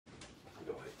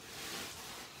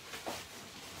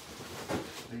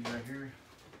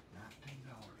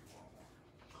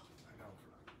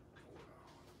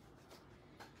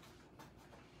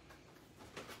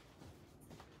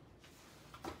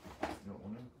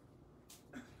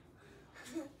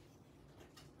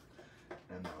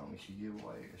she give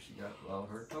away? She got all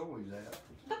her toys out.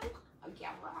 Oh,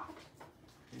 yeah, right.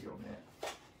 Here you go, Matt.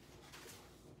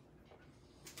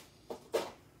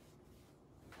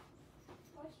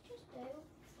 What's it just do?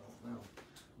 Oh, no.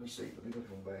 Let me see. Let me look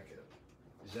on back up.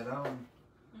 Is that on?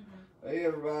 Mm-hmm. Hey,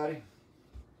 everybody.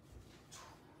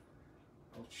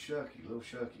 Oh, Shucky, little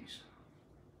Shuckies.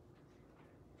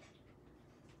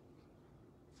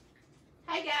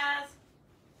 Hey, guys.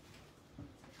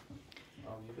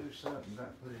 Oh, you do something, you got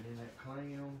to put it in that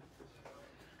clam.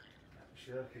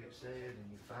 Shuck it said,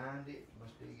 and you find it, you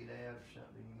must dig it out or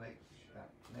something. You make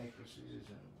like necklaces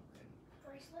and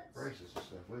bracelets and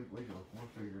stuff. We'll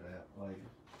figure it out later.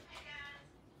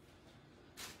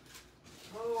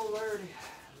 Oh, Lordy.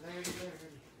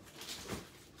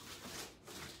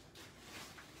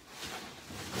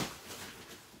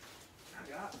 I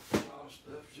got a lot of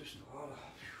stuff, just a lot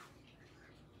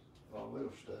of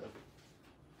little stuff.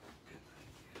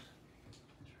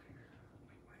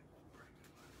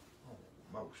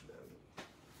 Most of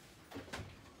it.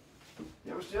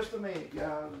 It was just a minute,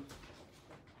 guys.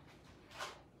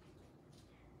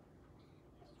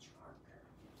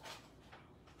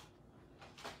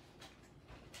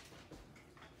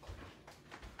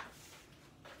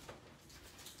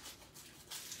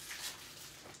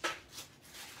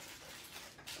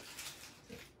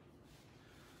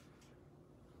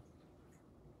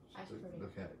 That's pretty.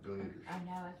 Look how it glitters. I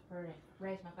know, it's pretty.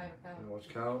 Red's my favorite color. You know what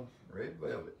it's called? Red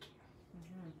velvet.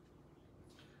 Mm-hmm.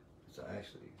 It's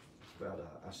actually about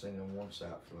I seen it on one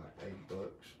site for like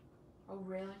 $80. Oh,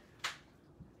 really?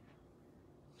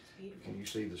 It's beautiful. Can you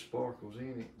see the sparkles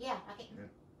in it? Yeah, I can.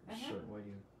 Yeah. Certain way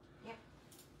you. Yep.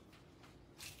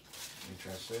 You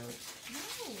try to sell it? No.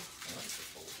 I like the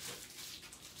fold,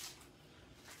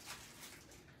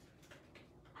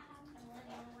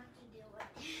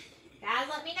 Guys,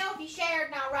 let me know if you shared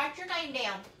and I'll write your name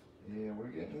down. yeah, we're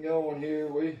getting going here.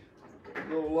 We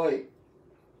a little late.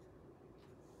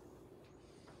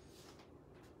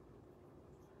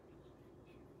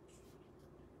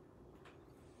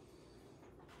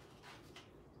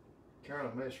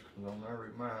 Carolyn Messer comes on there,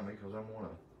 remind me, because I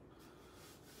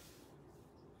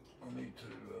need to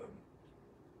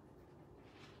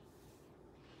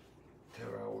tell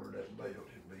her I ordered that belt.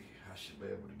 I should be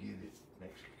able to get it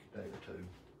next day or two.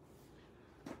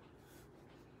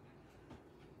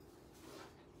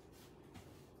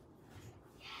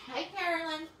 Hey,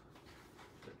 Carolyn. Is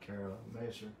that Carolyn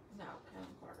Messer? No,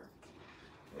 Carolyn Carter.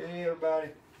 Hey, everybody.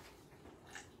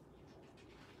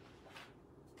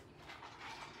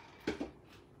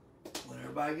 Let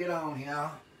everybody get on,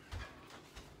 y'all.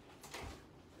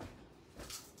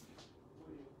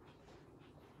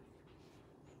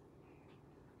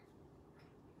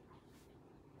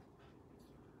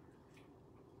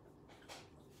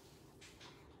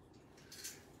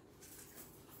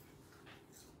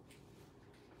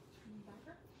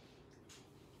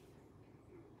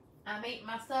 I'm eating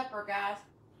my supper, guys.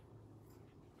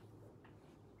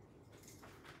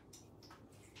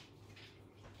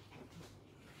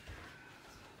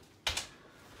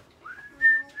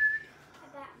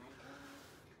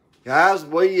 Guys,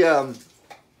 we I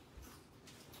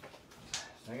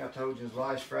think I told you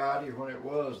last Friday or when it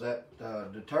was that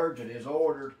detergent is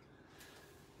ordered,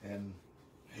 and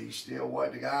he's still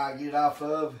waiting. The guy I get it off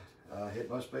of. It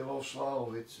must be a little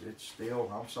slow. It's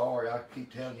still. I'm sorry. I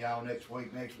keep telling y'all next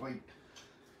week,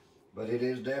 but it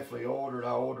is definitely ordered.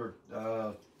 I ordered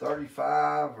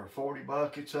 35 or 40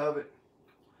 buckets of it,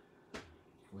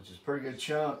 which is a pretty good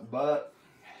chunk. But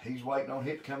he's waiting on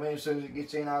it to come in. As soon as it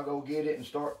gets in, I'll go get it and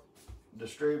start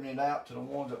distributing it out to the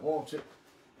ones that wants it.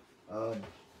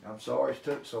 I'm sorry it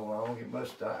took so long. It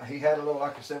must. He had a little,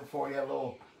 like I said before, he had a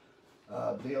little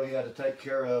deal he had to take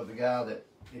care of, the guy that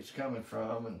it's coming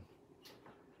from, and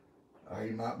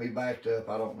he might be backed up.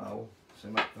 I don't know.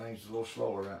 Seems like things are a little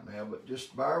slower right now, but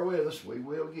just bear with us. We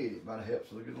will get it by the help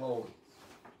of the good Lord.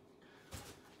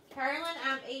 Carolyn,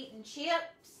 I'm eating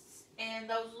chips and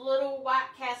those little White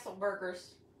Castle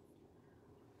burgers.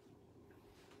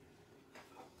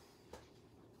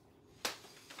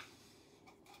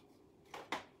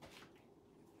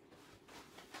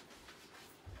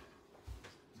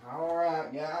 All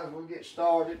right, guys, we'll get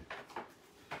started.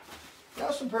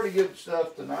 Got some pretty good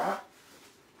stuff tonight.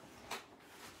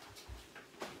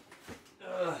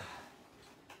 How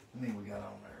many we got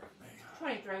on there right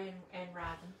now? 23 and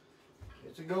rising.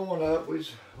 It's a going up. We're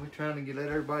trying to let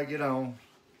everybody get on.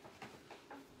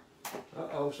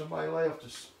 Uh-oh, somebody left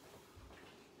us.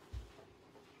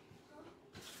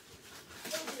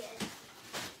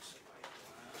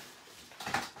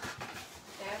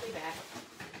 They'll be back.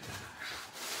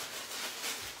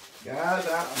 Guys,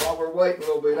 while we're waiting a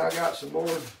little bit, I got some more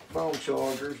phone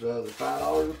chargers. They're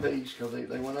 $5 a piece because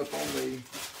they went up on me.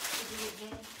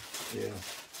 Yeah.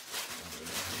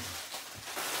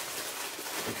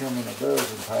 They come in a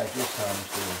dozen pack this time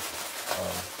instead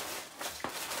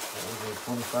of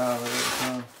 25 every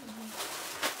time.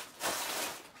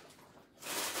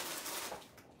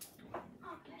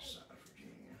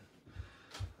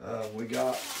 We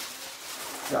got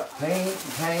pink,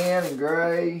 tan, and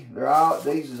gray.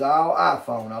 These is all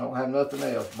iPhone. I don't have nothing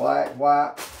else. Black,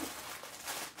 white.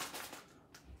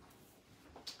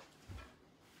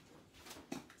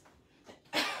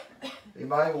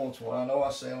 Anybody wants one? I know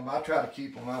I sell them. I try to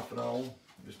keep them off and on,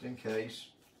 just in case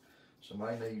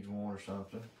somebody needs one or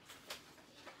something.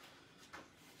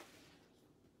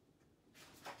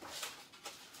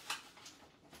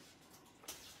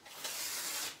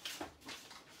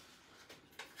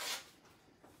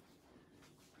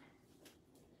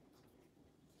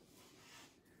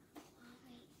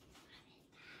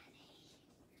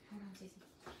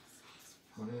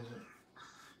 What is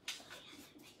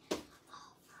it?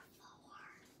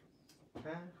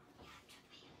 Huh?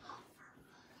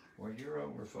 Well, you're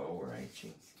over 4, ain't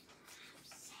you?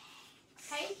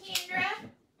 Hey, Kendra.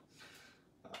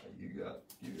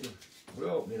 We'll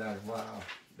open it out a while.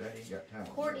 Daddy ain't got time.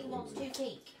 Courtney wants 2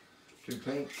 pink. 2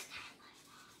 pink.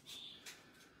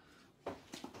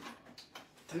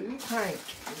 2 pink.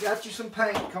 We got you some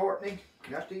paint, Courtney.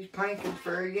 Got these paintings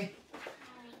for you.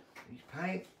 These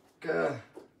pink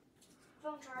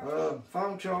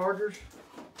phone chargers.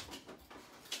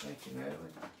 Thank you,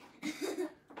 Natalie.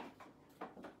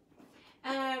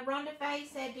 Rhonda Faye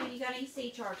said, do you got any C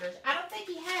chargers? I don't think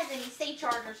he has any C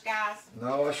chargers, guys.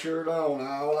 No, I sure don't.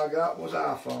 All I got was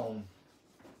iPhone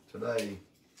today.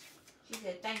 She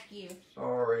said, thank you.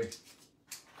 Sorry.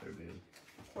 Who did?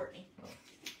 Courtney. Oh.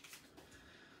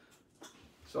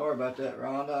 Sorry about that,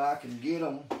 Rhonda. I can get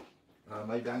them.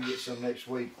 Maybe I can get some next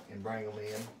week and bring them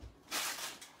in.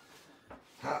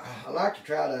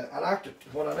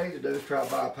 What I need to do is try to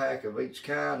buy a pack of each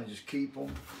kind and just keep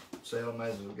them, sell them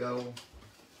as we go.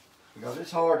 Because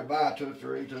it's hard to buy 2 or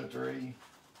 3.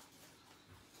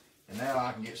 And now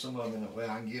I can get some of them in the way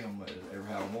I can get them every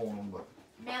how I want them. But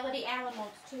Melody Allen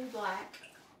wants 2 black.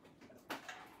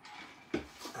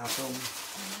 iPhone.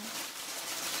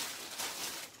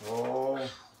 Oh.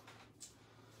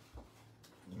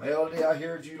 Melody, I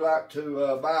heard you like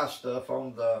to buy stuff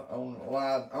on the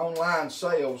online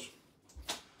sales.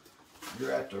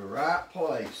 You're at the right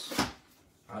place.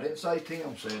 I didn't say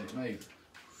Tim said it neither.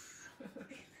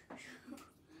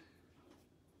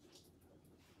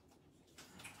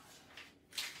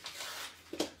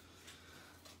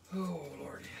 Oh,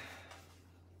 Lordy.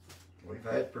 We've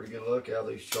had pretty good luck out of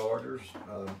these chargers.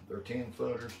 They're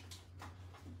 10-footers.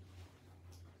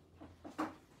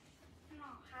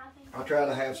 I'll try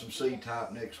to have some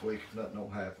C-type next week if nothing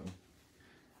don't happen.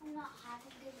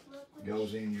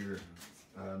 Goes in your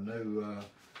new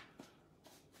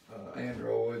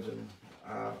Androids and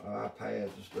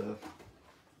iPads and stuff.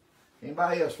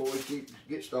 Anybody else before we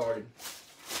get started?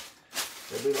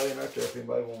 They'll be laying right there if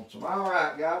anybody wants them. All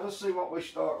right, guys, let's see what we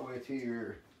start with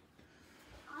here.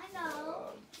 I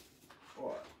know.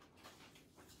 What?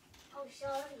 Oh,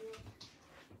 sorry.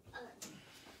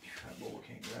 That boy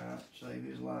can't go out. Save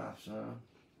his life, son.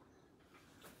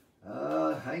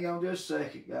 Hang on just a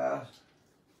second, guys.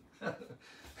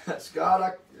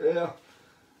 Scott, yeah.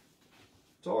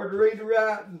 It's hard to read the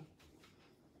writing.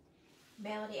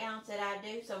 Melody Allen said, I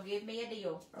do, so give me a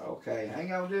deal. Okay,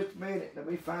 hang on just a minute. Let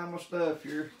me find my stuff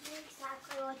here. I know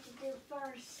exactly what to do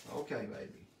first. Okay,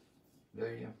 baby. Do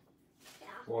you? Yeah.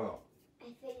 Well. I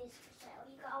finished so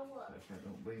you gotta look. That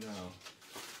don't be now.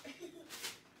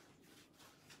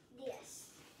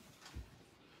 Yes.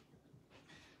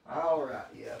 All right,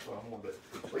 yeah, that's what I'm gonna do.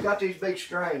 We got these big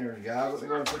strainers, guys. We're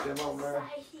gonna put them on there.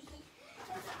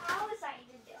 That's what I was trying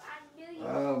to do. I knew you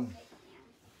were going to.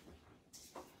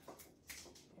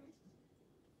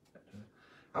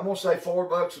 I'm gonna say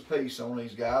 $4 a piece on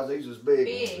these guys. These is big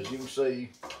ones, as you can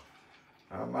see.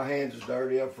 My hands is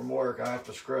dirty up from work. I have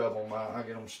to scrub them. I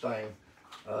get them stained.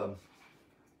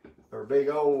 They're a big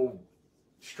old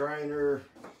strainer.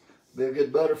 Be a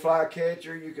good butterfly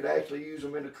catcher. You could actually use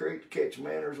them in the creek to catch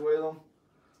minnows with them,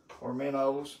 or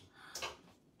minnows.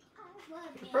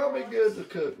 It's probably good to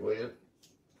cook with.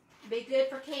 Be good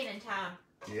for canning time.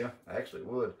 Yeah, actually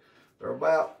would. They're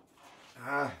about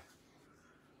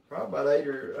probably about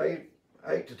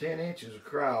 8 to 10 inches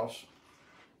across.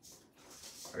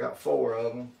 I got 4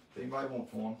 of them. If anybody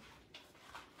wants one.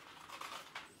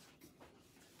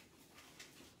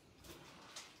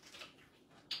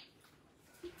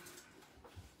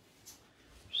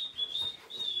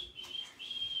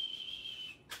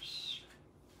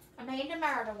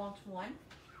 ui7nmr wants one.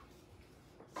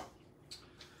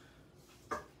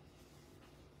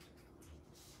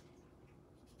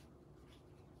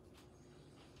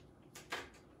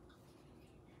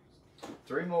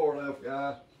 Three more left,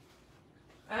 guys.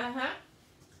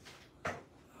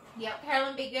 Yep,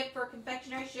 Carolyn be good for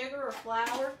confectionery sugar or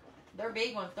flour. They're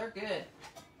big ones. They're good.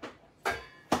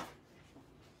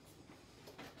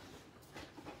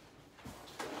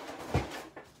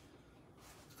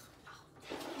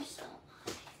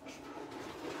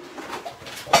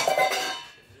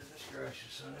 Goodness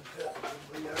gracious, son.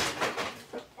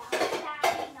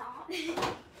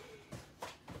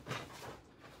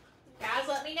 Guys,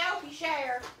 let me know if you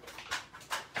share.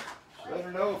 Let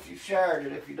her know if you shared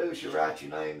it. If you do, she'll write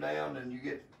your name down and you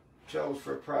get chose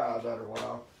for a prize after a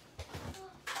while.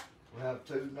 We'll have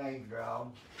 2 names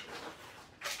drawn.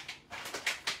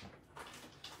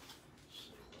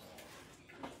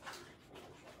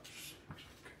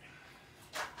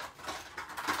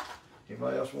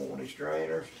 Anybody else want one of these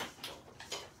strainers?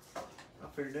 I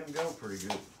figured them go pretty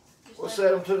good. We'll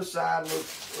set them to the side and we'll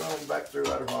run them back through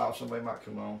after a while. Somebody might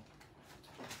come on.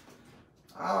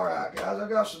 Alright guys, I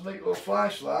got some neat little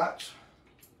flashlights.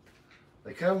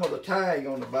 They come with a tag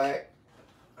on the back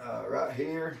right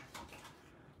here.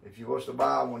 If you was to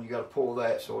buy one, you got to pull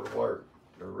that so it'll work.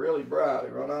 They're really bright. They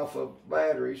run off of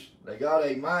batteries. They got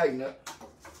a magnet.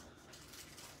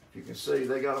 If you can see,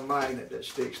 they got a magnet that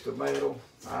sticks to metal.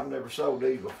 I've never sold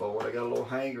these before. They got a little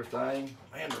hanger thing.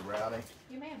 Man, they're bright.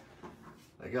 You man.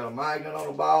 They got a magnet on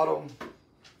the bottom.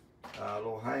 A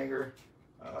little hanger.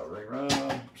 They run,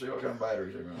 see what kind of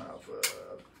batteries they run off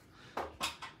of.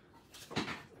 I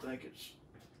think it's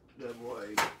double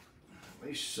A. Let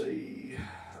me see.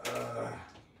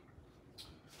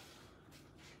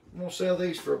 I'm gonna sell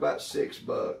these for about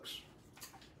 $6.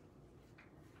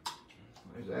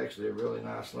 It's actually a really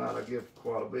nice light. I give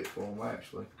quite a bit for them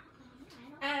actually.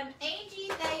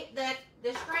 Angie,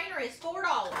 the strainer is $4.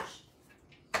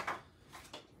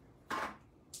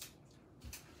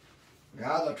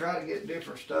 Guys, I try to get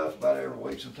different stuff about every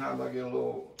week. Sometimes I get a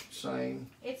little same.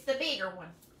 It's the bigger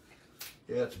one.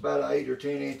 Yeah, it's about 8 or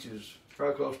 10 inches,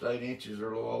 probably close to 8 inches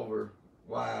or a little over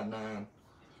wide, 9.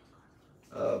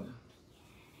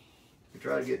 We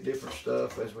try to get different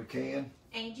stuff as we can.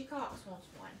 Angie Cox wants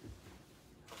one.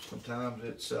 Sometimes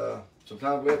it's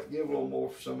sometimes we have to give a little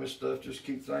more for some of this stuff just to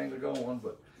keep things going,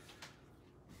 but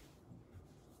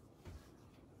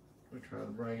we try to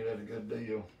bring it at a good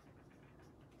deal.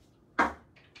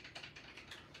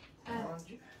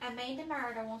 Amanda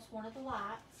Murder wants one of the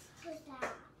lights. What's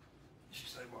that? She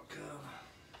say what color?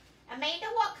 Amanda,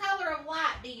 what color of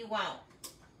light do you want?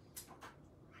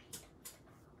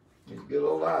 These good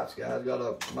little lights, guys. Got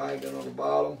a magnet on the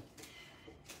bottom.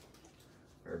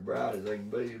 They're bright as they can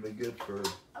be. It'll be good for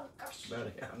Oh gosh. about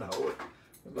I know it.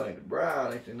 It's like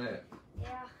bright, ain't that?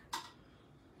 Yeah.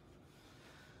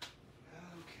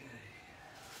 Okay.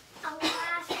 I'll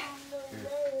last on the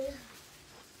blue.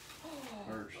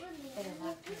 First. Better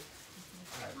like this.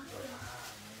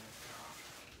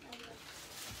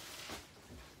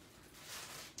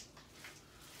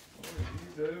 What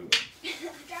are you doing?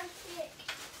 Drumstick.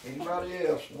 Anybody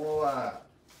else want a light?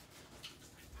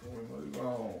 Before we move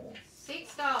on.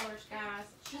 $6, guys.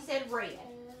 She said red.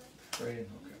 Red, okay.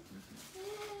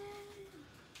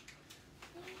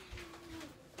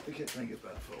 We can't think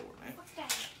about it forward, man. What's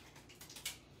that?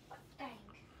 What thing?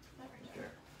 Okay.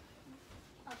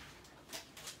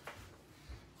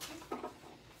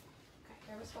 Okay,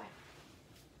 there was one.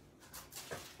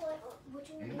 What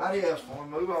you want? Anybody else want to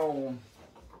move on?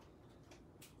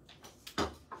 I'm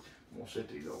gonna set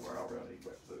these over. I'll run these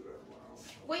back through there a while.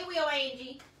 We will,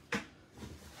 Angie.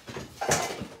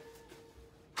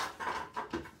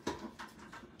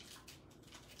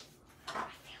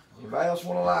 Anybody else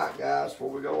want a light, guys, before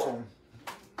we go on?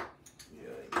 Yeah,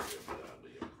 ain't gonna be a good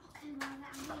idea. Come on,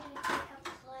 I'm gonna take a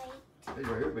plate. These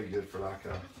right here would be good for like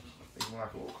a, even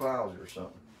like a little closet or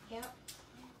something. Yep.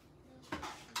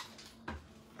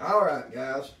 All right,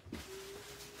 guys.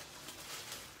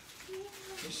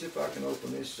 Let's see if I can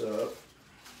open this up.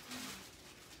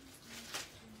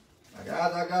 Now,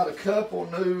 guys, I got a couple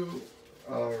new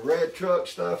red truck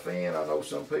stuff in. I know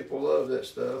some people love that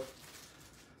stuff.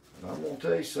 And I'm going to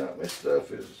tell you something. This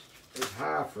stuff is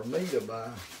high for me to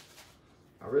buy.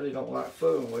 I really don't like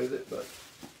fooling with it, but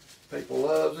people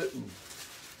loves it.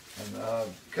 And a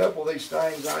couple of these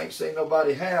things I ain't seen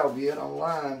nobody have yet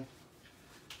online.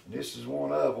 And this is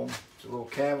one of them. It's a little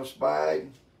canvas bag.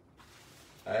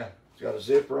 It's got a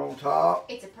zipper on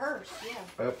top. It's a purse,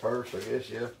 yeah. A purse, I guess,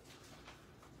 yeah.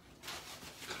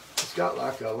 It's got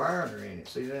like a liner in it.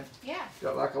 See that? Yeah. It's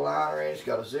got like a liner in it. It's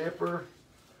got a zipper.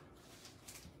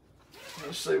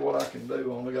 Let's see what I can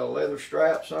do on. They got leather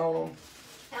straps on them.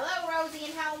 Hello, Rosie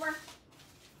and Homer.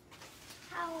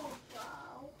 Hello.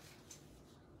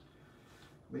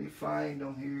 We find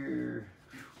them here.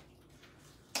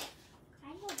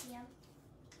 I know them.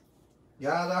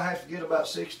 Guys, I have to get about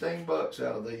 16 bucks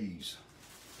out of these.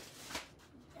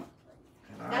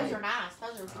 And Those are nice.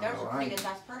 Those are pretty good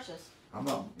sized purses. I'm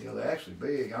not, they're actually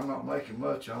big. I'm not making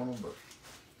much on them, but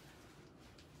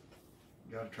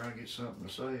you gotta try and get something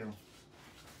to sell.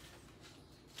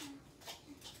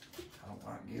 I don't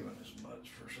like giving as much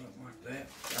for something like that.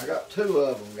 I got 2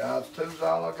 of them, guys. 2's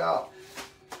all I got.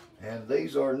 And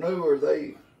these are newer.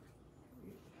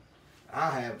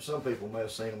 Some people may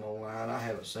have seen them online. I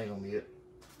haven't seen them yet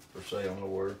for sale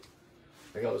nowhere.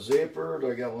 They got a zipper.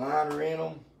 They got a liner in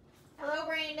them. Hello,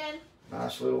 Brandon.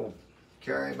 Nice little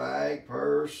carry bag,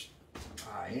 purse,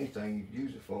 anything you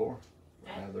use it for.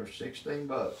 Okay. They're 16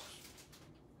 bucks.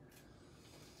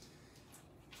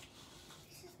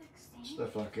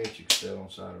 Stuff like that you can sell on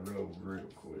the side of the road real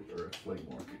quick, or a flea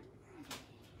market.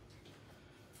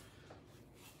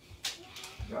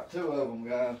 Got 2 of them,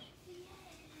 guys.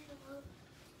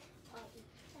 I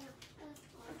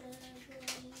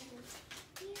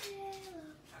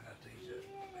got these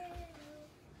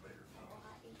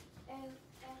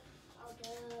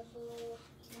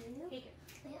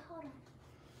Wait, hold on.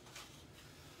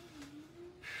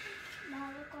 Now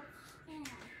look up.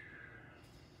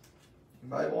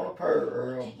 Anybody want a purse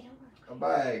or a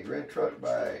bag, red truck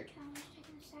bag?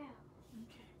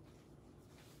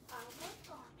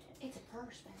 It's a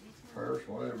purse, baby. Purse,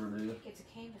 whatever it is. It's a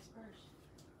canvas purse.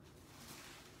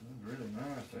 They're really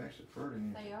nice. They're actually pretty.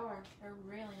 They are. They're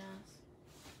really nice.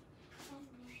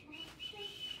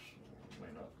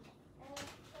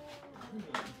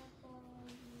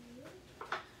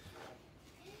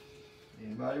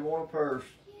 Anybody want a purse?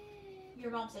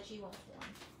 Your mom said she wants one.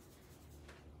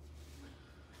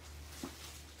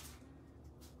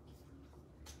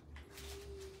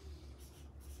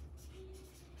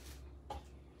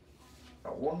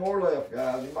 Got 1 more left,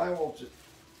 guys. Anybody wants it?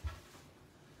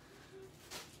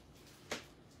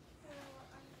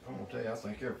 I'm gonna tell you, I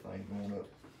think everything's going up.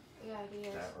 Yeah, it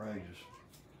is. Outrageous.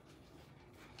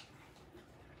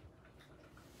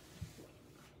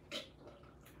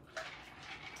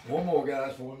 One more,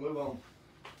 guys, before we move on.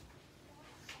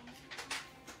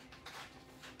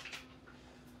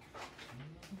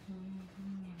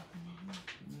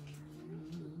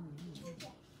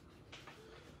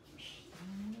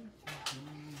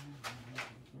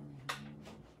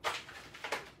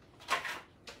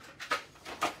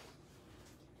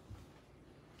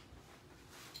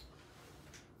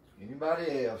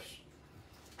 Anybody else?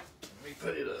 Let me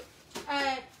put it up.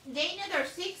 Dana, they're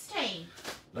 16.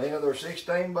 They're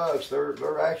 16 bucks.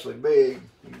 They're actually big.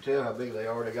 You can tell how big they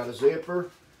are. They got a zipper.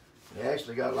 They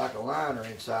actually got like a liner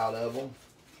inside of them.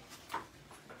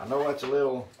 I know that's a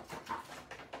little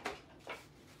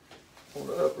on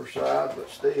the upper side, but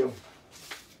still,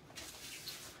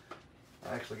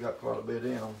 I actually got quite a bit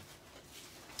in them.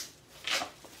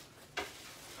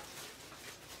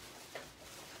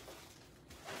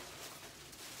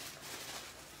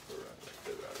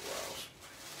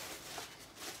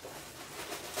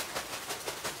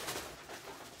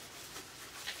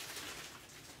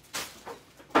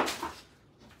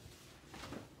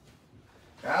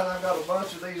 Guys, I got a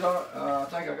bunch of these, I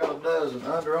think I got a dozen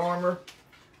Under Armour.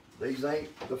 These ain't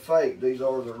the fake, these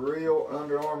are the real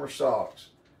Under Armour socks.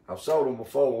 I've sold them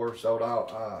before, sold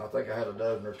out, I think I had a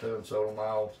dozen or 2 and sold them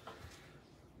all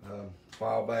a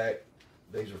while back.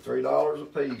 These are $3 a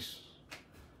piece.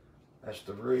 That's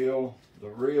the real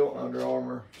Under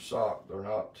Armour sock. They're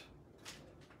not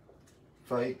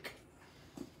fake.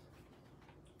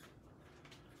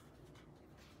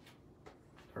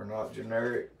 They're not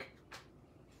generic.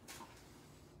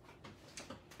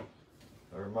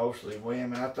 They're mostly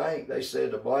women. I think they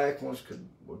said the black ones could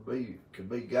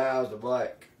be guys, the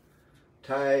black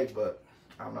tag, but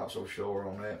I'm not so sure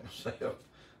on that myself.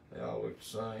 They all look the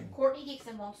same. Courtney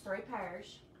Dixon wants 3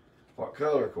 pairs. What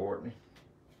color, Courtney?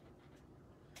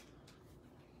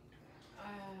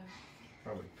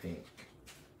 Probably pink.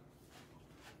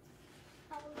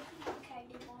 Okay,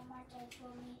 do one more thing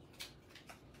for me.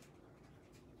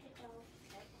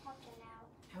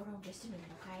 Hold on just a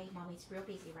minute, okay? Mommy's real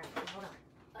busy right now. Hold on.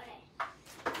 Okay.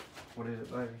 What is it,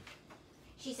 baby?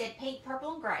 She said pink,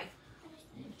 purple, and gray.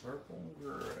 Purple and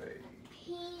gray.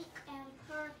 Pink and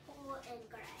purple and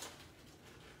gray.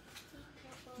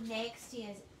 Next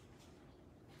is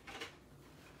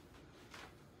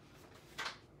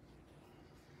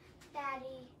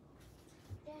Daddy,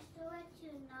 just to let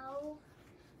you know,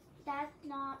 that's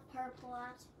not purple,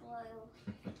 that's blue.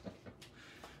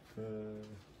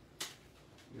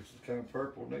 This is kind of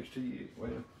purple next to you.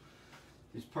 Well,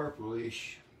 it's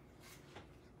purplish.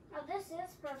 Oh, this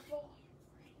is purple.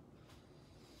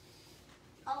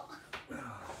 Oh.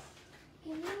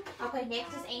 Can you? Okay,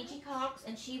 next is Angie Cox,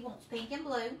 and she wants pink and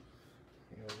blue. Hang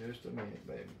on just a minute,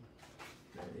 baby.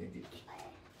 There you get you.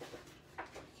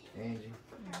 Angie.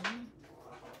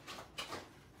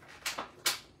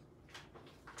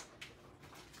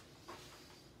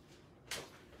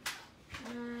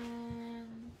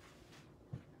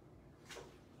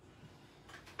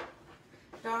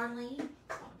 Darlene.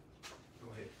 Go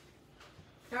ahead.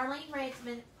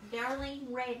 Darlene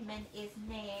Redmond is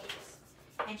next,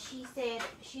 and she said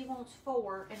she wants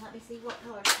 4. And let me see what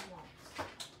color she wants.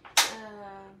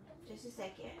 Just a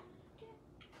second.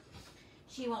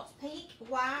 She wants pink,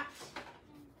 white,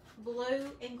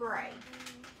 blue, and gray.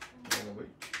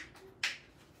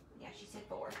 Yeah, she said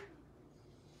 4.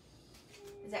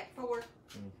 Is that 4?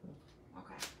 Mm-hmm.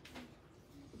 Okay.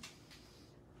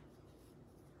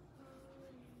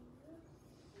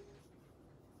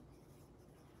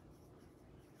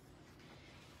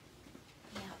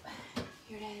 Yep.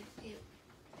 Here that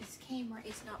this camera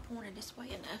is not pointed this way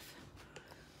enough.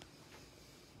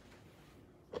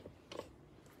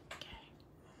 Okay.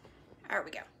 There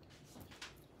we go.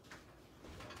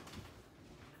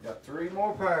 Got 3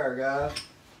 more pair, guys.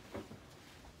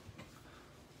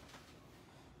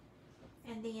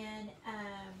 And then,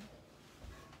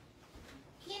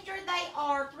 Kendra, they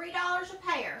are $3 a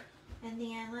pair. And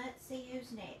then, let's see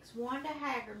who's next. Wanda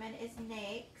Hagerman is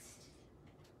next.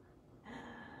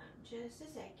 Just a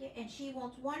second. And she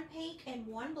wants 1 pink and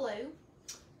 1 blue.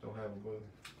 Don't have a blue.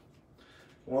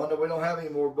 Wanda, we don't have any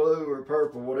more blue or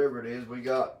purple, whatever it is. We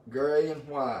got gray and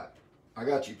white. I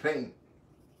got you pink.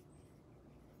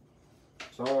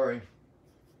 Sorry.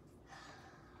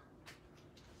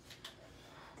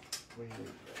 We need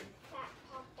That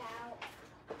popped out.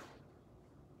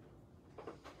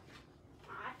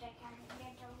 I think I can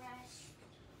get the rest.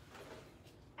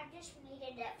 I just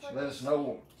needed it for let us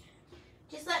know.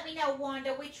 Just let me know,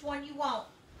 Wanda, which one you want.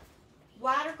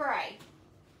 White or gray?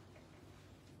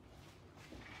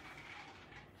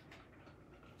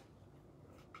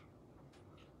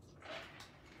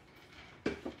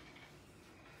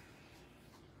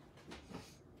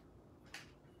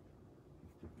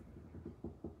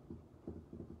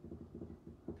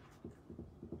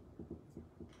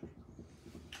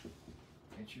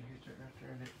 Can't you hit that right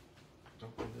there and it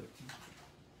don't put it up?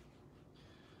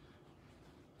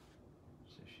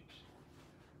 See if she's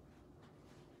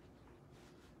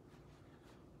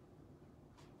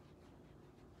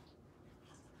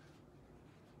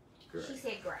great. She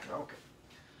said gray. Okay.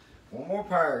 1 more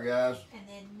pair, guys. And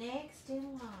then next in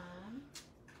line,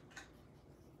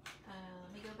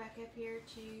 let me go back up here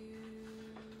to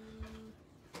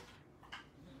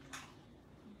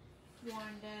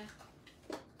Wanda.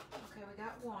 Okay, we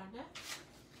got Wanda.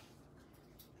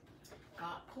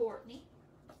 Got Courtney.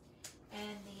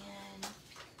 And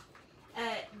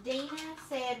then Dina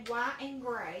said white and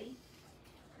gray.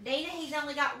 Dina, he's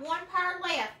only got 1 pair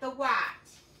left, the white.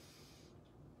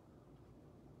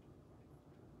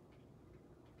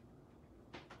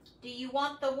 Do you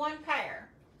want the 1 pair?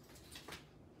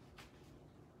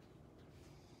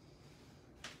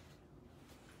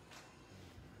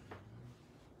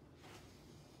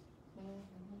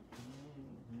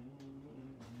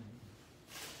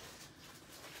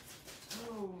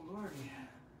 Oh, Lordy.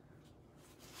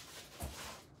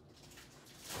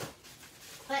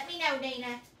 Let me know,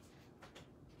 Dina.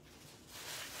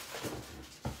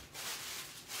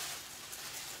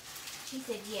 She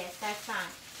said yes, that's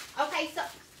fine. Okay, so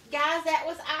guys, that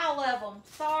was all of them.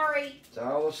 Sorry. It's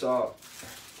all the salt.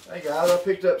 Hey guys, I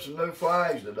picked up some new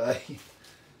flags today.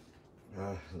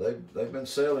 They've been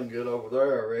selling good over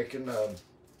there, I reckon. I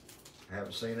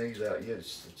haven't seen these out yet.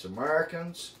 It's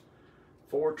Americans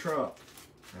for Trump.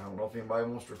 I don't know if anybody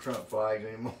wants their Trump flags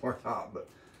anymore or not, but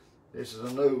this is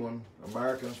a new one.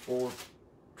 Americans for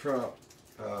Trump.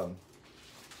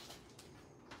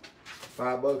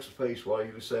 $5 a piece while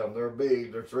you can sell them. They're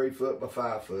big. They're 3 foot by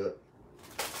 5 foot.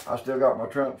 I still got my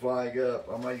Trump flag up.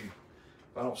 If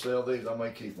I don't sell these, I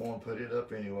may keep one, put it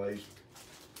up anyways.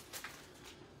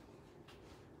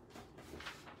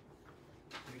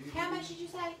 How much did you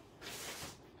say?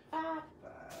 5.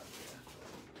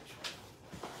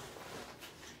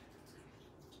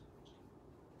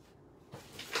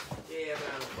 Yeah, but I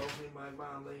don't know if anybody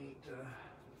buying they ain't too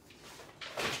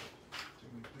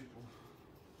many people.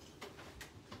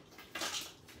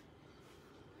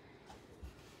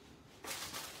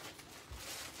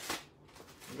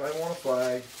 Anybody want a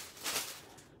flag?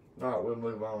 No, we'll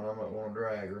move on. I might want to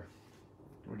drag her.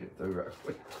 We'll get through right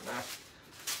quick.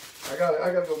 I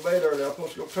gotta go to bed early. I'm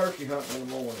supposed to go turkey hunting in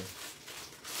the morning.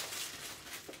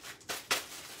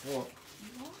 What?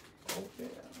 Oh yeah,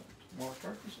 more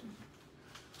turkey season.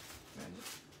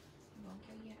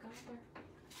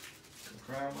 I'm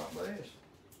trying my best.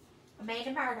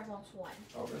 Amanda Murder wants one.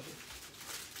 Oh, does it?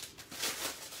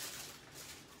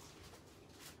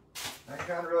 I ain't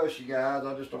kind of rushy, guys.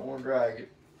 I just don't want to drag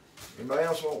it. Anybody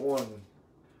else want one?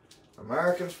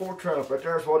 Americans for Trump. Right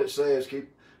there's what it says.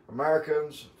 Keep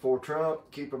Americans for Trump.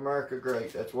 Keep America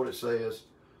great. That's what it says.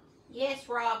 Yes,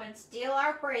 Robin. Still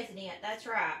our president. That's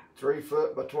right. 3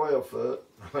 foot by 12 foot.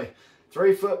 I mean,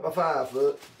 3 foot by 5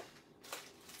 foot.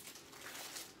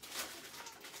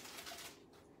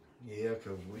 Yeah,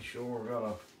 because we sure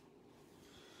gonna.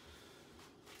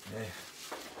 Yeah.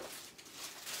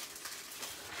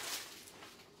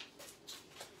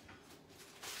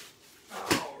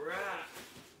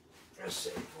 Let's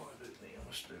see what I do then.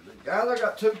 Let's do this. Guys, I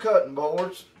got 2 cutting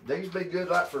boards. These be good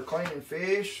like for cleaning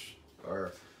fish,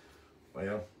 or,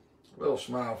 well, a little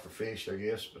small for fish, I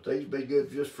guess. But these be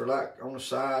good just for like on the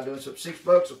side, doing some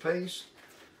 $6 a piece.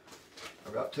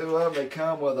 I've got 2 of them. They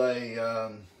come with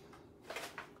a,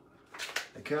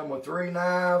 they come with 3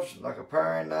 knives, like a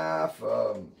paring knife,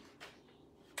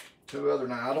 2 other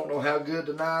knives. I don't know how good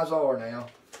the knives are now.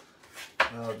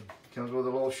 Comes with a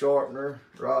little sharpener,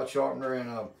 rod sharpener, and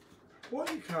a, what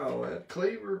do you call that?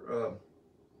 Cleaver?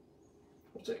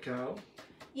 What's that called?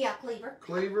 Yeah, cleaver.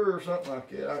 Cleaver or something like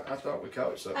that. I thought we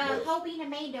called it something else. Hobie and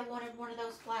Amanda wanted one of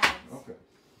those flags. Okay.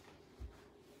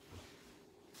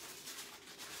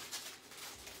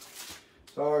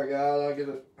 Sorry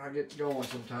guys, I get going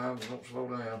sometimes. I don't slow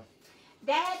down.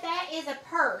 Dad, that is a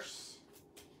purse.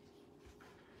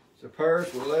 It's a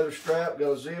purse with a leather strap,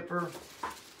 got a zipper.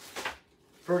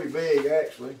 Pretty big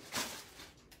actually.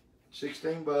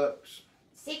 $16.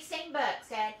 16 bucks,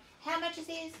 Dad. How much is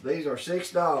this? These are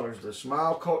 $6. The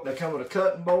small cut. They come with a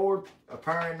cutting board, a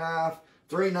paring knife,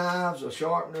 3 knives, a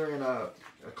sharpener, and a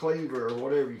cleaver or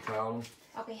whatever you call them.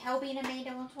 Okay, Hobie and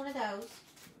Amanda wants one of those.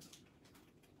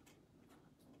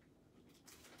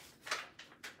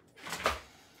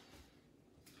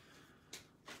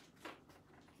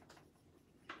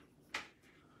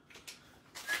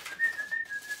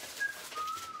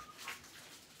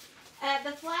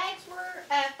 The flags were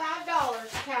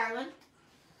 $5, Carolyn.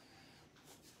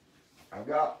 I've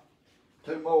got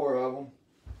 2 more of them.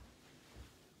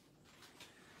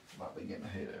 Might be getting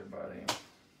ahead of everybody.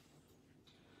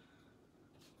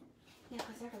 Yeah,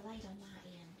 because they're delayed on my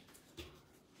end.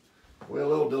 We're a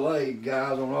little delayed,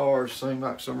 guys, on ours. Seems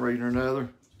like some reason or another.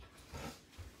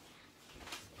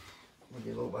 We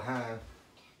get a little behind.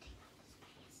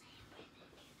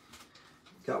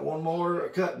 Got 1 more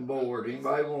cutting board.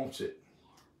 Anybody wants it?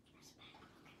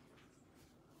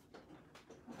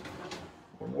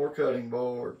 1 more cutting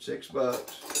board,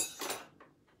 $6.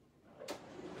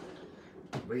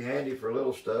 Be handy for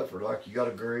little stuff, or like you got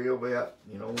a grill, be out,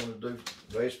 you know, want to do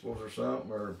vegetables or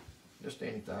something, or just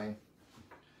anything.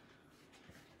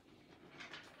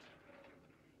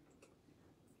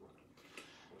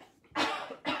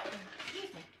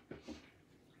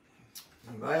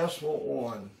 Anybody else want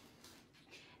one?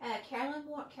 Carolyn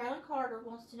Carter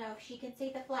wants to know if she can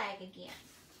see the flag again.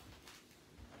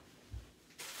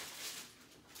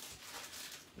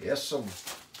 Yes,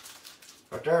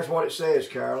 right there's what it says,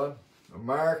 Carolyn.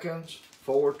 Americans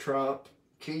for Trump.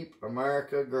 Keep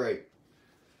America great.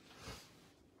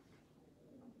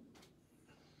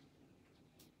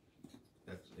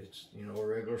 It's you know, a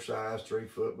regular size, 3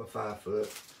 foot by 5 foot.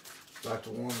 Like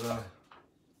the ones I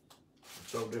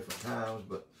sold different times,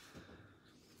 but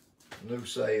new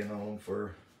saying on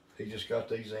for, he just got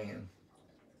these in.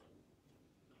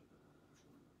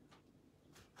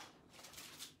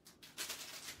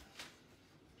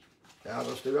 Now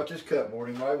let's do out this cut board.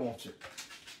 Anybody wants it?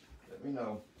 Let me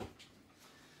know.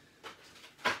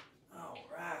 All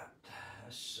right.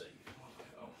 Let's see.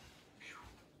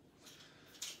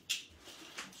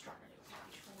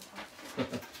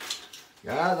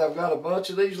 Guys, I've got a bunch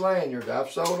of these lanyards. I've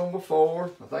sold them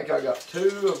before. I think I got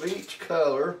 2 of each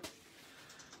color.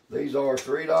 These are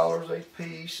 $3 a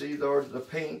piece. These are the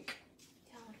pink.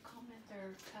 Tell them to comment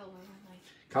their color.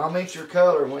 Comment your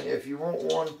color. If you want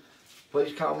one,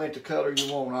 please comment the color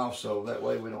you want also. That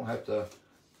way we don't have to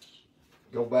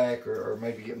go back or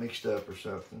maybe get mixed up or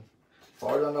something. As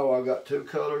far as I know, I've got 2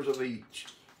 colors of each.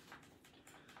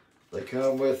 They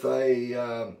come with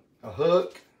a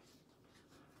hook.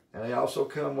 And they also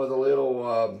come with a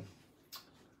little,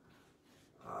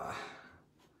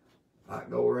 like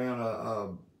go around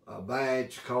a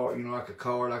badge card, you know, like a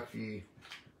card, like if you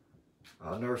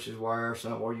nurse's wire,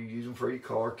 something where you use them for your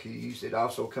car keys. It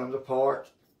also comes apart,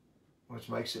 which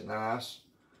makes it nice.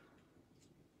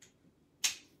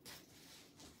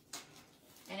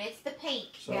 And it's the pink,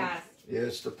 guys. Yeah,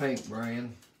 it's the pink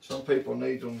brand. Some people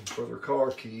need them for their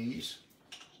car keys.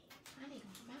 I need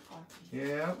one for my car keys.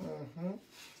 Yeah,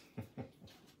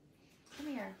 Come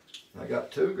here. I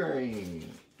got 2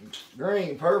 green.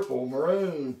 Green, purple,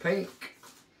 maroon, pink,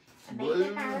 blue,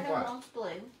 and white. Wants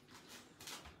blue.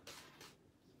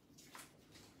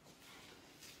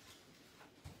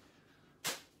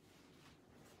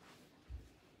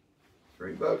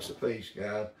 $3 a piece,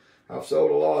 guys. I've sold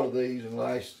a lot of these in the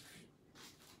last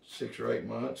 6 or 8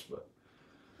 months, but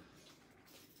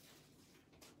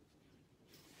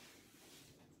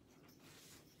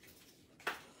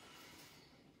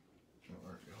there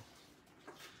we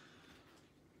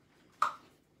go.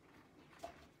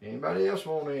 Anybody else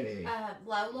want any?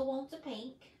 Lola wants a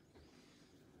pink.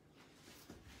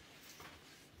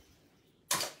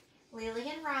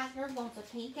 Lillian Reisner wants a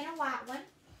pink and a white one.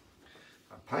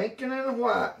 A pink and a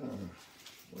white one.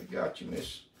 We got you,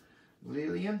 Miss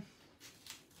Lillian.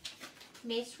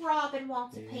 Miss Robin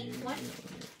wants a pink one.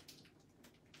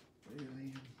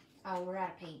 Lillian. Oh, we're out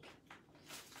of pink.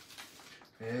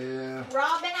 Yeah.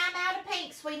 Robin, I'm out of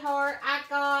pink, sweetheart. I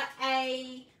got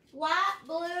a white,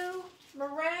 blue,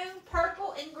 maroon,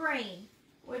 purple, and green.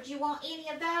 Would you want any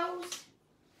of those?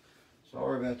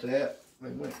 Sorry about that.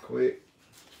 They went quick.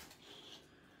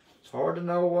 It's hard to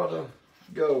know what to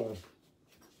go.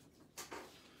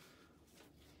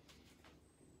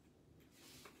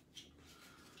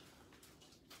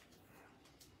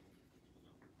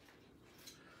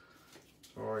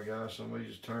 Sorry guys, some of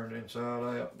these turned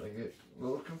inside out. They get a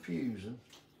little confusing.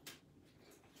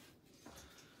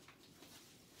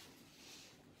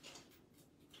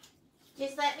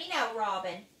 Just let me know,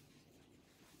 Robin.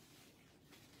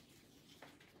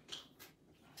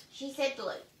 She said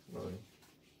blue. Blue.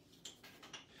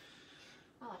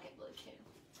 I like it blue too.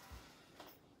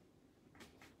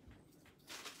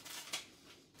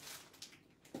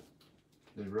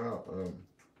 Did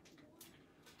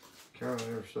Carolyn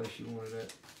ever say she wanted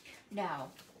that?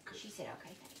 No. Okay. She said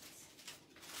okay, thanks.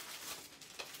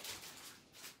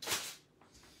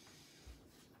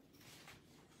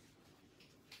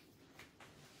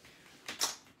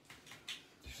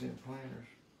 You see the planters?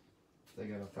 They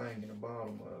got a thing in the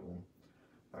bottom of them.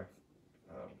 I'll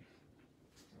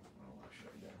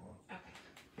show you that one. Okay.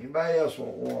 Anybody else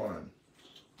want one?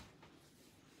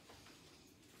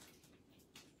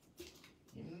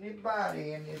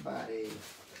 Anybody?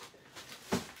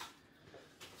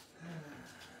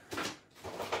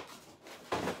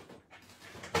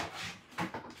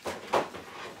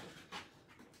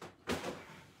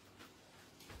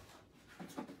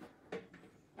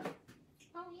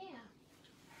 Oh yeah.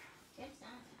 Good sign.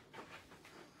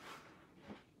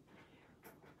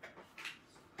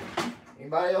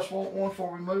 Anybody else want one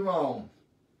before we move on?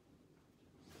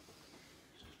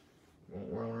 We don't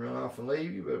want to run off and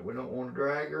leave you, but we don't want to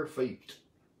drag her feet.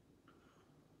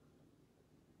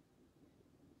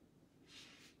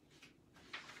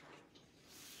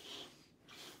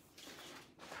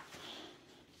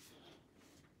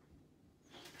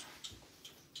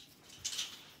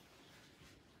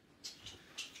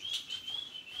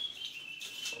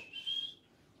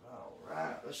 All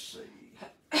right, let's see.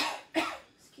 Excuse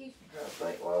me. I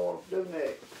think what I want to do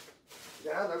next.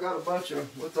 Guys, I've got a bunch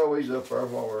of, we'll throw these up there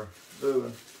while we're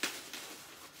doing.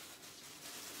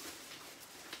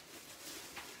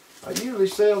 I usually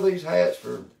sell these hats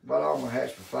for, about all my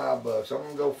hats for $5. I'm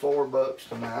going to go $4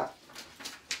 tonight.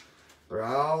 They're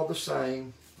all the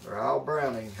same. They're all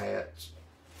Browning hats.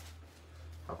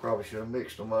 I probably should have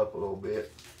mixed them up a little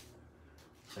bit.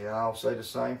 They all say the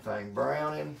same thing.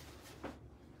 Browning.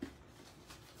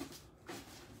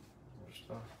 Just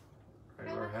a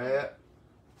regular hat.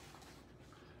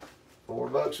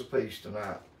 $4 a piece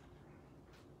tonight.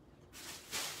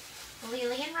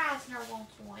 Lillian Reisner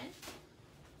wants one.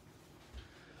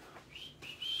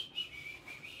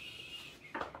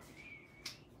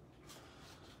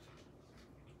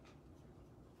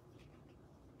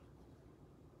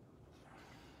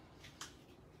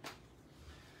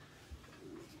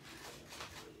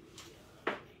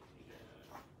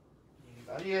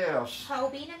 Anybody else?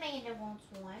 Toby and Amanda wants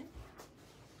one.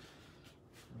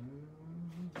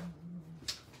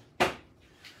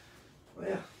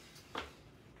 Well,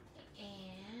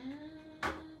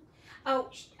 And oh,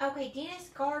 okay. Dennis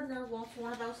Gardner wants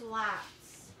one of those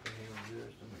lights.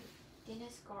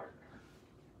 Dennis Gardner.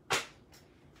 If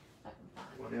I can find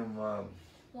one it. of them,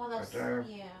 One of those. right there.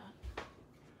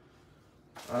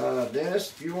 Yeah.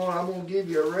 Dennis, if you want, I'm gonna give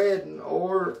you a red one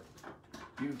or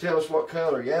You can tell us what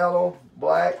color, yellow,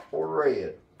 black, or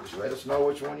red. Just let us know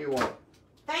which one you want.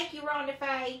 Thank you, Rhonda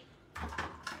Faye.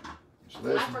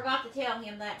 I forgot to tell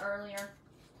him that earlier.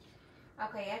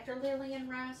 Okay, after Lillian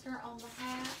Reisner on the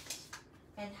hat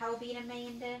and Hobie and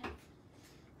Amanda,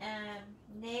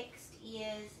 next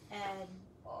is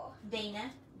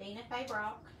Dina Faye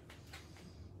Brock.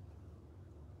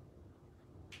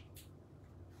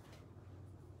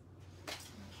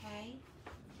 Okay.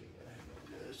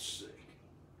 Just a second.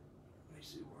 Let me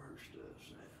see where her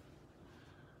stuff's at.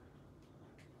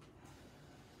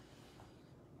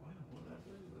 What did I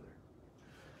do with her?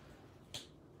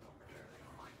 Oh, there they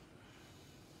are.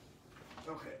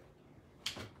 Okay.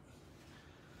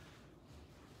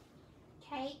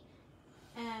 Okay.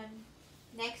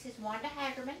 Next is Wanda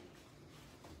Hagerman.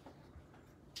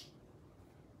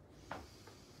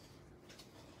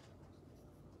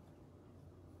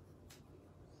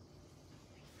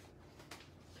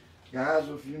 Guys,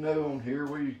 if you know on here,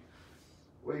 we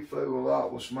fool a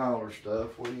lot with smaller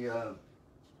stuff. We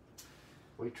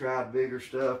tried bigger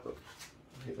stuff, but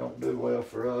it don't do well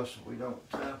for us. We don't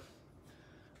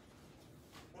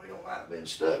like being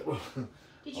stuck with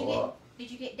Did a lot. Did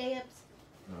you get Deb's?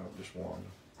 No, just one.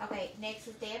 Okay, next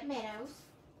is Deb Meadows.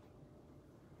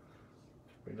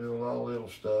 We do a lot of little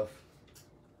stuff.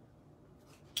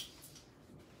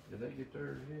 Did they get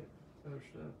theirs yet? Other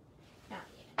stuff? Not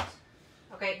yet.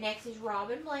 Okay, next is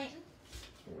Robin Blanton.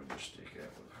 So we'll just stick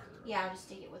that with her. Yeah, I'll just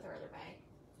stick it with her other bag.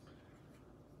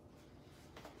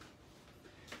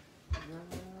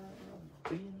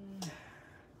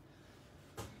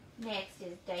 Next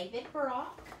is David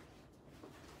Brock.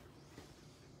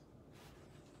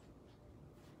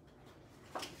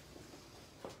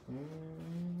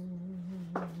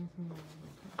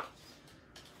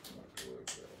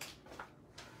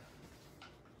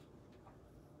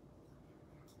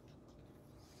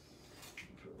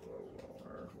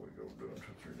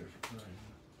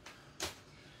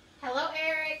 Hello,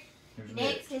 Eric.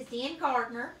 Next is Dan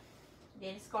Gardner.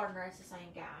 Dennis Gardner is the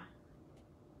same guy.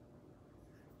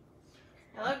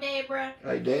 Hello, Deborah.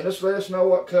 Hey, Dennis, let us know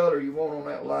what color you want on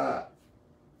that light.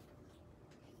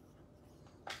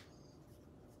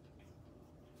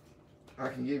 I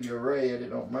can give you a red.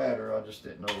 It don't matter. I just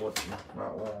didn't know what you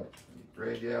might want.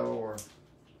 Red, yellow, or...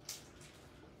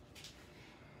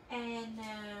 And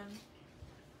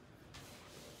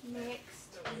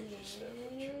next is...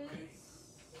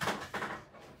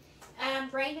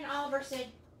 Brandon Oliver said,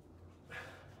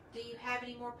 do you have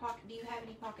any pocket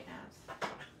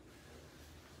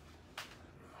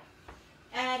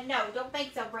knives? No, don't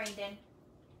think so, Brandon.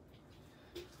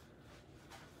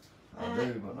 I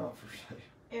do, but not for sale.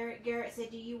 Eric Garrett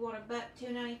said, do you want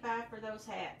 $1.295 for those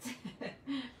hats?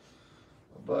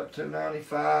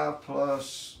 $1.295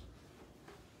 plus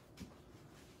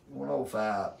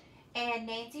 $105. And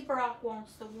Nancy Brock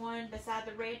wants the one beside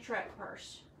the red truck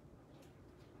purse.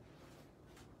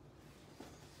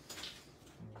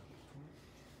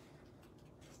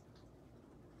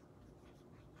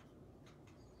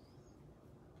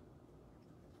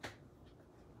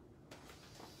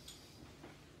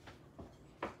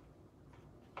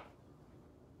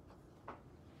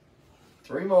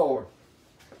 Three more.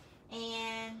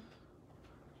 And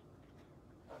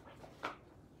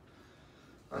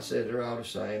I said they're all the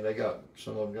same. They got,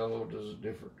 some of them got a little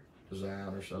different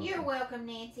design or something. you're welcome,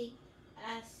 Nancy.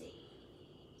 Let's see.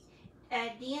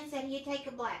 Dan said he'd take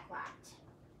a black light.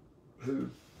 Who?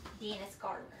 Dennis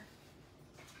Gardner.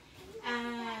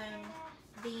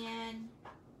 Then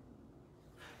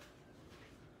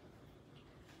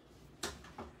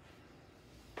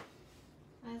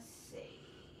let's see.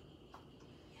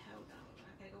 Hold on, I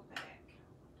gotta go back.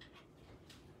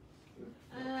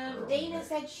 Dina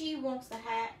said she wants the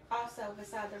hat also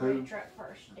beside the red truck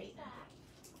purse. Dina.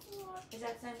 Is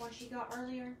that the same one she got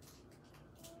earlier?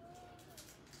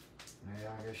 Yeah,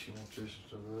 I guess she wants this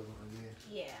instead of the other one again.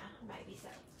 Yeah, maybe so.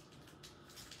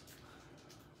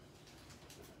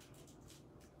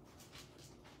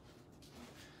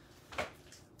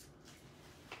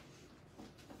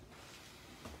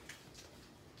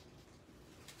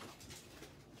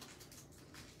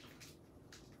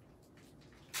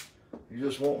 You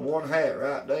just want one hat,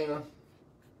 right, Dana?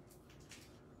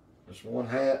 Just one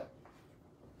hat.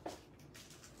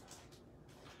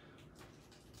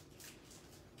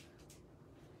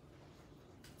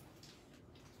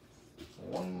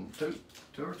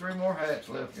 Two or three more hats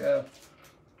left, guys.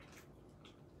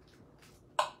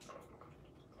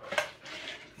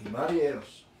 Anybody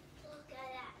else? Look at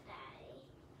that, Daddy.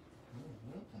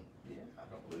 Yeah, I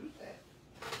don't lose that.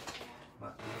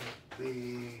 Might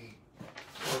be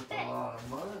worth a lot of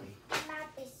money. It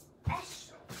might be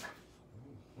special.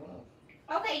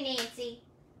 Okay, Nancy.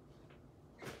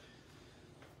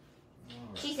 All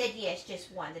right. She said yes,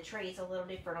 just one. The tree is a little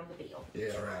different on the bill.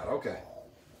 Yeah, right. Okay.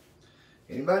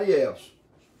 Anybody else?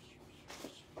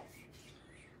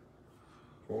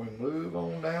 Before we move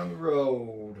on down the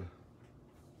road.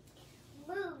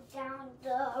 Move down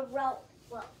the road.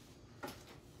 Whoa.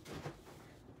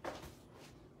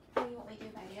 What do you want me to do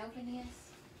about it? Open this?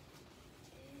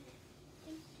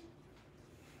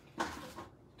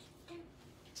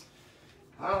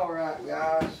 All right,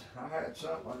 guys. I had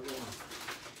something I was going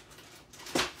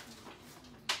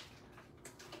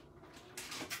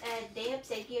Deb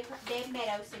said Deb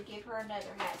Meadows said give her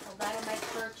another hat, so that'll make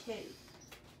her 2.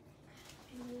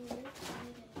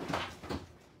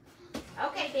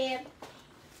 Okay, Deb.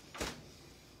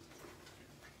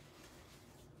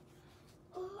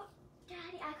 Oh,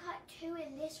 Daddy, I caught 2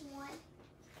 in this one.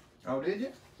 Oh, did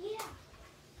you? Yeah.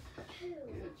 2.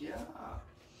 Good job.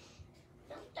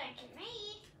 Don't thank me.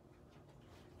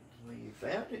 Well, you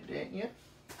found it, didn't you?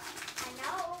 I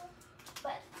know,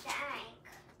 but dang,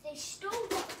 they stole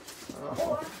it.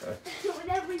 Oh, Or okay.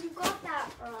 wherever you got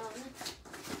that from.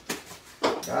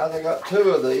 Guys, I got 2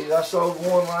 of these. I sold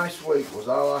one last week. Was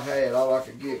all I had, all I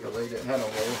could get, because they didn't have no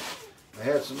more. I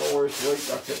had some more this week.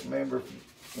 I couldn't remember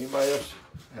if anybody else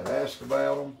had asked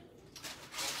about them.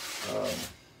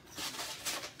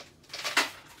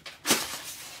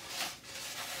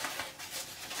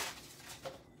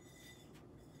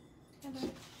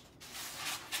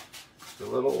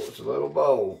 It's a little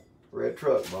bowl, red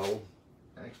truck bowl.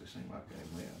 Actually, seemed like they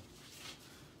win.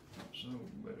 So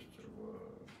best there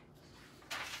was.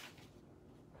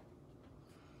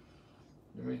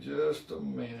 Give me just a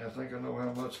minute. I think I know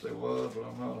how much they was, but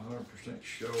I'm not 100%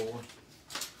 sure.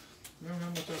 Remember how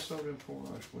much I sold them for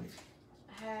last week?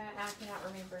 I cannot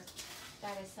remember.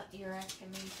 That is something you're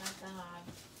asking me something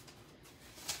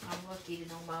I'm lucky to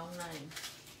know my own name.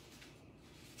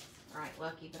 Alright,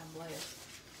 lucky, but I'm blessed.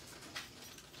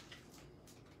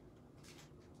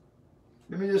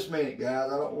 Give me just a minute, guys.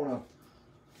 I don't want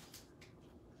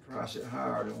to price it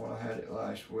higher than what I had it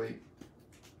last week.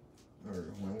 Or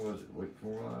when was it? Week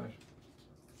before last?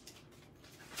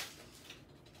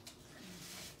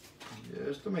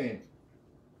 Just a minute.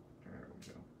 There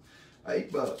we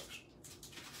go. $8. I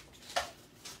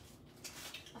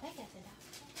think that's a dog.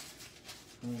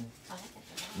 I think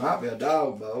that's a dog. Might be a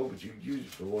dog bowl, but you can use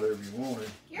it for whatever you wanted.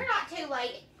 You're not too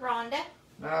late, Rhonda.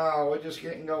 No, we're just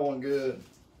getting going good.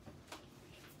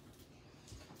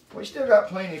 We still got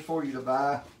plenty for you to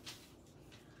buy.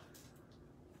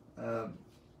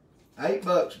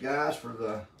 $8, guys, for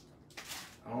the,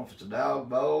 I don't know if it's a dog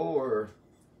bowl or,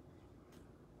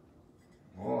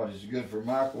 oh, it's good for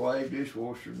microwave,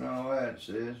 dishwasher, and all that, it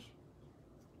says.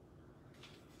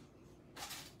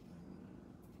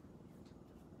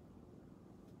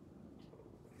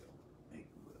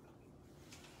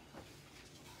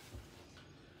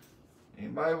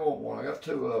 Anybody want one? I got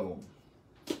 2 of them.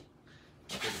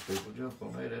 I think if people jump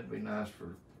on that, that'd be nice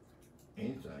for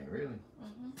anything, really.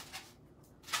 Mm-hmm.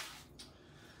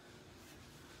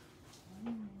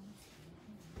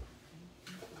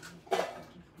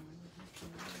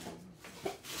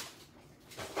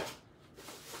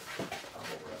 I'll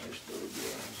run this through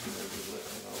again, so they'll just let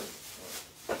me know.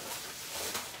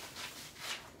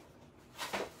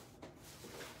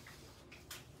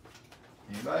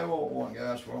 Anybody want one,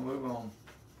 guys, before I move on?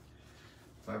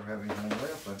 If I ever have anything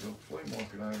left, I'd go to the flea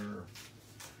market later.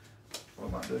 What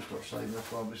I might do is start saving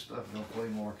up all this stuff and go to the flea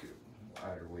market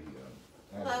after we,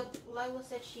 Lola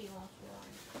said she wants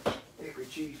one. hickory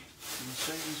cheese in the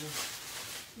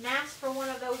season. Nice for one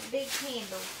of those big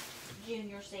candles,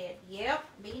 Junior said. Yep,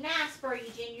 be nice for you,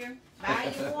 Junior.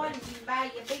 Buy you one and you can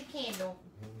buy you a big candle.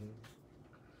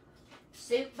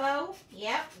 Soup bowl.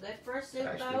 Yep, good for a soup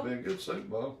bowl. Actually, be a good soup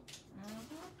bowl.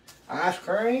 Mm-hmm. Ice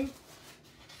cream.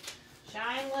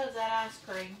 Cheyenne loves that ice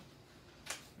cream.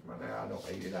 But now I don't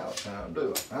eat it all the time,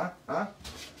 do I? Huh?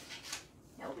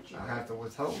 No, but you I have to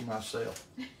withhold myself.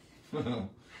 no,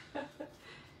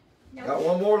 Got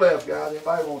one more left, guys.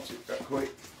 Anybody wants it? Got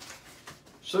quick.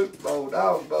 Soup bowl,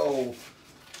 dog bowl,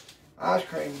 ice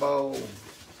cream bowl,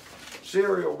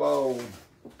 cereal bowl,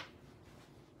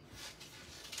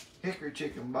 hickory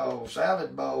chicken bowl,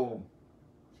 salad bowl,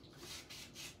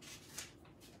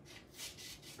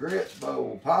 grits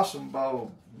bowl, possum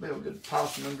bowl. Be a good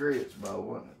possum and grits bowl,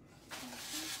 wouldn't it?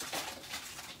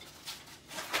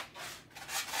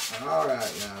 All right,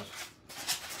 guys.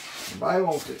 Anybody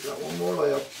wants it? Got one more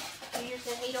left. Junior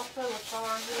said he don't fool with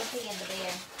far. He'll pee in the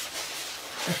bed.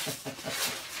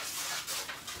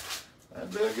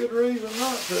 That'd be a good reason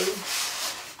not to.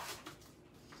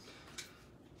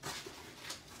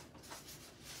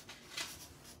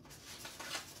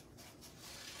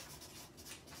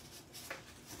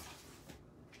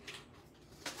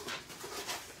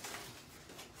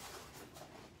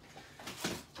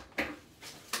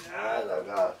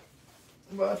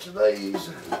 a bunch of these.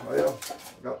 Well,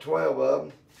 I got 12 of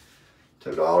them.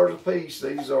 $2 a piece.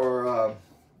 These are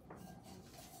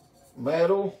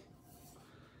metal.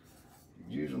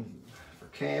 You use them for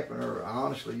camping, or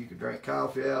honestly, you could drink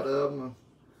coffee out of them.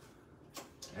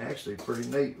 Actually, pretty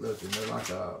neat looking. They're like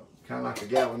a kind of like a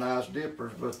galvanized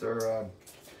dippers, but they're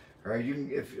you can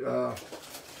if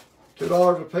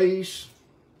 $2 a piece.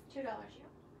 $2, yeah.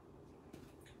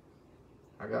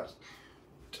 I got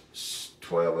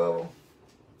 12 of them.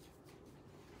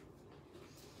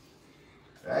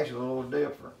 They're actually a little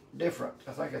different.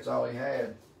 I think that's all he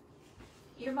had.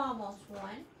 Your mom wants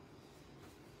one.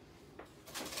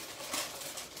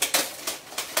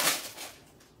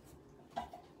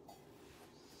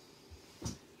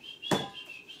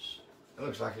 It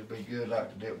looks like it'd be good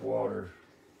like to dip water.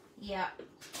 Yeah.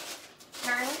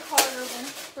 Marilyn Carter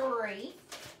wants 3.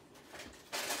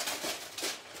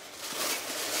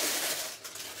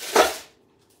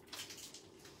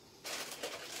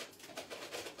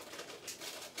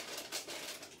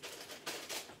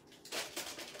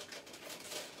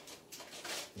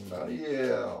 Anybody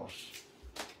else?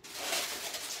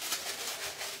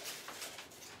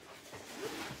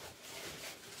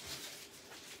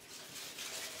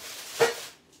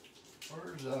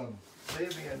 Where's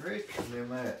Libby and Richard and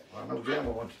them at? I know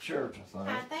Gemma went to church, I I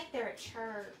think. think they're at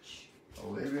church. Oh,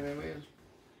 Libby and them is?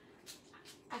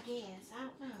 I guess. I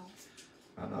don't know.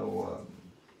 I know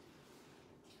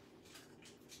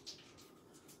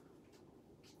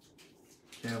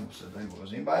Gemma said they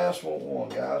was. Anybody else want one,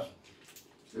 guys?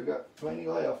 Still got plenty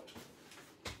left.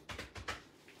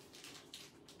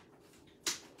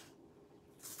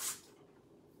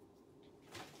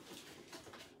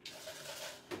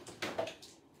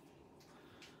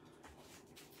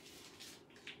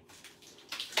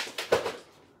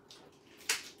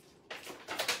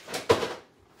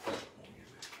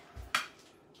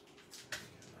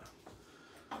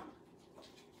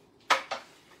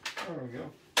 There we go.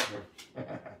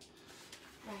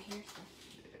 Right here's the.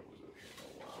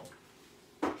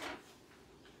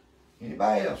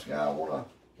 Anybody else, guys, want a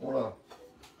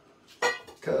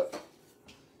cup?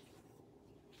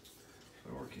 So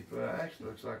we'll keep it. Actually,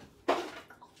 looks like.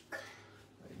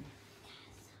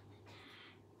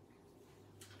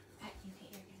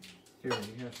 Here,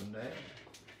 you have some that.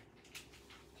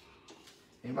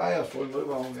 Anybody else before we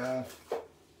move on, guys?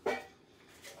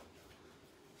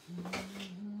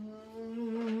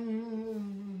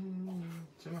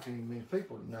 Seems like ain't many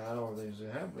people tonight, or these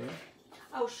there have been.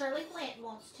 Oh, Shirley Flint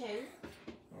wants 2.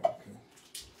 Okay.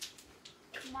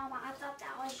 Mama, I thought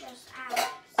that was just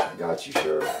Alex. I got you,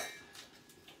 Shirley.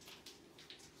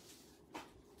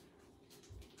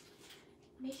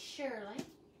 Miss Shirley.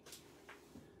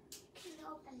 Can you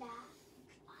open that?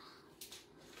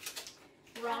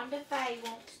 Rhonda Faye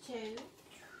wants 2.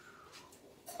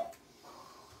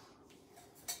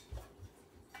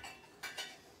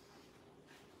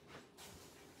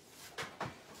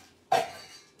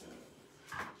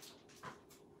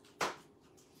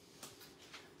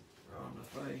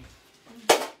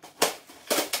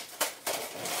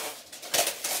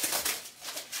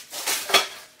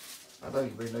 I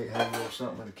think it'd be neat to have a little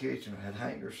something in the kitchen that had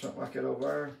hangers, something like that over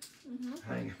there.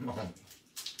 Hang them on.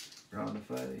 Rhonda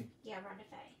Faye. Yeah, Rhonda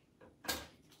Faye.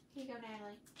 Here you go,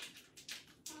 Natalie.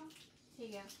 Here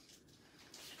you go.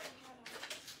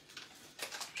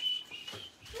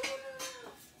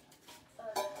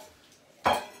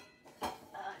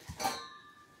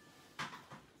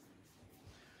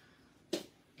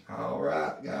 All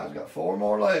right, guys, got 4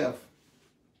 more left.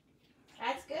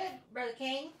 That's good, Brother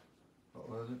King. What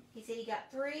was it? He said he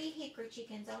got 3 hickory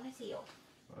chickens on his hill.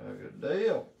 Well, good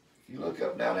deal. If you look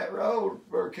up and down that road,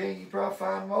 Brother King, you probably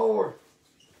find more.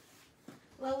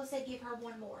 Lola said give her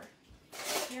 1 more.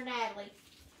 Here, Natalie.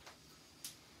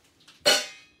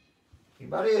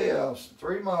 Anybody else?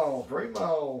 3 more, 3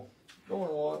 more.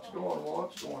 Going once,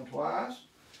 going twice.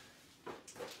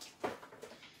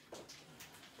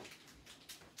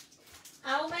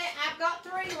 Oh, man, I've got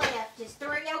 3 left. Is 3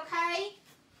 okay?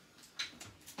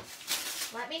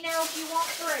 Let me know if you want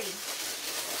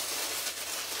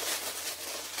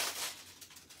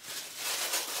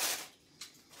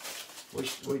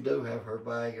 3. We do have her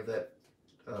bag of that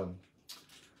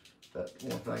that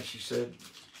one thing she said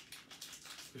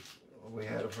we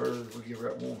had of hers. We give her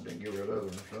that one, didn't give her that other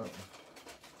one or something.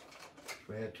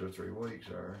 We had 2 or 3 weeks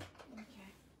there.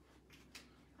 Okay.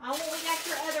 Oh, we got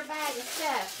your other bag of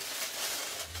stuff.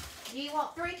 Do you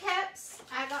want 3 cups?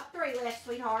 I got 3 left,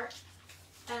 sweetheart.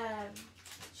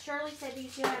 Shirley said you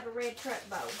still have a red truck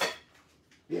bowl.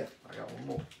 Yeah, I got 1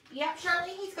 more. Yep,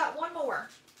 Shirley, he's got 1 more.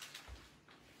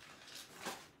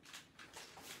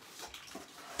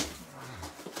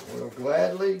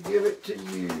 gladly give it to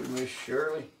you, Miss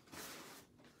Shirley.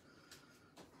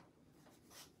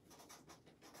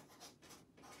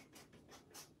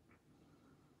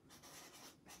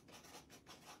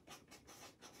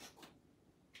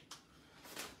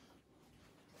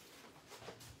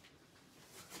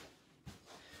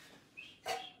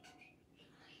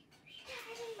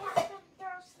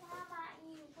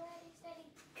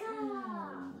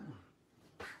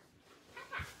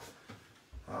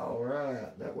 All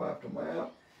right, that wiped them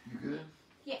out. You good?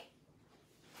 Yeah.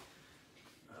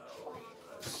 Oh,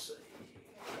 let's see.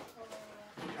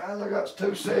 Guys, I got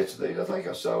 2 sets of these. I think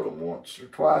I sold them once or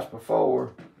twice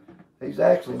before. These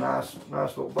actually nice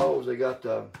little bowls. They got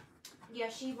the. Yeah,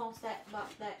 she wants that.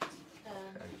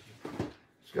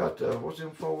 It's got the, what's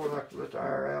them for? Like to let the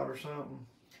air out or something.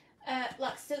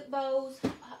 Like soup bowls,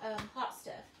 hot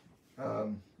stuff. Let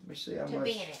me see how to much.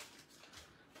 be in it.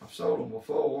 I've sold them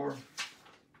before.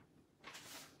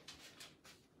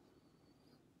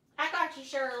 I got you,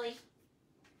 Shirley.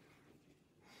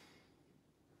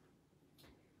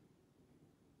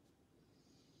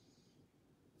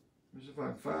 Let me see if I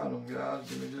can find them, guys.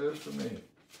 Give me just a minute.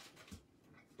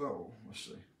 Oh, let's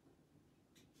see.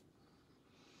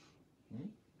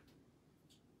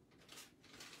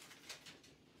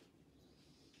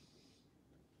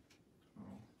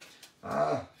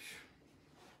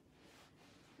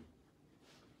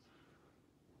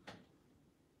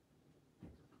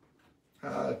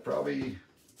 Probably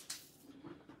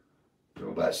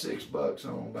throw about $6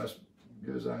 on them. About as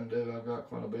good as I can do. I've got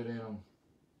quite a bit in them.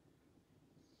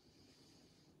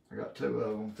 I got 2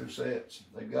 of them, 2 sets.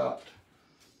 They got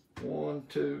 1,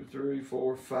 2, 3,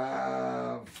 4,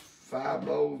 5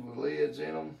 bowls with lids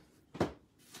in them.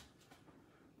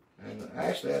 And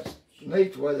actually, that's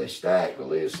neat the way they stack. The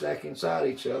lids stack inside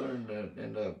each other, and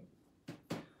the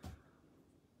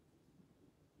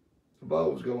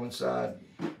bowls go inside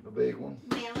the big one.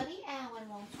 Melody Allen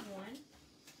wants one.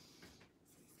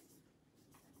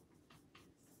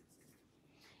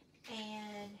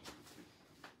 And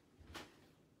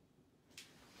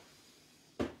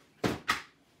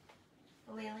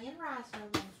Lillian Ricer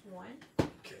wants one.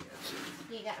 Okay, that's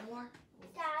it. You got more?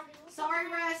 Daddy, Sorry,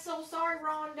 Russell. Sorry,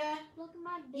 Rhonda. look at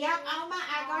my big. Yep,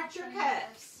 I got your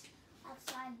cups.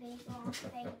 That's my big long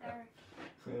finger.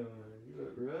 You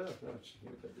look rough, don't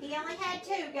you? He only had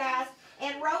 2, guys.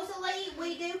 And Rosalie,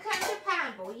 we do come to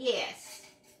Pineville, yes.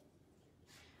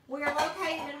 We are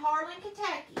located in Harlan,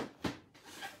 Kentucky.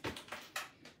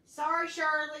 Sorry,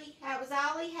 Shirley. That was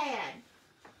all he had.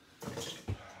 Gosh,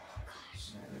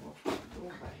 Sally, what's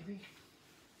going on, baby?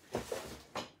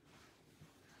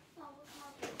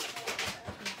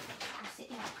 Sit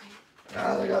down, okay?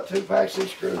 Now they got 2 packs of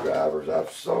screwdrivers.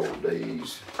 I've sold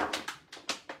these.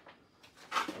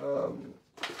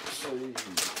 Let's see.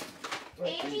 I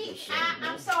think these Angie, are some,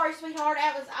 I'm sorry, sweetheart.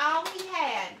 That was all he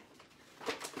had.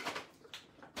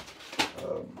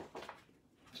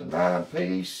 It's a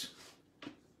 9-piece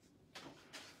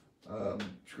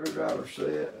screwdriver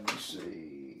set. Let me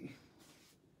see.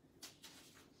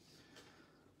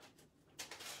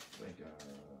 I think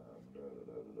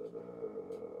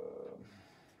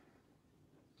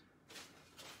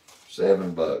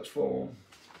 $7 for them.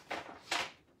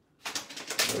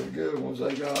 They're good ones.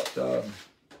 They got,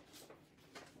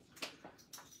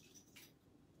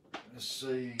 let's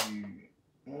see,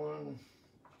 1,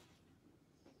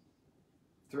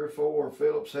 3 or 4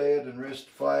 Phillips head and wrist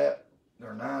flat.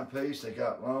 They're 9-piece. They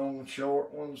got long and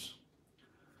short ones.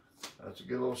 That's a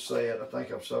good little set. I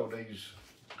think I've sold these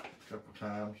a couple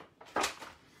times.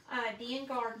 Dean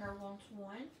Gardner wants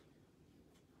one.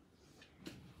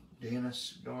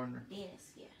 Dennis Gardner.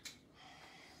 Dennis, yeah.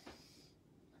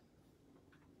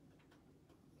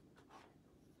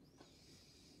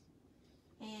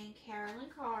 And Carolyn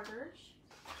Carter's.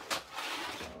 That's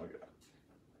all I got.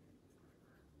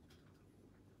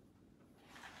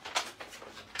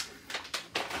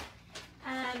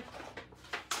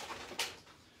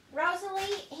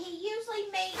 Rosalie, he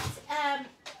usually meets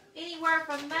anywhere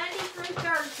from Monday through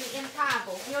Thursday in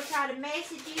Pineville. He'll try to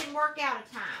message you and work out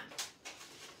a time.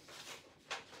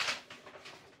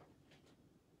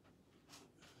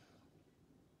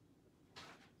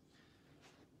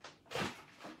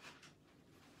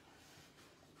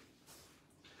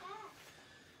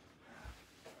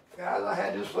 Guys, I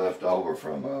had this left over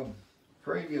from a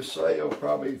previous sale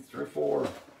probably 3 or 4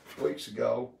 weeks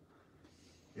ago.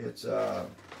 It's a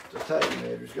tape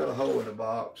measure. It's got a hole in the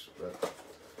box, but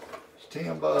it's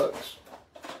 $10.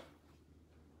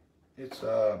 It's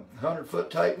a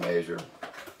 100-foot tape measure.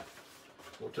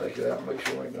 We'll take it out and make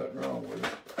sure there ain't nothing wrong with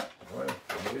it. Well,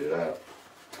 we'll get it out.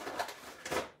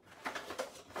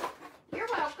 You're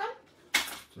welcome.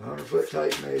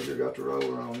 tape measure, got the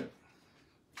roller on it.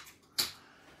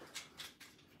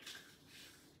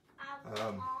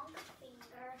 Long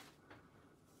finger.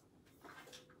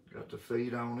 Got the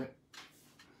feet on it.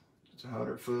 It's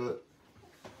 100 foot.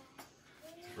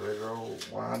 It's regular old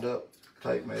wind up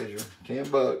tape measure.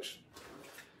 $10.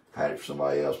 Had it for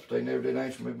somebody else, but they never did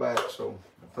answer me back, so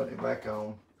I'm putting it back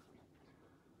on.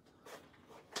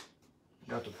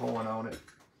 Got the point on it.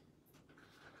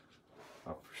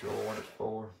 Not for sure what it's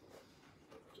for.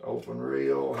 It's open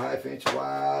reel, 1/2 inch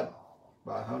wide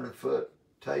by 100 foot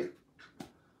tape.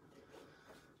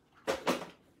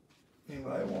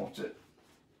 Anybody wants it.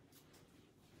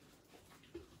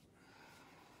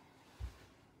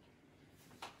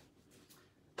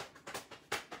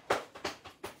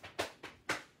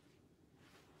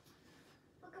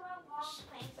 Look at my long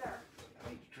finger. I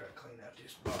need to try to clean out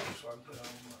this box so I can put on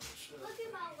my stuff. Look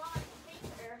at my long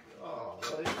finger. Oh,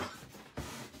 buddy.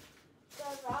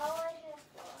 Goes all the way to the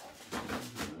floor.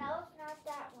 No, it's not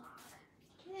that long.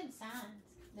 Look at them signs.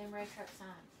 Them red truck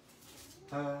signs.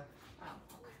 Oh,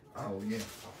 Oh, okay. yeah. I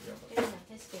forgot about This is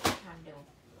this different time doing.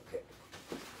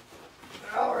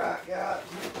 All right, guys.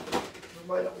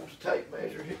 Nobody that wants a tape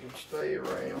measure, he can stay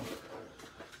around.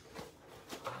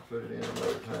 Put it in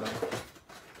another time.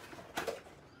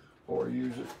 Or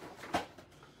use it.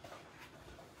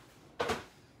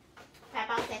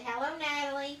 Papa said, hello,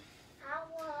 Natalie.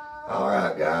 All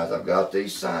right, guys. I've got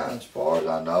these signs. As far as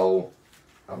I know,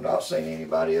 I've not seen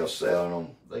anybody else selling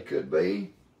them. They could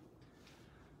be.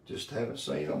 Just haven't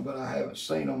seen them, but I haven't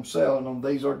seen them selling them.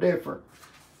 These are different.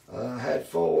 I had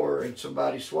 4 and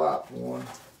somebody swapped one.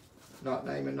 Not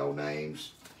naming no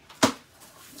names.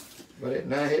 But it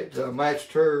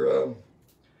matched her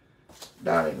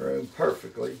dining room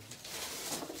perfectly.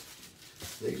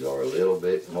 These are a little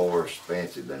bit more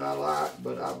expensive than I like,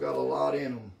 but I've got a lot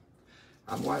in them.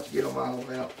 I'm going to have to get them all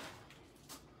out.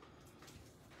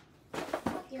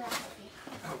 You're out of here.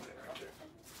 Okay, right there.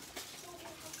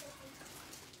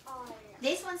 Oh, yeah.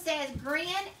 This one says Grin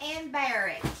and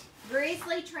Barrett.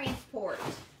 Grizzly Transport.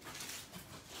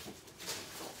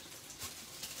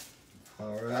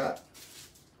 All right.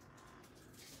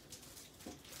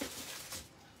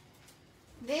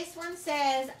 This one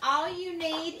says, all you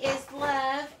need is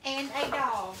love and a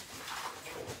dog.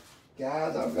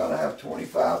 Guys, I've got to have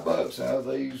 25 bucks out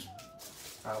of these.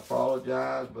 I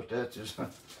apologize, but that's just, I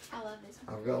love this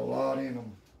one. I've got a lot in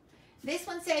them. This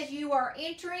one says you are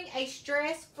entering a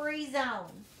stress-free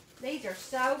zone. These are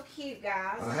so cute,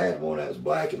 guys. I had one that was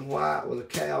black and white with a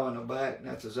cow in the back, and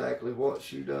that's exactly what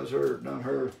she done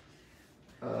her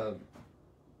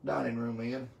dining room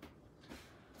in.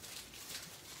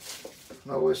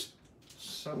 No,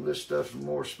 some of this stuff's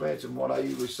more expensive than what I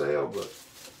usually sell, but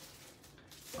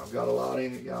I've got a lot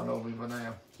in it. Y'all know me by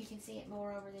now. You can see it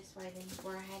more over this way than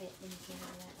where I had it than you can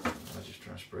on that one. I was just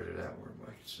trying to spread it out where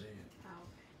everybody can see it. Oh,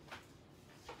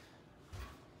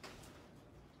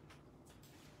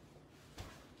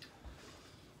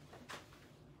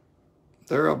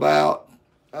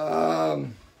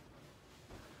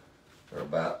 They're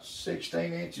about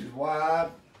 16 inches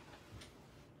wide.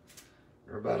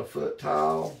 They're about 1 foot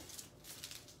tall.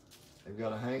 They've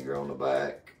got a hanger on the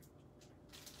back.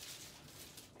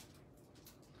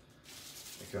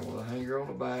 They come with a hanger on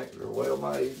the back. They're well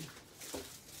made.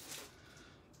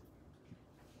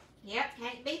 Yep,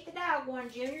 can't beat the dog one,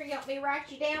 Junior. You want me to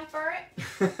write you down for it?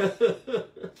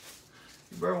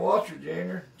 You better watch her,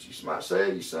 Junior. She might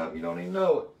sell you something you don't even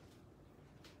know it.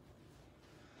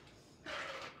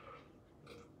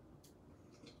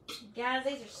 Guys,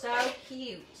 these are so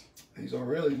cute. These are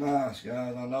really nice,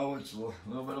 guys. I know it's a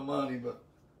little bit of money, but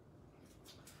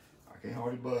I can't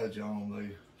hardly budge on them.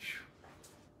 These.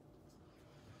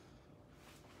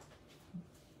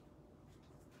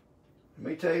 Let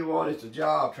me tell you what, it's a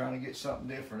job trying to get something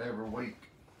different every week.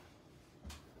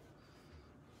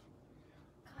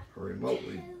 Or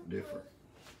remotely different.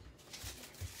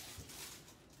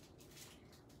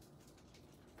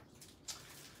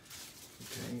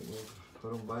 Okay, we'll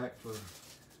put them back for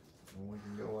when we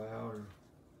can go out. Or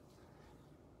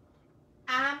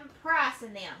I'm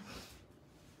pricing them.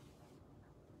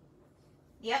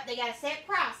 Yep, they got a set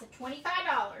price of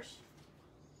 $25.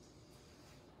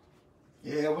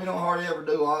 yeah, we don't hardly ever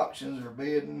do auctions or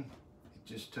bidding.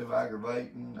 It's just too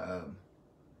aggravating.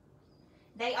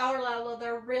 They are, Lola.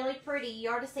 They're really pretty.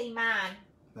 You ought to see mine.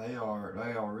 They are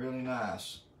really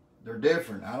nice. They're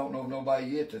different. I don't know if nobody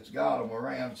yet that's got them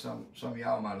around. Some of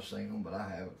y'all might have seen them, but I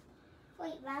haven't.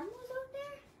 Wait, Mom was over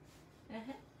there?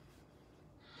 Uh-huh.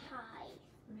 Hi,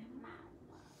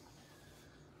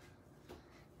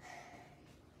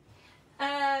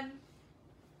 Mama.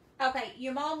 Okay,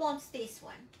 your mom wants this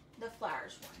one. the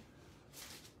flowers one.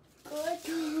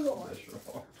 Good Lord. That's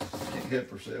right. She can't help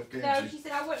herself, can No, she? she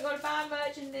said I wasn't going to buy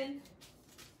much, and then.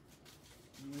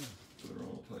 Put her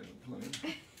on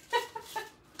clean.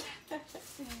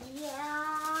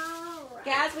 Yeah.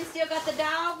 Guys, we still got the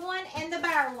dog one and the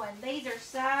bear one. These are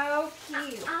so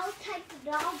cute. I'll take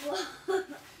the dog one.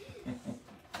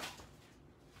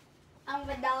 I'm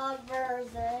a dog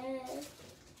version.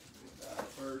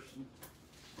 Person.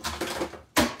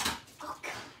 Oh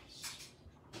gosh.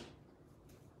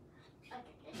 I get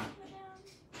this one down.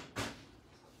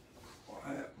 What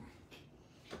happened?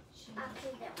 I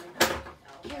think that one over.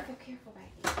 Careful, careful,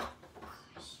 baby.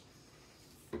 Gosh.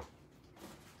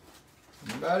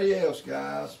 Anybody else,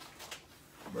 guys?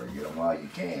 Better get them while you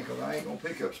can, because I ain't going to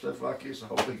pick up stuff like this a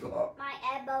whole big lot. My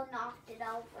elbow knocked it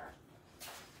over.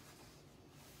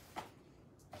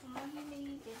 All you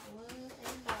need is love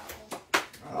and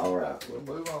love. All right, we'll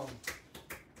move on.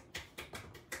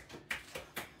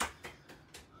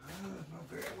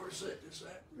 Okay, where's this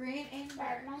at? Grin and But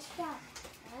bear. my stuff.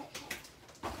 Okay.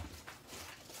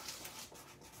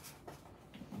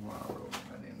 Wow, rolling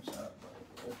that inside.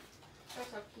 They're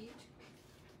so cute.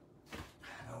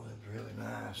 Oh, that's really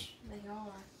nice. They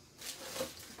are.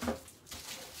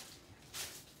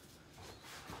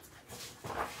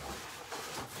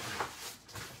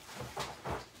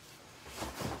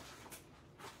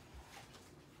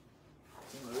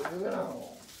 Moving on.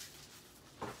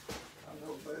 I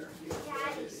know better than you.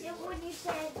 Daddy, see when you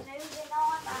said moving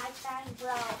on, my thing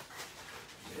broke.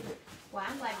 Well,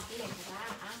 I'm glad you did, because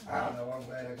I I'm know, I'm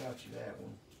glad I got you that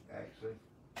one, actually.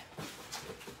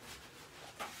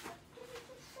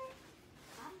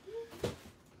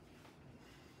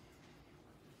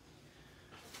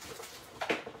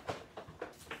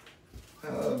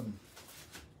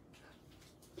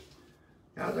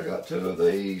 Guys, I got 2 of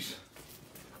these.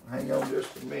 Hang on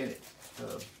just a minute.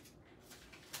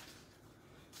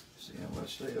 See how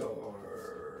much they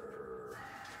are.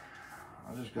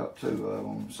 I just got 2 of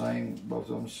them, same, both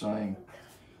of them same.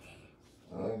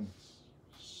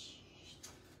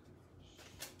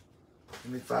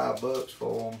 Give me $5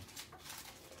 for them.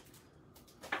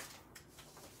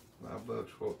 $5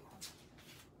 for.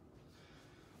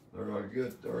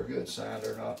 They're a good sign.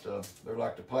 They're not. They're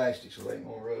like the plastic, so they ain't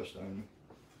gonna rust on you.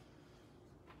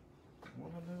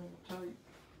 What I do on the tape?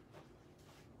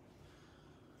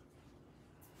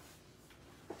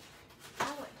 I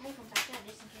wouldn't take them back out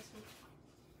just in case we.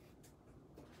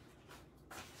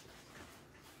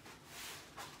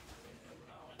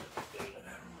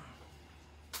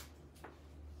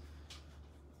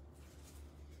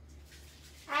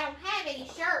 I don't have any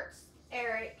shirts,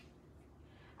 Eric.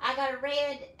 I got a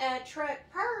red truck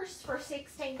purse for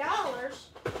 $16,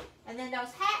 and then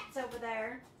those hats over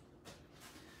there.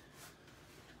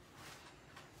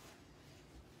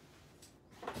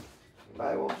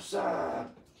 Anybody want to sign?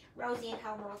 Rosie and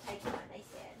Homer will take one, they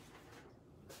said.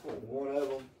 Oh, one of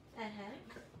them. Uh-huh.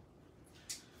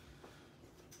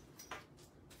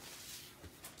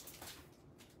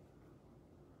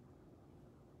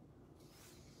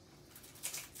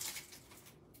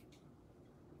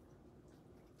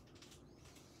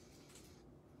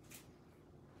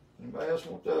 Anybody else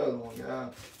want the other one,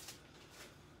 guys?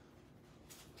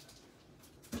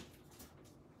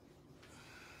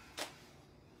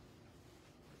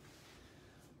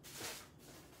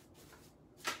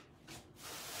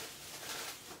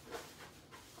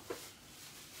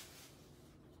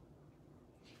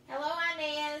 Hello,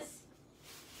 Inez.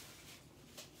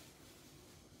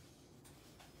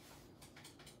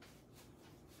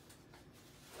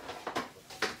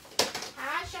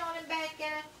 Hi, Sean and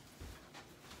Becca.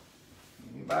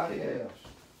 Anybody else?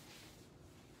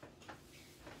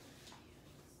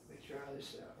 Let me try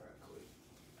this out right quick.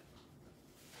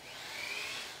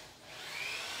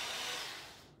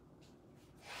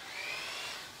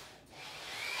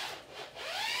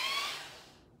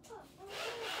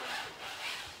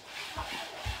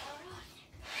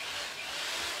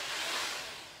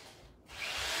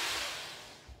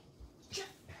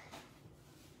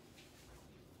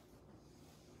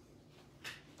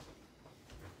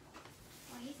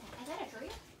 What is that? Is that a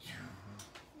drill?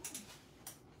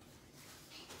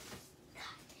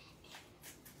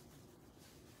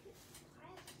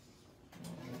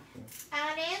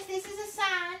 Inez, this is a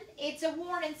sign. It's a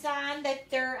warning sign that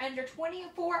they're under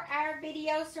 24-hour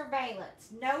video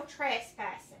surveillance. No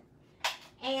trespassing.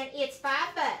 And it's $5.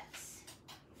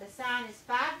 The sign is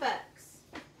 $5.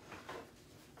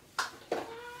 Why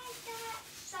is that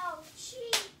so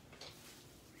cheap?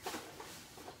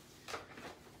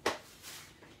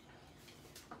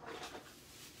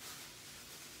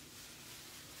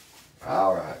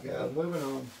 All right, guys, moving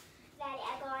on.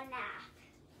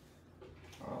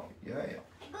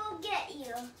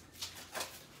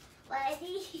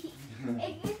 Melody. If you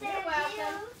You're said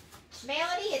welcome.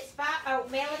 Melody, it's five. Oh,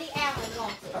 Melody Allen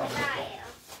wants it. I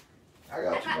I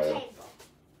got got you, baby.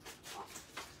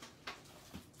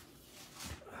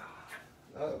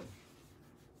 table.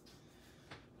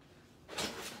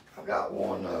 I've got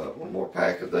one more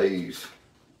pack of these.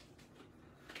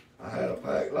 I had a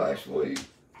pack last week.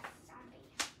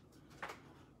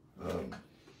 I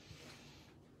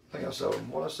think I sold them.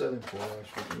 What I sold them for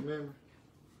last week, you remember?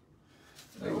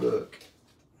 Hey, look.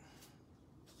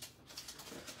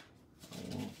 I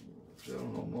won't sell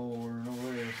no more, no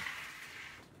less.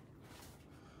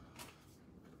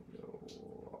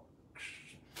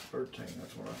 13,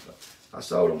 that's what I thought. I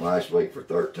sold them last week for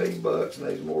 13 bucks, and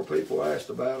there's more people asked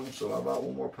about them, so I bought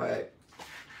one more pack.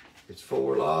 It's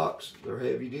 4 locks. They're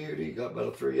heavy duty. Got about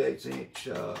a 3/8 inch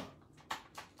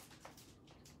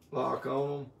lock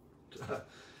on them.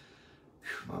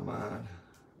 My mind.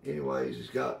 Anyways, it's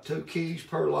got 2 keys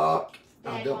per lock.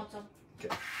 Dad wants them.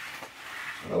 Okay.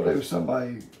 I know there was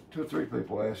somebody, 2 or 3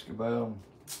 people asked about them.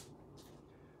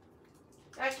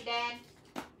 Got you, Dad.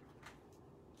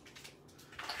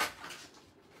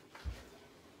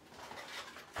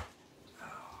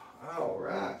 All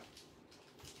right.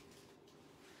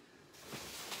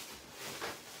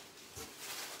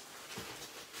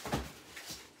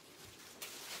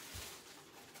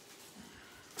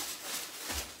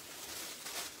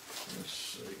 Let's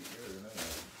see here now.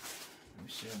 Let me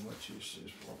see how much this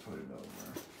is before I put it over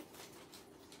there.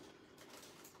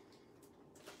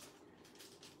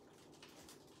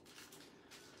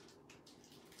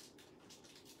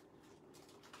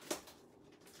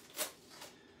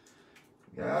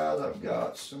 Guys, I've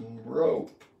got some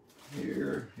rope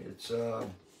here. It's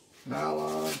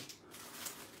nylon,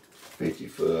 50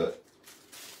 foot.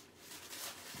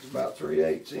 It's about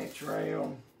 3/8 inch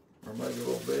round, or maybe a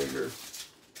little bigger.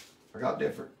 I got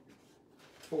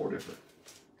 4 different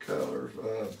colors.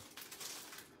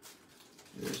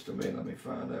 Just a minute, let me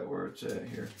find out where it's at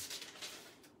here.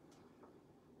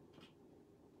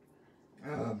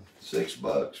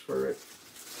 $6 for it.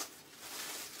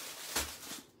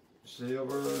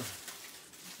 Silver.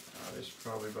 This is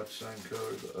probably about the same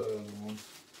color as the other one.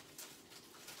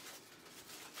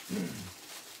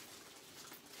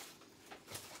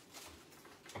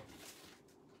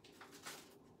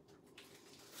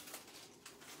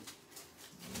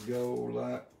 Gold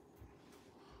like.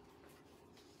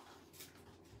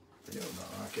 No,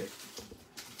 I can't.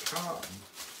 Cotton.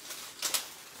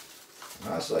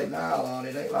 When I say nylon,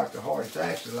 it ain't like the hard. It's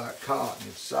actually like cotton.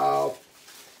 It's soft.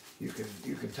 You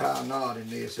can tie a knot in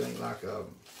this. It ain't like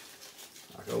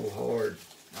old hard.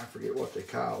 I forget what they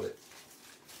call it,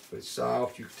 but it's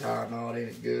soft. You can tie a knot in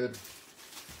it good.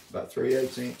 About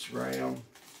 3/8 inch round,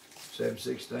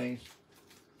 7/16.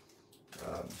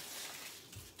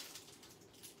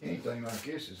 Anything like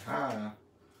this is high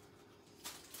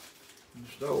in the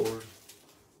stores.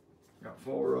 Got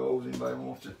 4 rolls. Anybody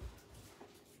wants it?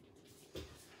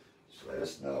 So let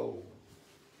us know.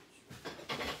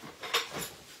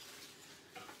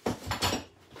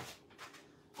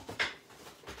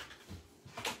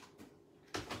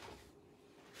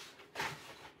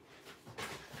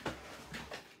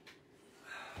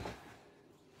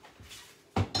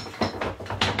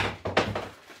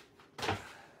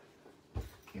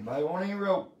 Anybody want any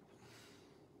rope?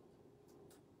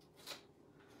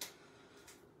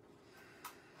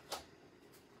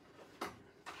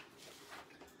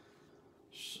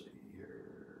 Let's see here.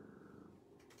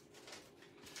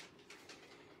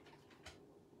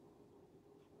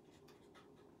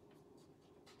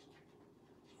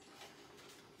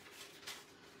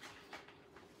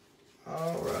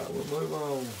 All right, we'll move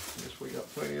on. Guess we got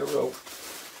plenty of rope.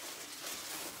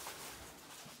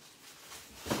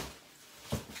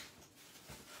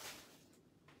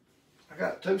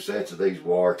 Got 2 sets of these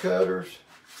wire cutters.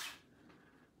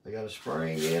 They got a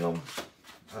spring in them.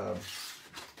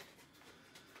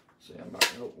 See, I'm not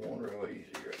gonna open one real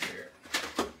easy right here.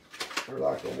 They're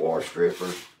like the wire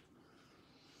strippers.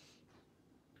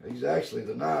 These are actually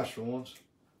the nice ones.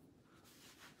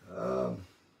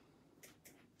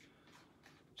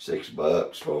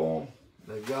 $6 for them.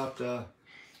 They've got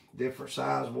different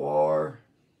size wire.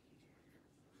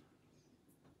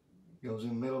 Goes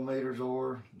in millimeters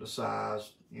or the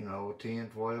size, you know, 10,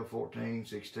 12, 14,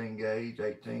 16 gauge,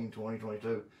 18, 20,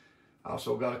 22.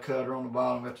 Also got a cutter on the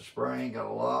bottom, got the spring, got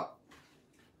a lock.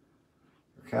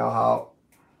 Cowhawk.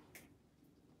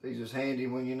 These is handy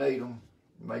when you need them.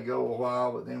 It may go a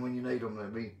while, but then when you need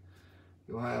them,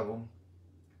 you'll have them.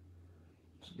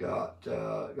 It's got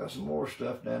some more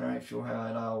stuff down there. I ain't sure how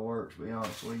it all works, to be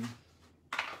honest with you.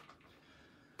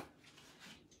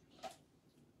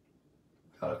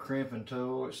 Got a crimping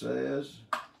tool, it says.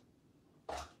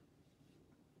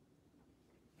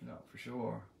 Not for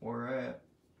sure where at.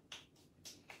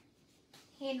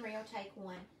 Henry will take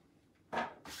one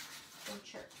from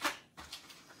church.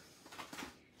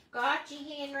 Got you,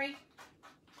 Henry.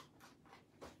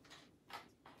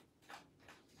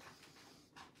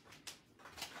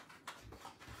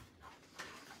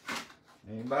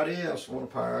 Anybody else want a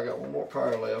plier? I got one more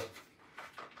plier left.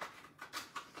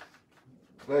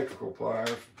 Electrical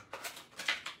pliers.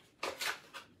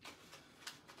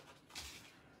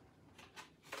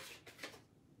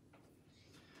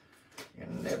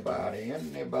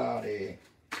 Anybody.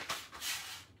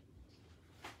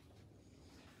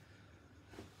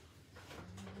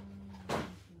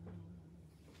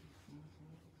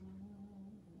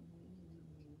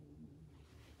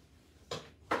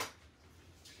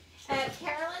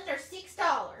 Carolyn, they're $6.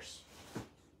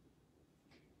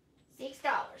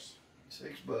 $6.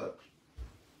 $6.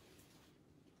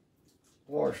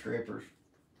 Water strippers.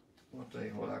 What I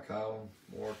call them?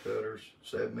 Water cutters.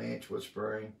 7-inch with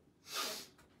spring.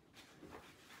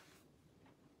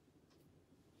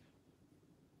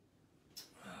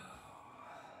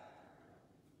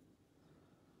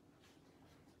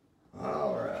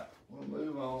 All right, we'll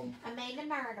move on. Amanda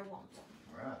Murder wants them.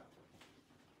 All right.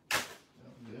 Sounds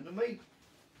good to me.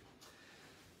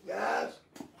 Guys,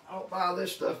 I don't buy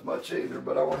this stuff much either,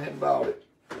 but I went ahead and bought it.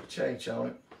 Put a chain on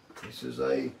it. This is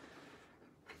a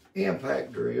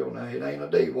impact drill. Now, it ain't a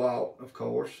DeWalt, of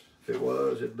course. If it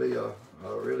was, it'd be a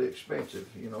really expensive.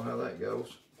 You know how that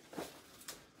goes.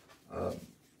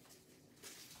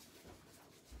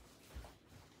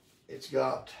 It's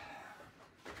got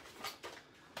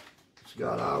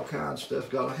all kinds of stuff.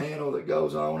 Got a handle that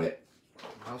goes on it.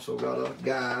 Also got a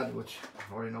guide, which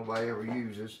hardly nobody ever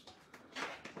uses.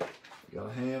 Got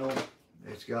a handle.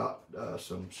 It's got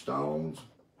some stones,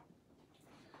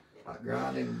 like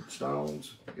grinding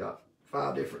stones. Got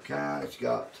 5 different kinds. It's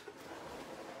got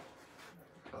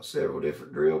several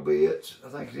different drill bits. I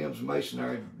think them's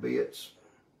masonry bits.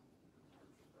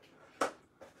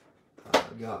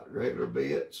 Got regular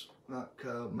bits, like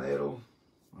metal,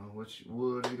 which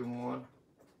wood, either one.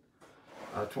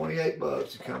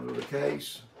 $28. It comes with a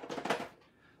case.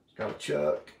 It's got a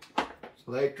chuck. It's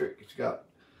electric. It's got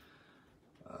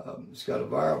a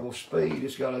variable speed.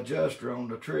 It's got an adjuster on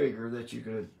the trigger that you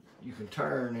can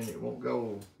turn and it won't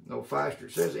go no faster.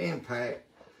 It says impact.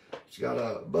 It's got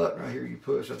a button right here you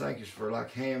push. I think it's for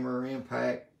like hammer,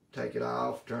 impact. Take it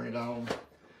off, turn it on.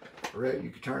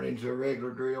 You can turn it into a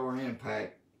regular drill or an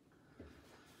impact.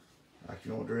 Like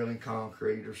you want drilling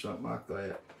concrete or something like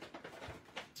that.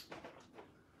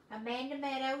 Amanda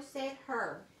Meadows said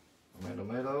her. Amanda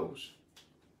Meadows?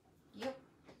 Yep.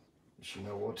 Does she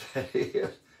know what that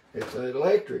is? It's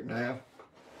electric now.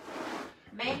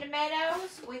 Amanda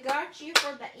Meadows, we got you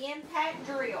for the impact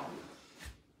drill.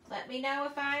 Let me know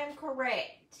if I am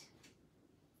correct.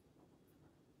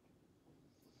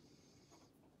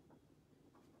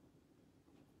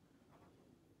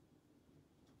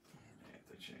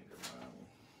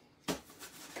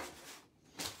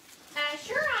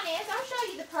 Sure, Inez, I'll show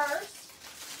you the purse.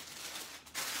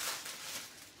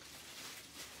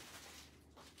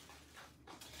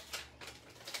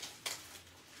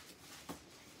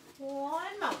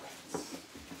 One moment.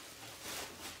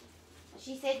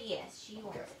 She said yes, she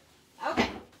wants it. Okay.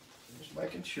 Just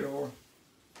making sure.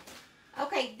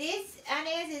 Okay, this,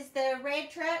 Inez, is the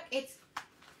red truck. It's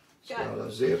got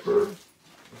a zipper.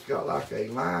 It's got like a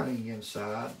lining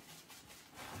inside.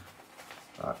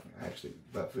 Actually,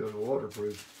 about feels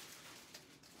waterproof.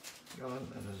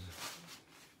 And it's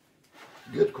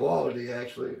good quality,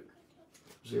 actually.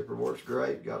 Zipper works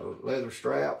great. Got leather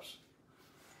straps.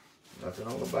 Nothing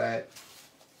on the back.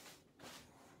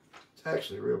 It's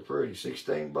actually real pretty.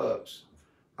 $16.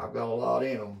 I've got a lot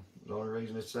in them. The only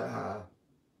reason it's that high.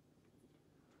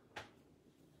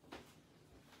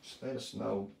 State of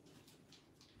snow.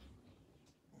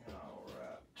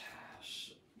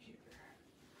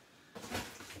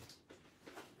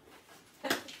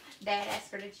 Dad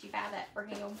asked her, did she buy that for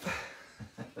him?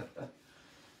 Yeah,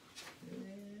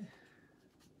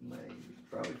 maybe.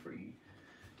 Probably for you.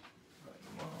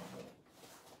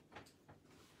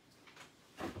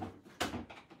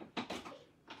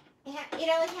 It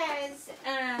only has,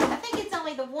 I think it's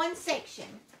only the one section.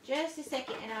 Just a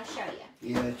second and I'll show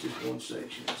you. Yeah, it's just one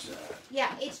section inside.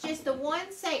 Yeah, it's just the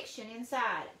one section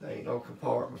inside. There ain't no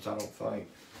compartments, I don't think.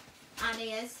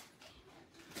 Inez.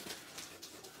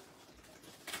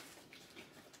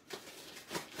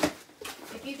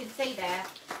 If you can see that.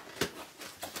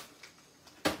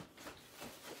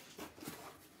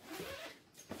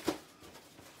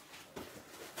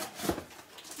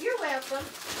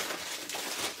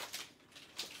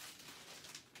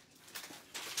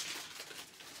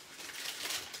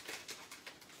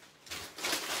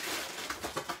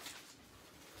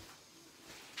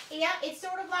 Yeah, it's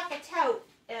sort of like a tote,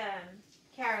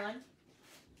 Carolyn.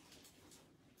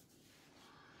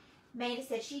 Amanda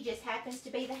said she just happens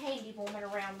to be the handy woman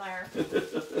around there.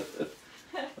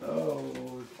 Oh,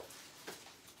 Lord.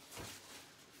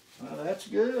 Well, that's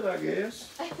good, I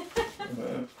guess.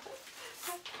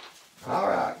 All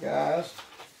right, guys.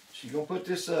 She's gonna put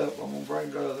this up. I'm gonna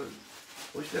bring the other.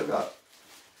 We still got.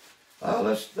 Oh,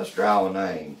 let's draw a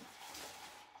name.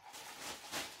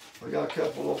 We got a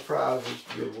couple little prizes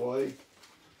to give away.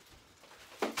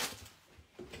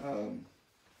 Come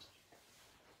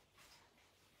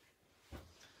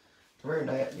here,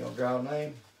 Nat. You gonna draw a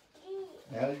name?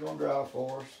 Natalie's gonna draw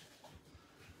for us.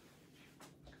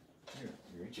 Here,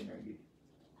 you reach in there and get it.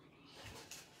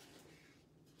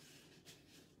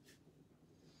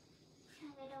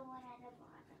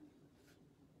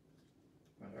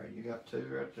 All right, you got two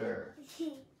right there.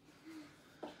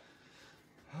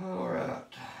 All right.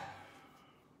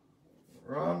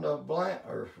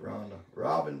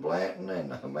 Robin Blanton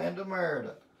and Amanda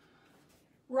Merida.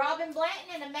 Robin Blanton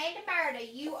and Amanda Merida,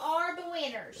 you are the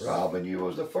winners. Robin, you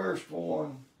was the first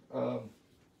one.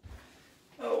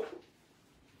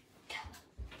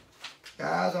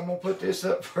 Guys, I'm gonna put this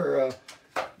up for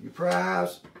your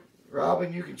prize.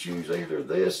 Robin, you can choose either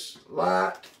this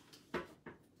light,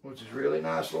 which is really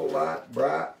nice little light,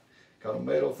 bright, got a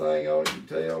metal thing on it. You can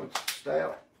tell it's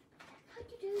stout. How'd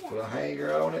you do that? With a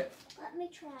hanger on it. Let me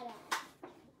try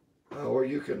that. Or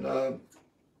you can the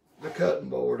cutting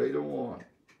board, either one.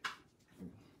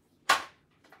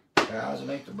 Guys, it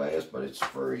ain't the best, but it's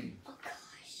free. Oh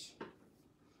gosh.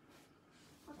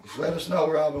 Just let us know,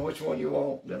 Robin, which one you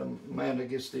want. Then Amanda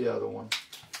gets the other one.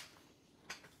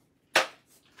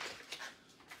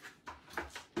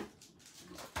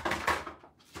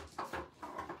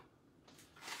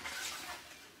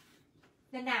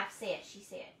 The knife set, she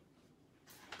said.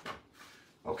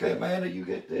 Okay, Amanda, you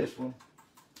get this one.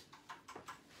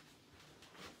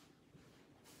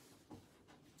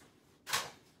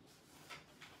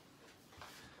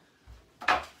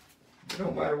 No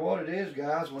matter what it is,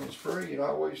 guys, when it's free, it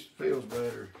always feels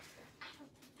better.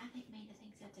 I think Amanda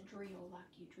thinks that's a drill, like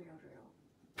you drill.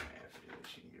 If it is,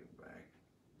 she can give it back.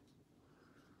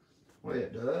 Well,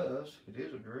 it does. It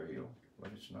is a drill,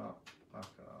 but it's not like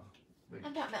a big.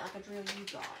 I'm talking about like a drill you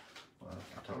got. Well,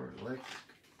 I told her it's electric.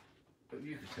 But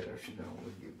you can tell she don't.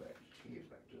 We'll give it back. She give it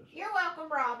back to us. You're welcome,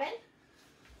 Robin.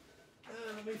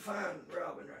 Let me find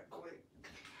Robin right quick.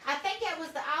 I think that was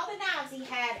all the knives he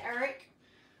had, Eric.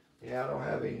 Yeah, I don't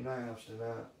have any knives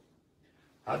tonight.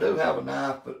 I do have a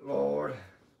knife, but Lord,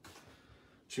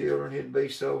 children, it'd be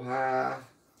so high.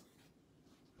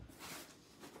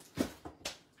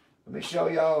 Let me show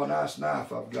y'all a nice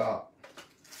knife I've got.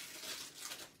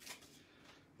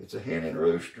 It's a hen and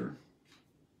rooster,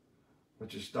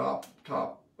 which is top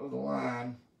of the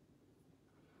line.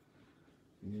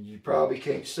 You probably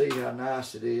can't see how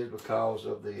nice it is because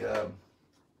of the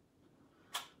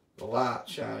light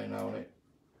shining on it.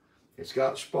 It's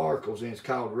got sparkles, and it's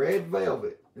called Red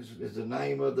Velvet. Is the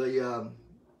name of the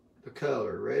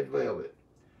color, Red Velvet.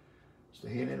 It's the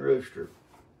hen and rooster.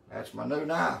 That's my new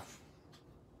knife.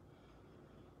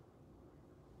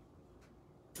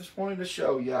 Just wanted to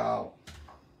show y'all.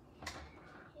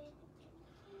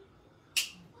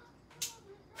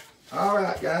 All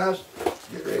right, guys,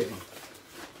 get ready.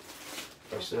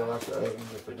 They sell out the oven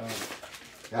if they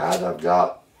don't. Guys, I've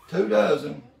got 2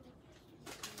 dozen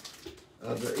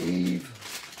of the Eve,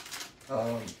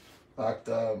 like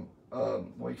the,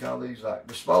 what do you call these, like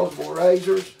disposable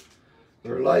razors.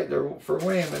 They're for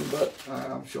women, but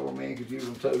I'm sure men could use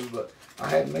them too, but I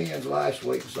had men's last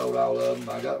week and sold all of them.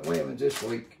 I got women's this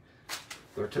week.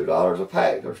 They're $2 a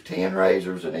pack. There's 10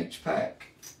 razors in each pack.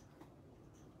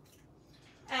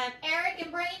 Eric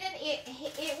and Brandon,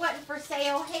 it wasn't for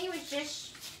sale. He was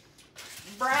just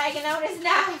bragging on his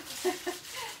knife.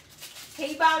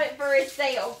 He bought it for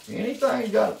himself. Anything's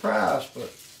got a price,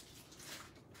 but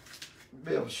a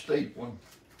bit of a steep one.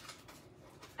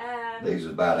 These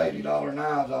are about $80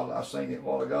 knives. I seen it a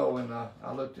while ago and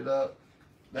I looked it up.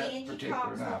 That Angie particular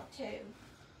talks knife. up too.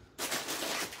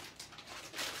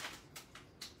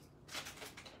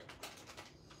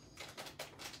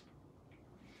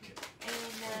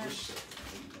 And Just a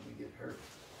second. Let me get her.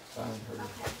 Find her.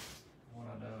 okay. What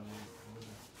I done.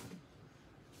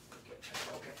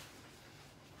 Okay.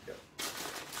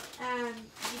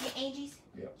 Did you get Angie's?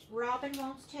 Yep. Robin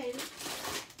wants 2.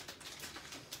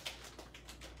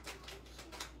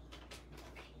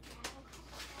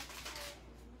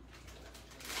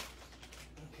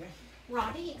 Okay.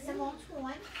 Rhonda Hickson wants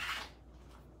 1.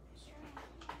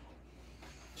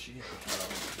 She had a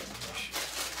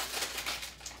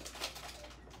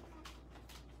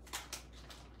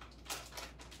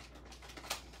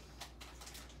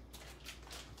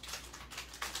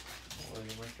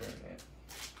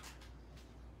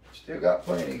Still got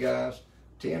plenty, guys.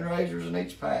 10 razors in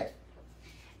each pack.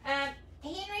 Henry,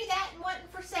 that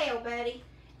wasn't for sale, buddy.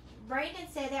 Brandon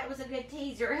said that was a good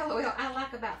teaser. LOL, I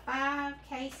like about 5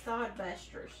 case sod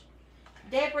busters.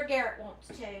 Deborah Garrett wants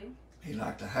 2. He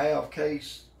like to have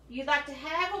case. You'd like to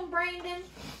have them, Brandon?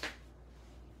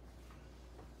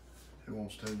 Who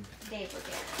wants to? Deborah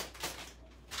Garrett.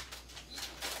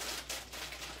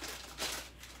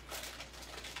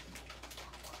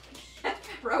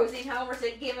 Rosie Homer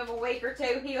said give him a week or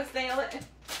 2, he'll sell it.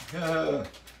 Tell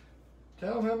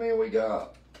him how many we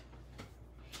got.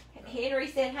 Henry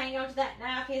said hang on to that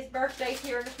knife, his birthday's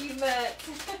here in a few months.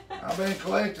 I've been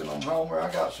collecting them, Homer. I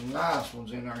got some nice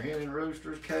ones in our Hen and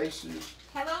Roosters cases.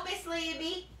 Hello, Miss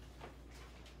Libby.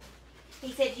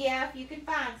 He said, yeah, if you can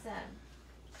find some.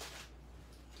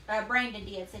 Brandon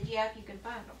did. Said, yeah, if you can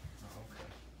find them. Okay.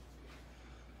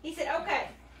 He said, okay.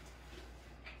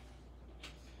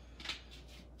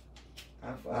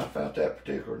 I found that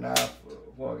particular knife a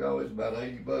while ago. It's about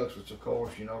 $80, which of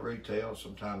course, you know, retail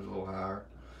sometimes a little higher.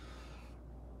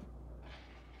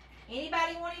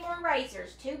 Anybody want any more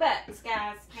razors? $2,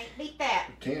 guys. Can't beat that.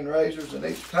 10 razors in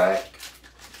each pack.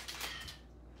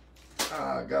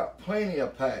 I got plenty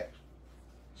of packs.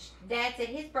 Dad said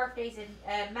his birthday's in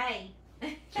May.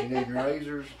 So you need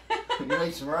razors? You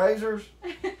need some razors?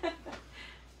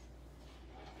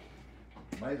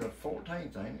 May the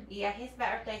 14th, ain't it? Yeah, his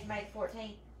birthday's May the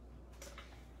 14th.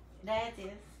 Dad's is.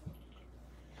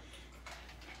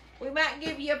 We might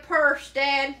give you a purse,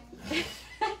 Dad.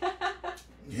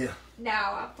 Yeah. No,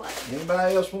 I'll play.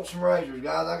 Anybody else want some razors,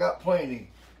 guys? I got plenty.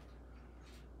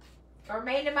 Or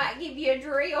Amanda might give you a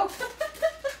drill.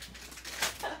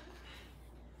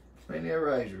 Plenty of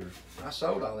razors. I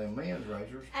sold all them men's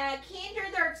razors. Kendra,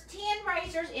 there's 10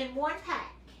 razors in one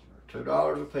pack.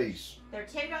 $2 a piece. They're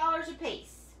 $2 a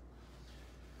piece.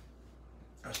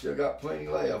 I still got plenty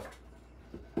left.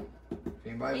 If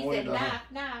anybody He wanted said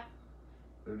knife.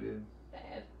 Who did?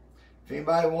 Dad. If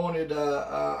anybody wanted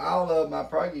all of them, I'd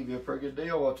probably give you a pretty good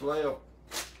deal what's left.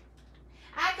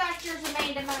 I got yours,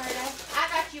 Amanda Murda. I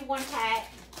got you one pack.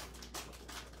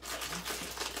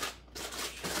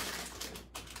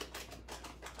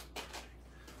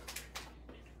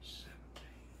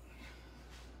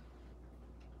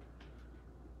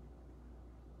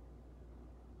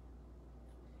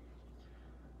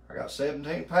 I got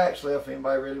 17 packs left. If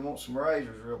anybody really wants some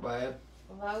razors real bad.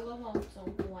 Lola wants on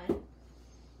one.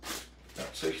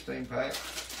 Got 16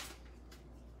 packs.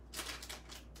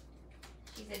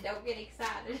 She said, don't get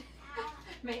excited.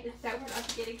 Amanda's told her not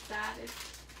to get excited.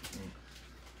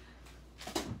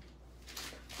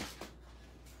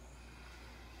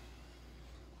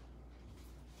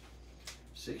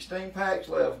 16 packs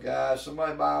left, guys.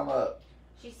 Somebody buy them up.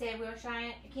 She said,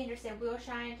 Kendra said, we'll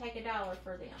try and take $1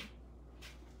 for them.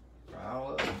 For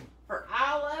all of them. For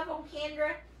all of them,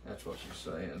 Kendra? That's what she's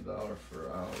saying. $1 for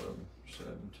all of them.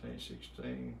 17,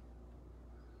 16.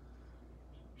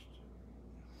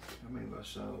 How many have I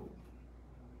sold?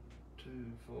 2,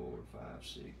 4, 5,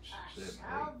 6, 7, 8,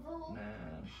 9.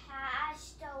 I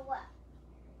stole what?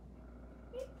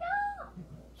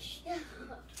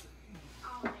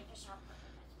 I'll make a shop.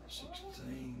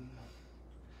 16.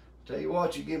 Tell you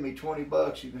what, you give me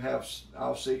 $20, you can have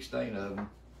all 16 of them.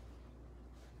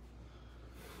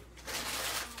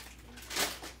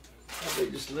 That'll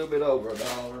be just a little bit over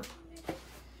 $1.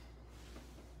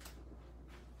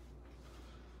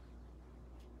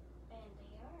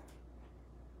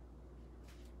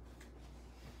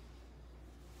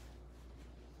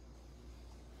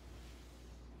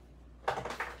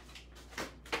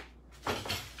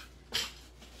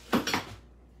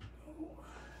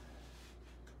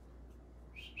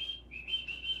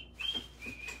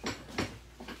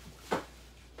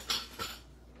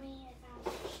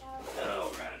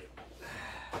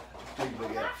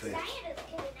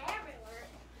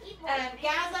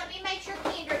 Guys, let me make sure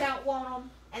Kendra don't want them,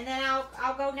 and then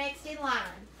I'll go next in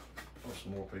line. Oh,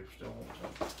 some more people still want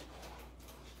some.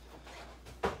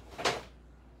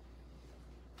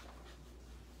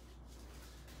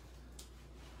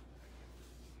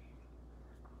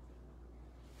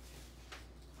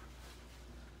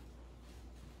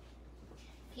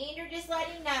 Kendra, just let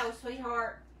him know,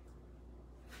 sweetheart.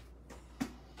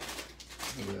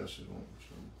 Who else is wanting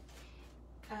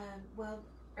some? Well,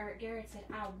 Eric Garrett said,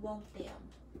 I want them.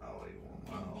 I'll eat one.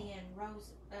 And then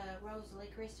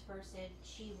Rosalie Christopher said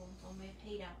she wants them if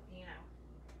he don't, you know.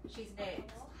 She's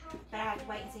next. But I have to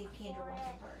wait and see if Kendra wants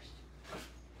them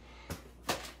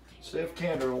first. See if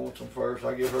Kendra wants them first.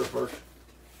 I'll give her first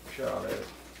shot at it.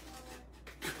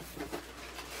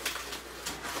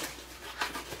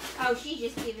 Oh, she's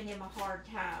just giving him a hard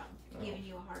time. Giving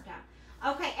you a hard time.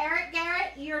 Okay, Eric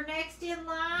Garrett, you're next in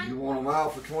line. You want them all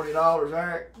for $20,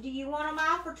 Eric? Do you want them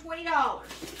all for $20?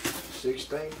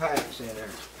 16 packs in there.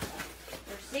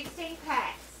 There's 16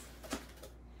 packs.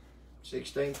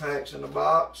 16 packs in the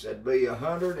box. That'd be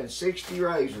 160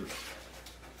 razors.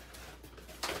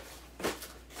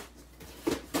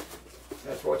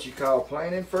 That's what you call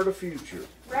planning for the future.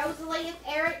 Rosalie, if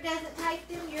Eric doesn't take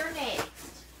them, you're next.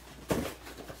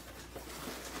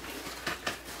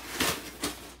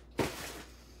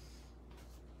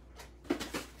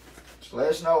 So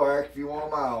let us know, Eric, if you want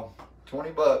them all.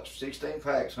 20 bucks, 16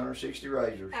 packs, 160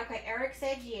 razors. Okay, Eric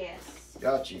said yes.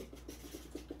 Got you.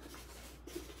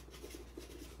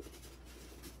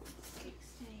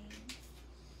 16.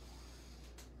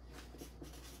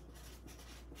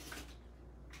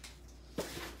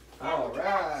 All Look at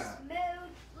right. that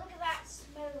smooth. Look at that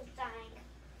smooth thing.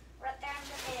 Right there in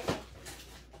the middle.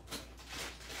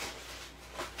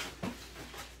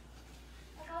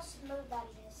 Look how smooth that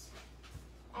is.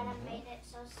 And I made it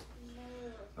so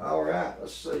smooth. All right,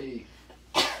 let's see.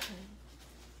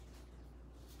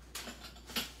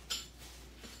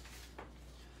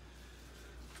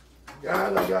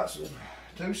 Guys, I got some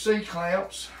 2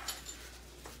 C-clamps.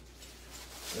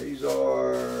 These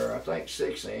are, I think,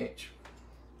 6-inch.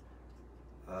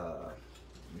 Let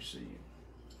me see.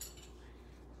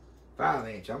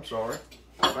 5-inch, I'm sorry.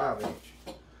 5-inch.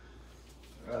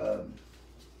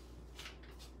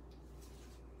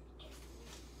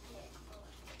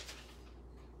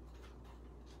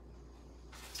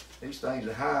 These things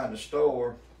are high in the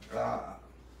store.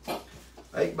 $8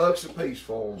 a piece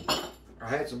for them. I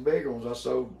had some bigger ones I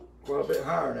sold quite a bit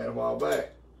higher than that a while back.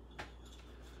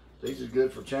 These are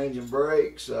good for changing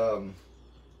brakes,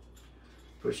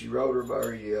 pushy rotor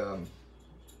bar, yeah.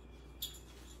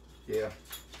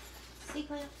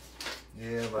 C-clamp.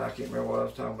 Yeah, but I can't remember what I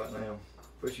was talking about now.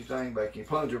 Push your thing back in,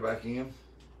 plunger back in.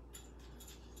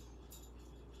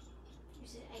 You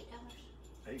said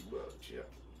 $8. $8, yeah.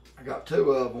 I got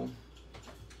 2 of them.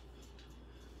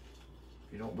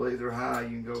 If you don't believe they're high, you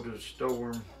can go to the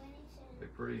store. They're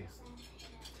pretty.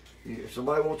 If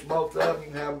somebody wants both of them, you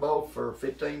can have them both for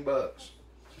 15 bucks.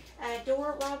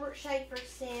 Dora Robert Schaefer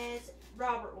says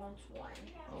Robert wants one.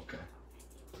 Okay.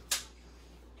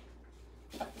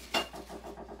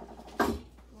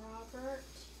 Robert.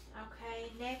 Okay,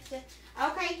 next.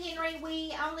 Okay, Henry,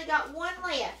 we only got one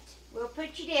left. We'll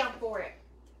put you down for it.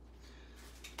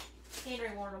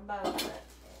 Henry wanted them both, but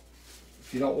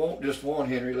If you don't want just one,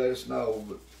 Henry, let us know.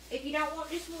 But if you don't want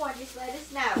just one, just let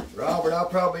us know. Robert, I'll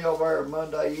probably be over there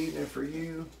Monday evening for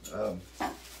you. All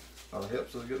the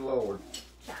helps of the good Lord.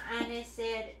 China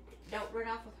said, don't run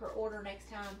off with her order next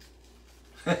time.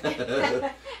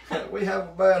 We have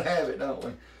a bad habit, don't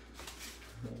we?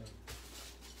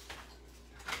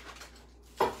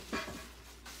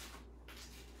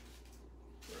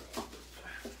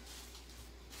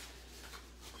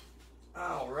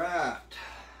 All right.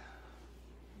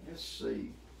 Let's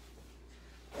see.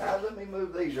 Guys, let me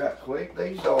move these right quick.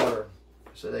 These are,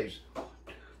 so these 1,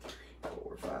 2, 3,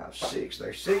 4, 5, 6.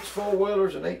 There's 6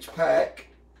 4-wheelers in each pack.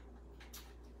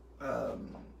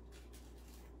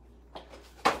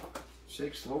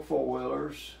 6 little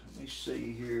 4-wheelers. Let me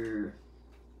see here.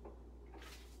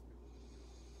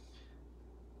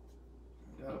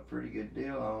 Got a pretty good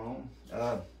deal on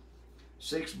them.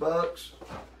 $6.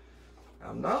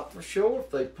 I'm not for sure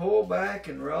if they pull back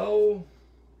and roll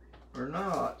or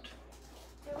not.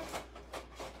 I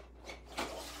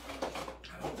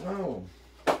don't know.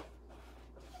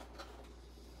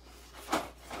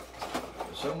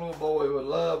 Some little boy would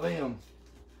love them.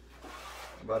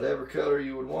 About every color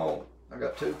you would want. I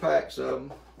got 2 packs of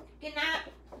them. Good night.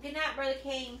 Good night, Brother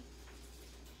King.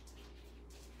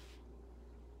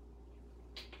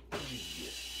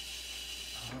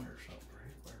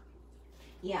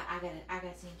 Yeah, I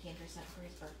gotta send Kendra something for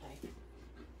his birthday.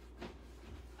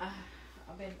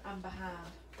 I'm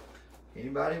behind.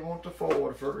 Anybody want the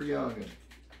Ford for their youngin'?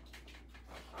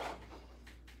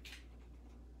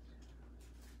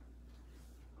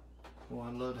 Well,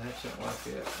 I'd love to have something like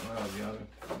that when I was younger.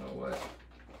 You know what?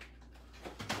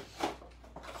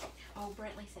 Oh,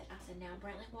 Brentley said, I said, now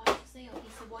Brentley watched the sale. He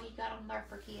said, well, you got them there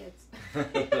for kids.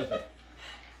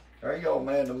 There you go,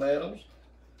 Amanda Meadows.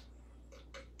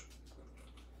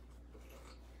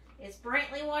 Is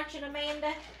Brentley watching,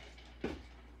 Amanda?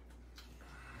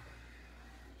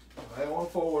 I want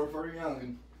a Ford for the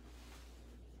youngin'.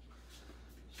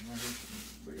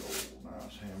 Big old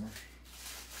nice hammers.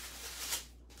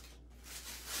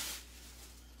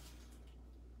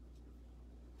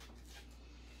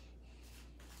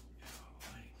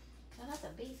 Oh, that's a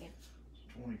beacon.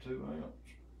 22 ounce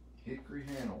hickory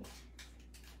handle.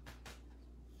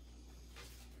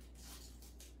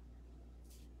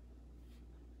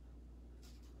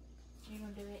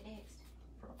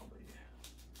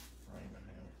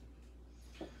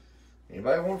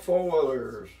 Anybody want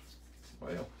 4-wheelers?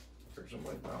 Well, there's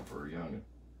somebody buying for a youngin'.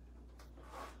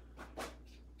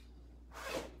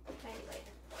 Maybe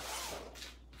later.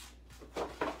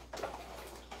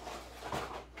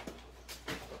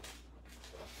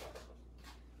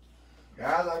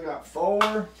 Guys, I got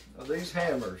 4 of these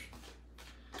hammers.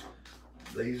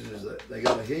 These is they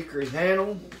got a hickory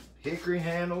handle. It's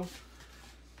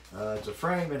a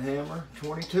framing hammer,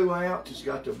 22 ounce. It's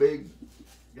got the big,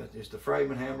 it's the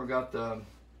framing hammer. Got the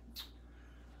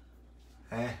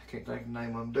can't think of the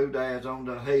name of them, doodads on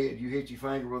the head. You hit your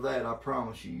finger with that, I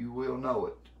promise you, you will know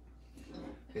it.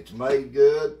 It's made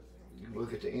good. You can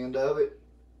look at the end of it.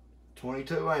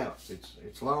 22 ounce.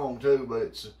 It's long too, but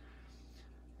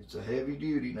it's a heavy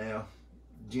duty now.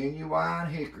 Genuine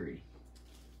hickory.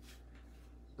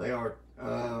 They are.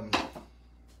 I'm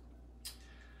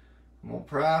gonna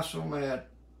price them at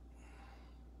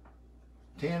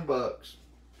 $10.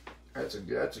 That's a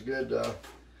good.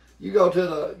 You go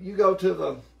to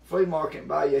the flea market and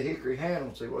buy you a hickory handle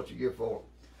and see what you get for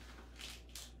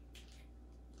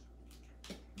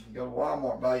it. You go to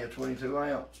Walmart and buy you a 22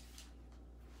 ounce.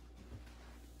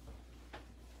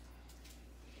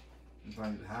 You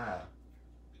find it high.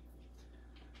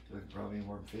 So it's probably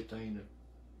anywhere from 15 to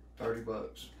 30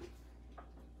 bucks.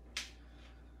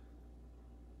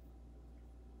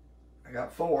 I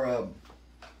got 4 of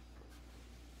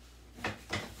them.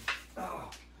 Oh.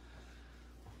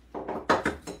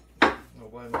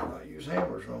 Nobody might not use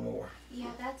hammers no more.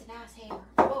 Yeah, that's a nice hammer.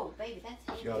 Whoa, baby, that's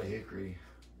heavy. It's got a hickory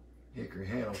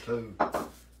handle too.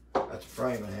 That's a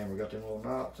framing hammer. Got them little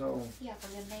knots on them. Yeah, for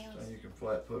the nails. So you can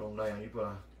flat put them down. You put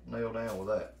a nail down with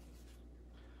that.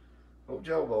 Oh,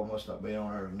 Jobo must not be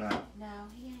on there tonight. No,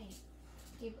 he ain't.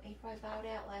 He probably bowed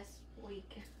out last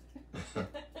week.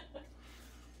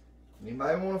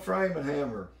 Anybody want a framing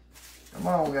hammer? Come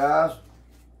on, guys.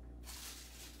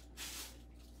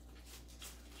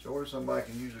 Sure, somebody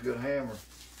can use a good hammer.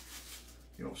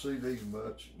 You don't see these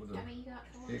much with a you got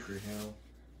hickory handle.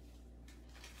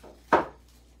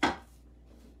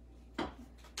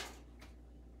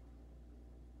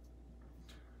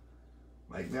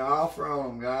 Make me an offer on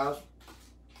them, guys.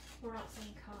 We're not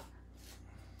seeing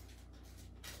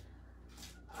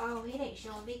Oh, it ain't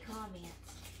showing me comments.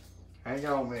 Hang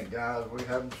on a minute, guys. We're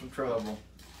having some trouble.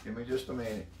 Give me just a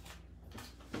minute.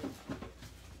 It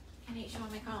ain't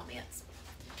showing me comments.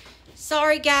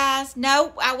 Sorry, guys.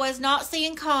 Nope, I was not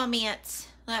seeing comments.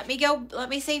 Let me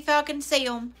see if I can see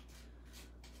them.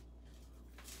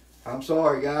 I'm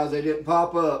sorry, guys. They didn't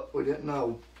pop up. We didn't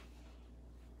know.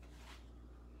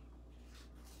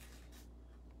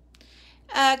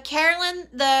 Carolyn,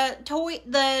 the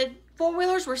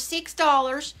 4-wheelers were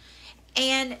 $6.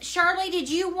 And Shirley, did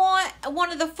you want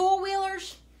one of the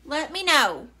 4-wheelers? Let me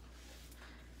know.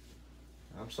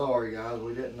 I'm sorry, guys.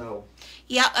 We didn't know.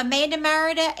 Yeah, Amanda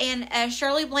Merida and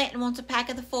Shirley Blanton wants a pack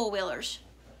of the 4-wheelers.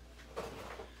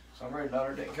 Some reason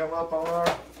or didn't come up on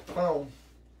our phone.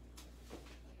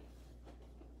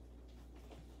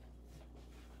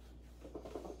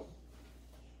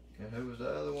 And who was the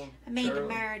other one? Amanda Shirley?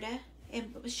 Merida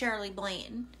and Shirley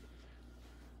Blanton.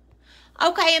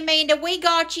 Okay, Amanda, we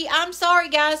got you. I'm sorry,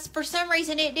 guys. For some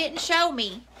reason, it didn't show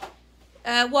me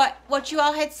what you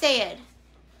all had said.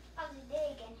 I was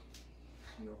digging.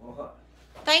 What?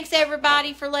 Thanks,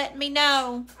 everybody, for letting me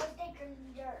know. I was digging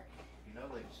dirt. You know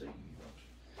they can see you, don't you?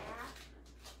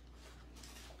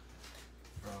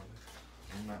 Probably.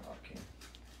 I'm not looking.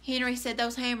 Henry said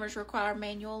those hammers require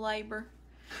manual labor.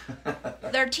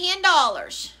 They're $10.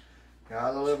 Guys, I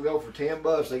let them go for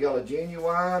 $10. They got a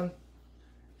genuine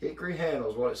hickory handle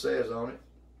is what it says on it.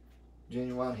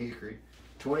 Genuine hickory.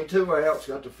 22 ounce.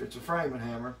 It's a framing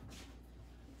hammer.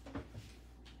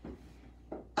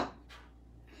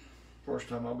 First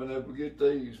time I've been able to get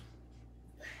these.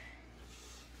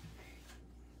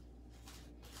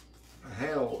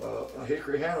 A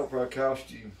hickory handle probably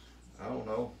cost you, I don't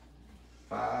know,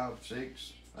 $5,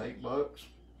 $6, $8.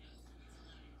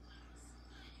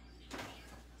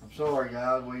 I'm sorry,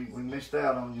 guys. We missed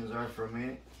out on you there for a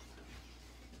minute.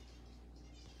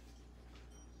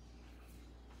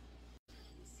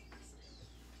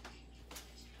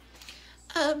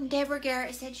 Deborah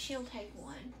Garrett said she'll take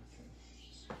one.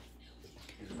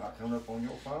 Is it not coming up on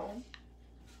your phone?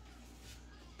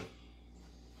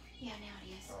 Yeah, now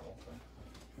it is. Oh, okay.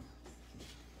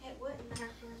 It wouldn't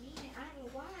matter for a minute. I don't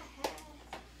know why it has.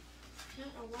 I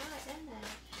don't know why it done that.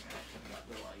 Got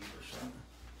delayed or something.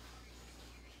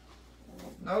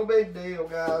 No big deal,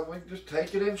 guys. We just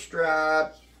take it in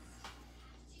stride.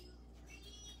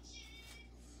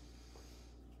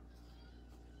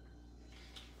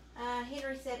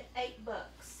 Henry said $8.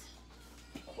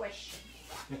 Question.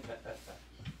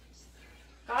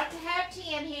 Got to have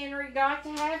 10, Henry. Got to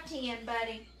have 10,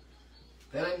 buddy.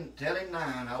 Tell him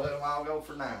 9. I'll let them all go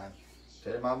for 9.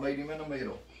 Tell him I'll meet him in the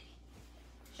middle.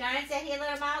 Shine said he'll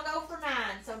let them all go for 9.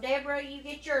 So, Deborah, you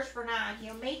get yours for 9.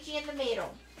 He'll meet you in the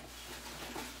middle.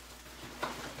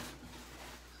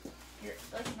 Here,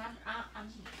 listen, I'm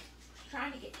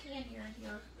trying to get 10 here and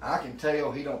here. I can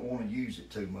tell he don't want to use it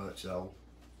too much, though.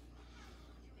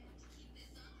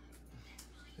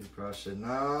 He probably said,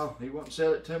 no, he wouldn't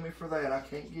sell it to me for that. I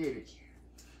can't get it.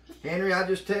 Henry, I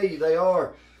just tell you,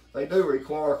 they do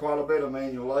require quite a bit of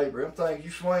manual labor. Them things,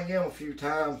 you swing them a few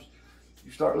times,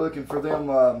 you start looking for them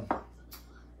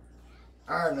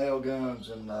iron nail guns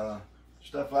and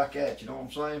stuff like that, you know what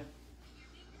I'm saying?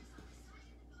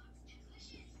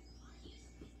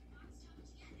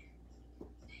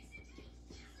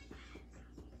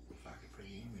 If I could put it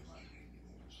in me like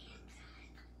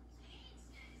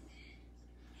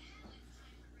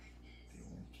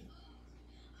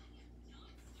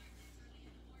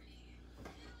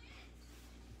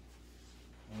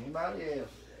that, anybody else?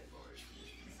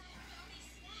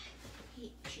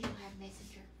 She don't have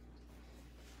messenger.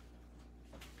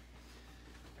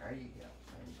 There you go.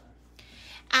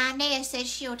 Inez says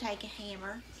she'll take a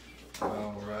hammer.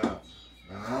 All right.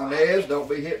 Now, Inez, don't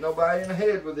be hitting nobody in the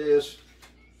head with this.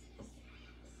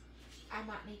 I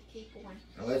might need to keep one.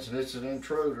 Unless it's an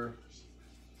intruder.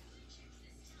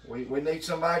 We need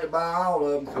somebody to buy all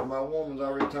of them because my woman's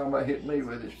already talking about hitting me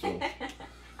with it. So.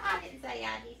 I didn't say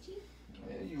I did you.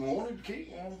 Yeah, you wanted to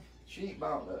keep one. She ain't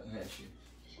bought nothing, has she?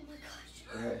 Oh my gosh.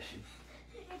 Or has she?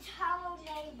 It's Hello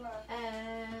Neighbor.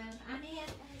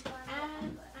 Inez, I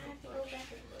have to go back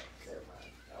and look. Never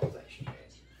mind. I don't think she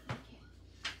has.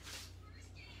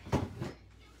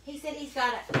 He said he's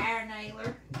got an iron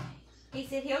nailer. He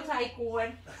said he'll take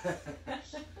one.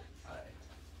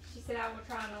 She said I will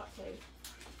try not to.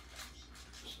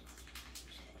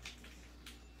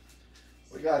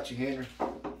 We got you, Henry.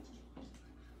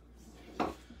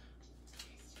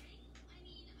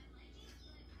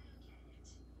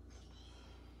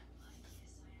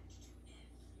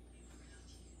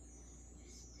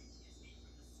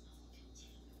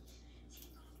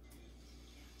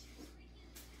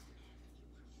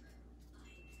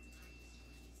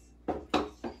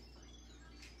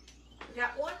 We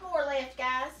got one more left,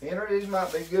 guys. Henry, these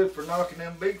might be good for knocking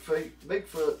them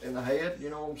Bigfoot in the head, you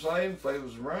know what I'm saying, if they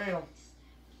was around.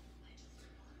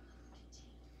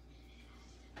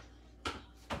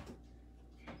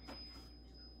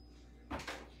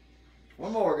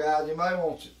 One more, guys. Anybody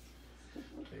wants it?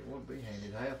 It would be handy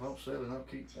to have. Don't sell it. I'll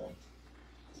keep one.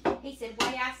 He said,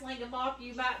 way I sling them off,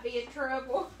 you might be in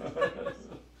trouble.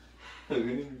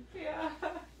 Yeah.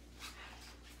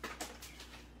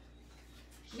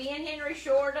 Me and Henry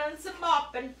sure done some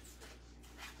mopping.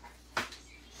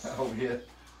 Oh, yeah.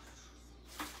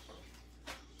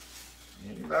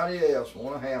 Anybody else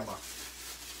want a hammer?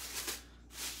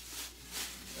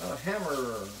 A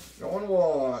hammer. Going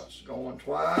once. Going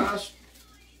twice.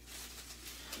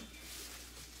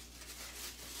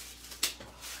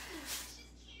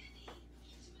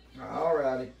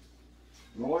 Alrighty.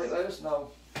 You want it? Let us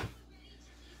know.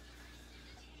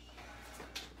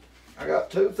 I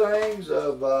got 2 things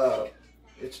of,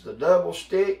 it's the double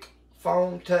stick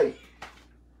foam tape.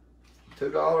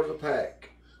 $2 a pack.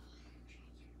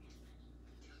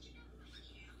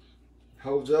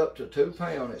 Holds up to 2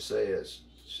 pounds, it says.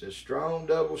 It says strong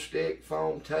double stick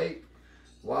foam tape.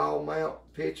 Wall mount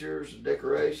pictures,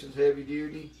 decorations, heavy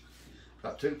duty.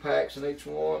 Got 2 packs in each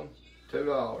one.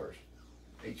 $2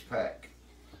 each pack.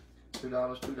 $2,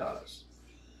 $2.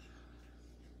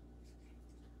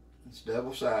 It's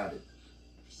double-sided.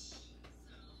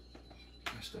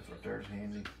 That stuff right there is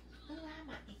handy. Oh, I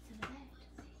might need some of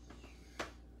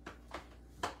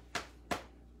that.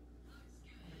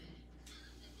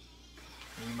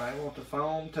 Anybody want the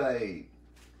foam tape?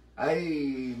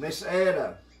 Hey, Miss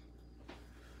Ada.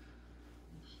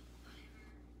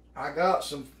 I got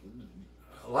some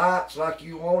lights like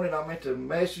you wanted. I meant to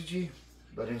message you,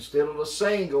 but instead of the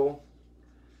single,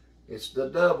 it's the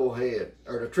double head,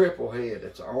 or the triple head.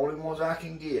 It's the only ones I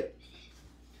can get.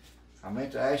 I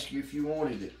meant to ask you if you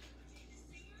wanted it.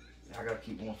 I gotta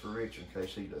keep one for Richard in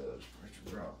case he does. Richard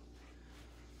Brown.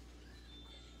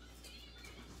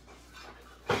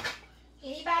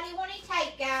 Anybody want any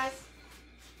tape, guys?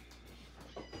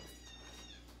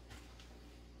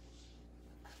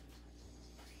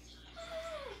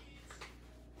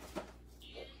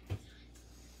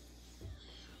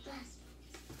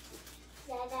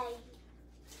 Daddy,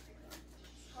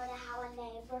 for the Hello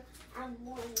Neighbor, I'm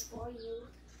waiting for you.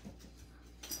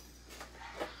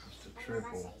 It's the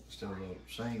triple. It's list of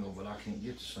the single, but I can't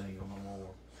get the single no more.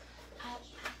 I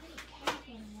think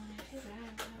Catherine wanted to, but I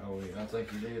don't know. Oh yeah, I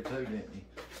think you did too, didn't you?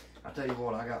 I tell you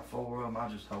what, I got 4 of them. I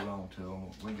just hold on to them.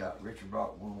 We got Richard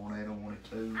brought one, Ed wanted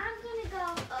 2. I'm gonna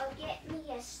go get me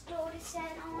a store to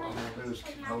set on. What I'm gonna do is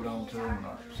hold on to them.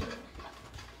 So.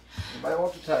 Anybody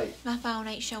want the tape? My phone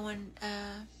ain't showing.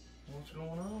 What's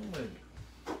going on with it?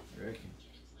 You reckon?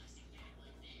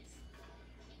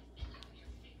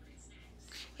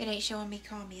 It ain't showing me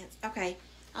comments. Okay,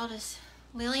 I'll just.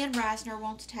 Lillian Reisner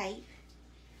wants tape.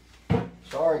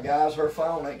 Sorry guys, her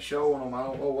phone ain't showing them. I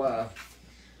don't know why.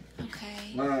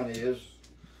 Okay. Mine is.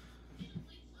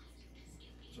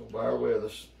 So bear with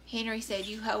us. Henry said,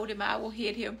 "You hold him, I will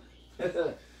hit him."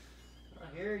 I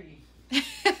hear you.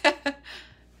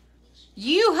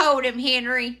 You hold him,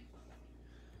 Henry.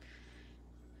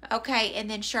 Okay, and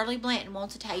then Shirley Blanton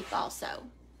wants a tape also.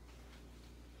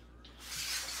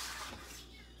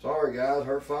 Sorry guys,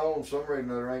 her phone, for some reason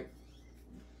there ain't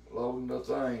loading the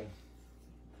thing.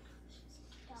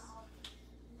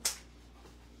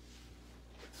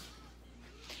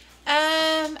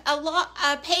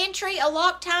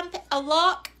 A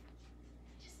lock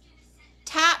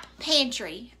type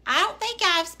pantry. I don't think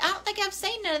I've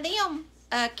seen none of them,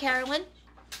 Carolyn.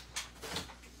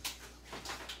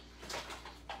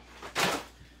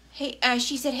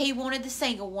 She said he wanted the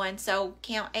single one, so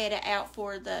count Etta out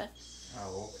for the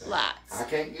lights. I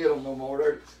can't get them no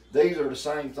more. These are the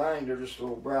same thing. They're just a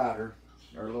little brighter.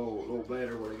 They're a little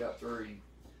better where they got 3.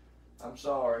 I'm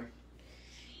sorry.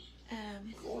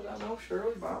 Boy, I know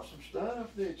Shirley bought some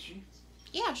stuff, did she?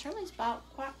 Yeah, Shirley's bought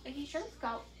bought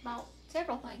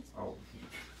several things. Oh.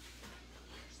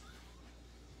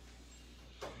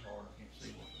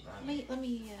 Let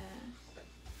me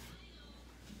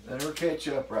Let her catch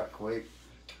up right quick.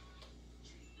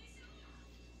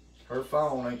 Her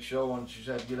phone ain't showing. She's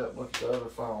had to get up and look at the other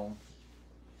phone.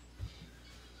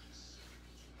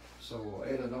 So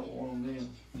Etta don't want them then.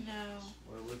 no.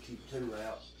 Well, we'll keep 2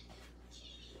 out.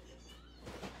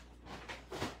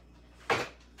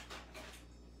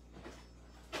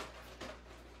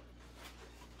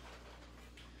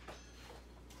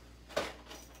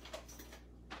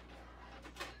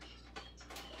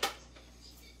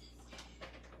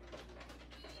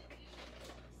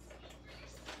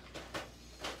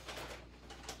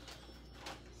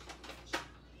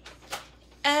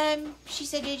 She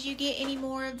said, "Did you get any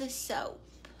more of the soap?"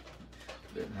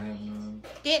 Didn't have none.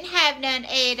 Didn't have none,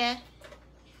 Etta.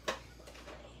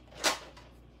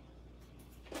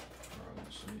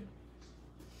 Let's see.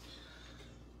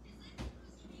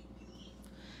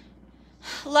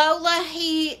 Lola,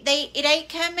 it ain't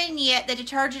coming yet. The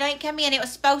detergent ain't come in. It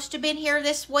was supposed to have been here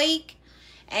this week,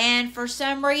 and for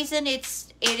some reason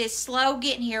it is slow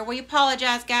getting here. We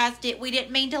apologize, guys. We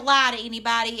didn't mean to lie to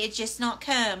anybody. It's just not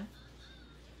come.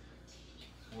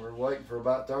 We're waiting for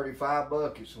about 35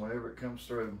 buckets whenever it comes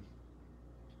through.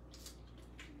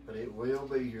 But it will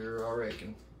be here, I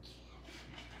reckon.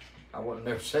 I wouldn't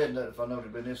have never said that if I known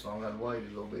it'd been this long. I'd wait a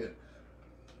little bit.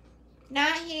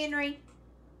 Night, Henry.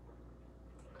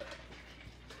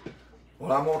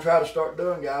 What I'm going to try to start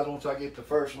doing, guys, once I get the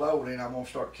first load in, I'm going to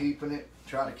start keeping it,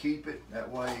 trying to keep it. That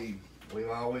way, we've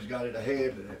always got it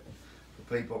ahead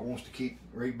for people that wants to keep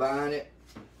rebuying it.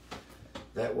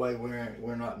 That way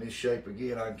we're not in this shape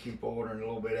again. I can keep ordering a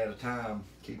little bit at a time,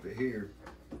 keep it here.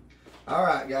 All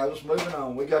right, guys, let's moving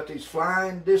on. We got these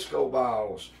flying disco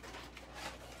balls.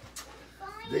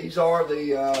 These are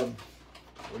the I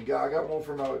got one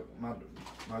for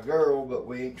my girl, but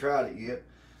we ain't tried it yet.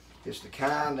 It's the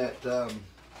kind that Daddy,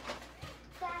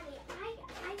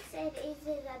 I said, is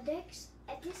it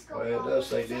a disco ball? Well, it does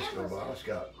say disco ball. It's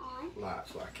got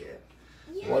lights like that.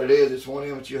 Yeah. What it is, it's one of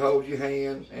them that you hold your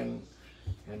hand and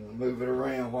move it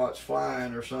around while it's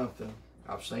flying or something.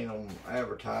 I've seen them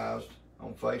advertised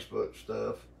on Facebook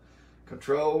stuff.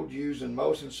 Controlled using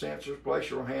motion sensors. Place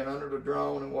your hand under the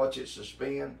drone and watch it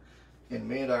suspend in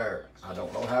midair. I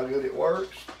don't know how good it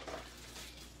works.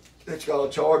 It's got a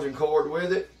charging cord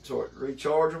with it, so it's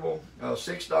rechargeable.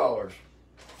 $6.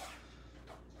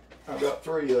 I've got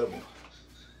 3 of them.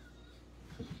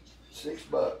 $6.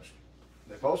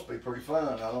 They're supposed to be pretty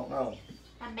fun. I don't know.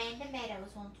 Amanda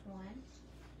Meadows wants one.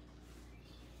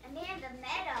 Amanda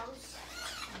Meadows.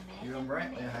 You and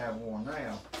Brantley have one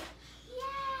now.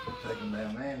 Yeah. Take them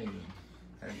down there and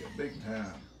have a big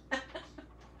time.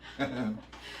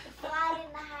 Fly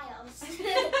in the house.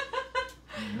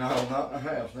 No, not in the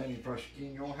house. Then you brush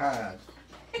in your hide.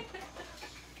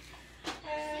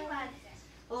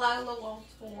 Lola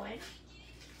wants one.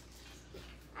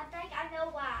 I think I know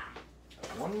why.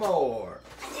 One more.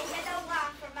 I think I know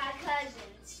why for my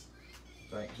cousins.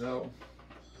 Think so?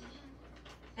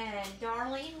 And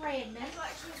Darlene Redmond. That's what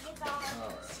she gets all All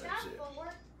right, that's stuff it.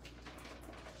 for.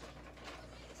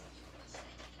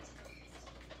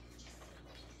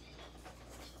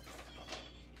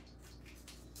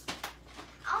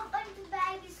 I don't think the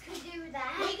babies could do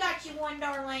that. We got you one,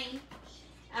 Darlene.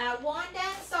 Wanda,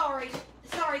 sorry,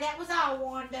 that was all,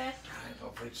 Wanda. I ain't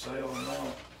gonna put sale or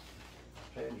not.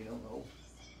 Ted, you don't know.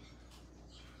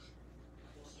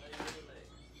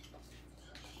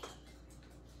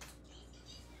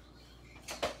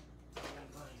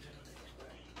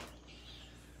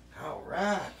 All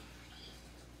right.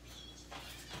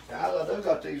 Guys, I do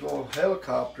got these little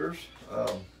helicopters.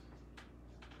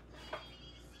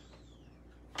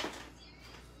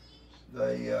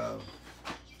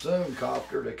 Zoom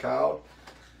copter, they called.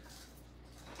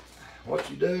 What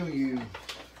you do, you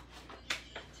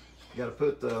got to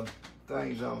put the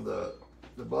things on the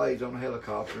blades on the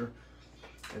helicopter,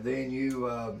 and then you,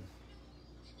 I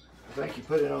think you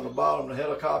put it on the bottom of the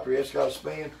helicopter. It's got to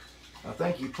spin. I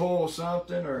think you pull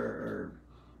something,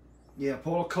 yeah,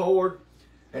 pull a cord,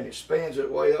 and it spins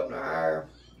it way up in the air,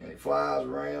 and it flies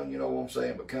around. You know what I'm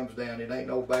saying? But comes down. It ain't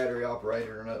no battery operated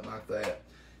or nothing like that.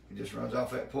 It just runs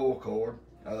off that pull cord.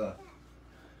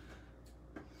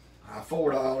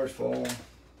 $4 for them.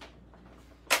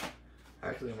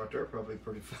 Actually, them right there are probably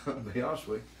pretty fun, to be honest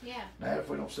with you. Yeah. Now, if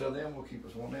we don't sell them, we'll keep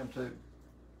us one of them too.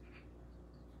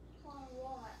 For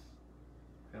what?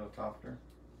 Helicopter.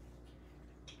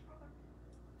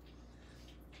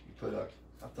 You put a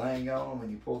thing on them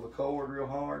and you pull the cord real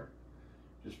hard.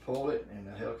 Just pull it and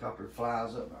the helicopter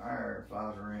flies up in the air and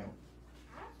flies around.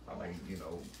 I mean, you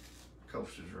know,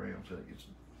 coasters around till it gets.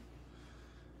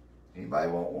 Anybody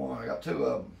want one? I got two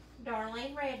of them.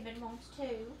 Darlene Redmond wants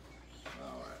two.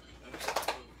 All right.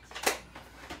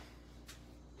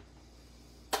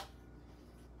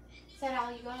 Is that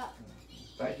all you got?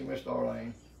 Thank you, Miss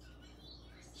Darlene.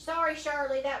 Sorry,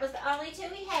 Shirley, that was the only two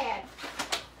he had.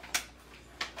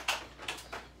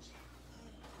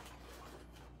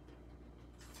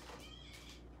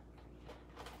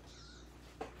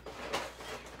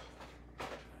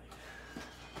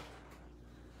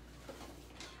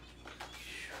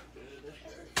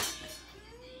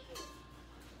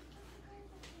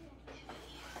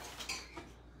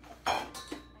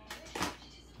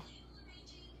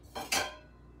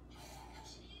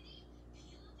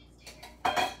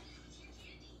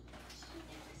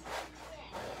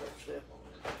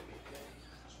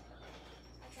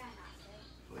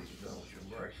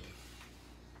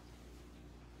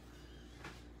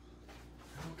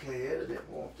 Okay, Ed, I didn't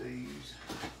want these.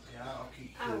 Yeah, I'll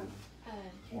keep two.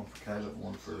 One for Caleb,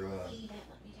 one for,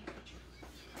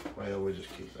 well, we'll just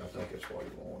keep, I think that's what he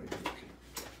wanted. We'll keep.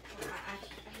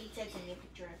 He said send me a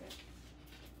picture of it.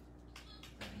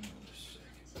 Hang on just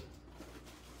a second.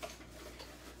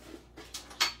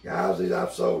 Guys,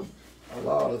 I've sold a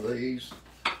lot of these.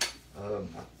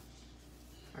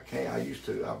 I can't, I used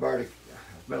to,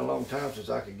 it's been a long time since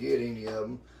I could get any of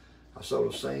them. I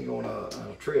sold a single and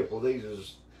a triple. These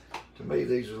is, to me,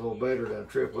 these are a little better than a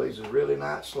triple. These are really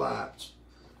nice lights.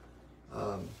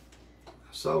 I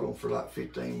sold them for like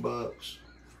 15 bucks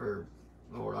for,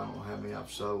 Lord, I don't know how many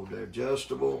I've sold. They're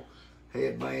adjustable,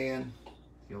 headband.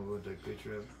 You know, we'll take a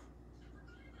picture of it.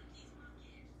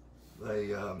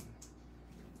 They,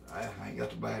 I ain't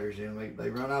got the batteries in them. They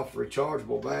run off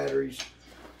rechargeable batteries.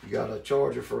 You got a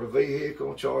charger for the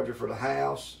vehicle, charger for the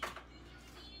house.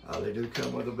 They do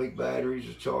come with the big batteries,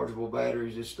 the chargeable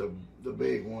batteries. It's the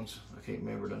big ones. I can't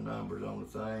remember the numbers on the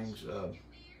things.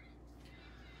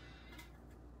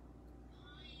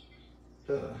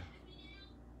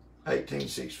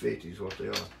 18650 is what they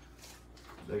are.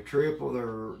 They're triple.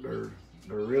 They're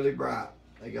really bright.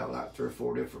 They got like 3 or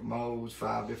 4 different modes,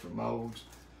 5 different modes.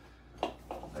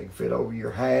 They can fit over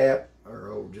your hat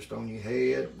or just on your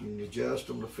head. You can adjust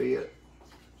them to fit.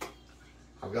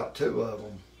 I've got 2 of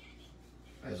them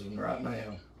as of right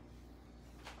now.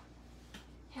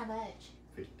 How much?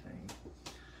 15.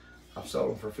 I've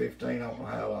sold them for 15. I don't know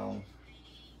how long.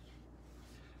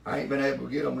 I ain't been able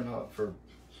to get them for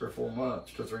 3 or 4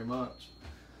 months, 2 or 3 months.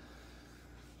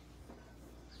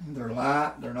 They're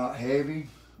light. They're not heavy.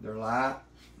 They're light.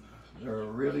 They're a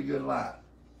really good light.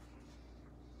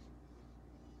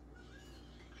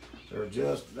 They're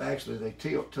just, actually they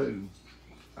tilt too.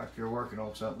 Like you're working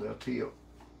on something, they'll tilt.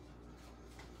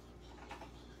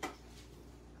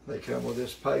 They come with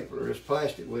this paper, this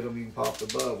plastic with them, you can pop the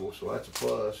bubbles, so that's a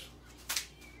plus.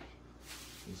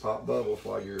 You can pop bubbles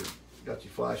while you're got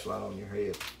your flashlight on your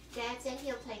head. Dad said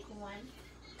he'll take one.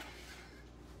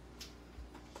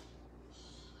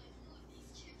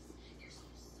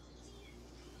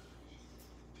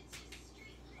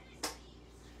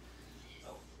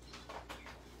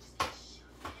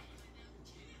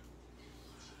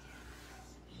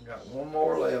 Got one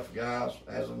more left, guys,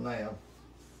 as of now.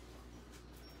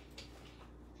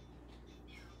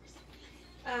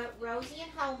 Rosie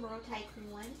and Homer will take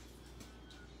one.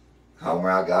 Homer,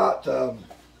 I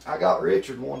got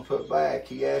Richard one put back.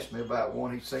 He asked me about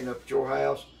one he'd seen up at your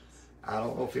house. I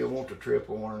don't know if he'll want the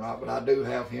triple one or not, but I do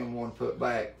have him one put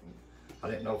back. I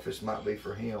didn't know if this might be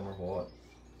for him or what.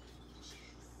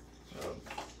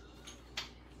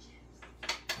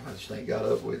 I just ain't got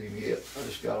up with him yet. I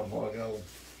just got him a while ago.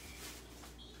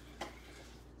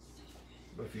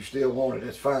 But if you still want it,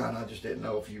 that's fine. I just didn't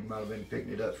know if you might have been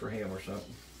picking it up for him or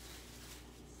something.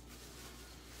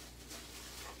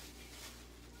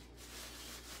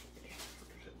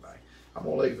 I'm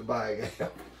gonna leave the bag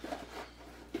out.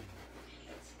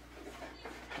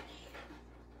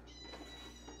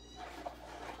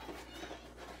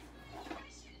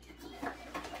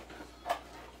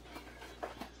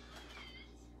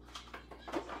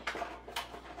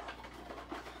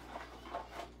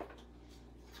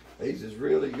 These is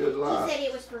really good light. He said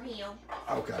it was for him.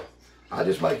 Okay. I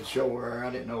just making sure. I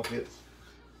didn't know if it,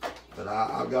 but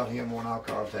I got him one. I'll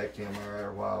contact him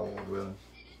or while we're with him.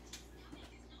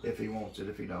 If he wants it.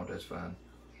 If he don't, that's fine.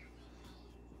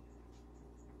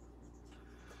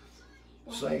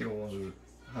 What? Single ones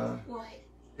are, huh? What?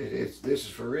 This is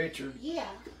for Richard? Yeah.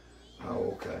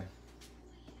 Oh, okay.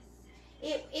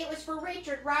 It was for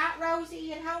Richard, right,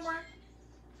 Rosie and Homer?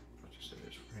 I just said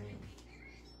it's for him.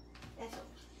 That's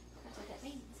what that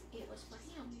means. It was for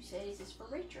him. You said this is for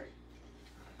Richard.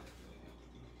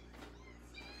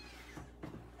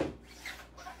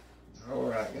 All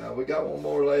right, guys. We got one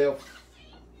more left.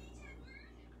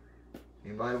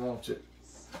 Anybody wants it?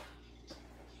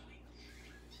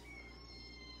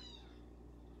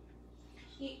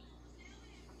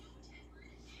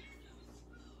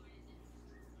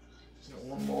 Got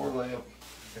one more left.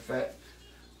 In fact,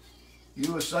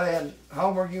 you were saying,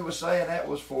 Homer, you were saying that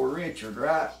was for Richard,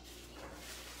 right?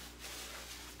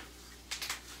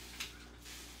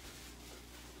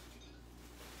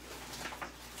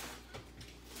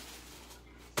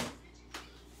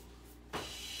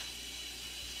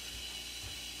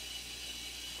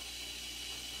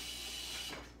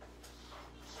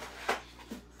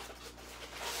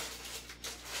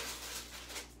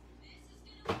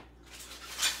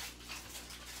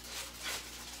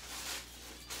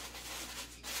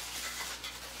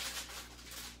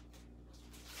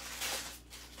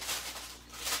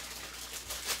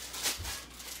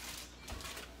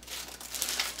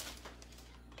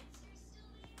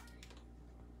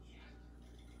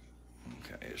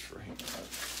 It's for him.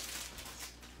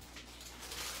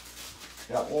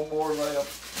 Got one more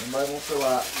left. Anybody want to fill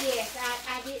out? Yes,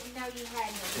 I didn't know you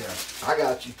had one. Yeah, I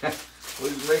got you. We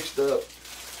was mixed up.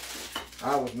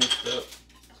 I was mixed up.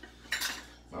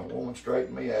 My woman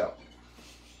straightened me out.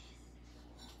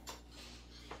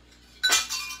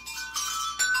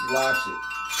 She likes it.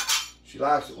 She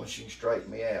likes it when she can straighten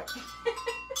me out.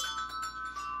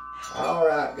 All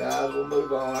right, guys, we'll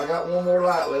move on. I got one more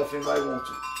light left. Anybody wants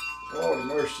it? Lord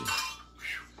mercy.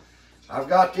 I've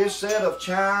got this set of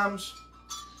chimes,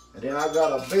 and then I've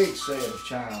got a big set of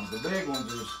chimes. The big ones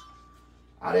is,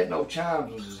 I didn't know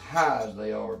chimes was as high as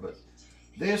they are, but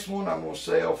this one I'm going to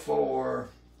sell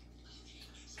for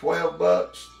 12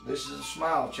 bucks. This is a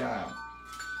smile chime.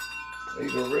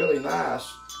 These are really nice.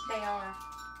 They are.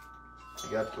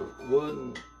 You got the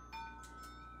wooden,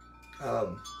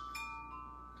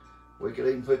 we could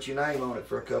even put your name on it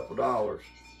for a couple dollars.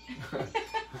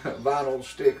 Vinyl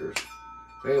stickers.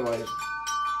 Anyways,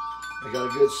 they got a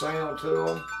good sound to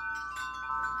them.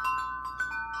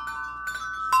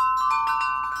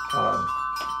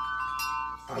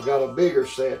 I've got a bigger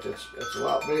set that's a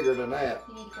lot bigger than that.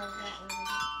 You need to go that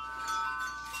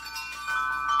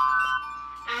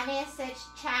way. Inez said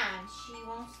chimes. She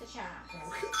wants the chimes.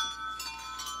 Okay.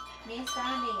 Miss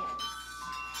Inez.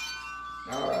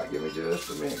 All right, give me just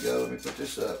a minute, go. Let me put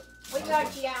this up. We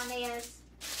got you, Inez.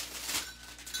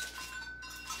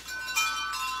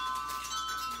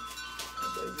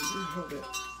 Hold it.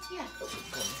 Yeah.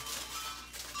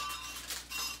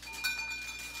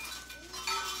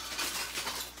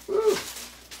 Woo.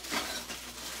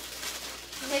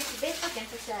 You makes you best looking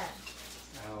for some.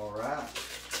 All right.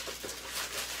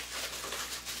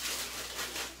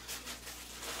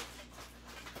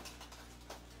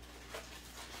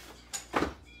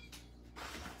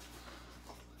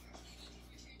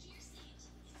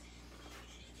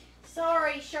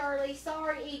 Sorry, Shirley.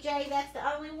 Sorry, EJ. That's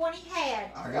the only one he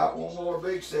had. I got one more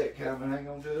big set coming. Hang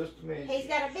on just a minute. He's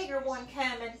got a bigger one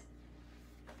coming.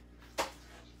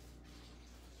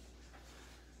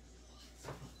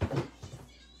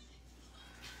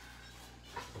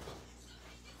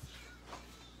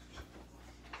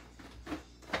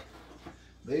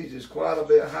 These is quite a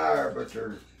bit higher, but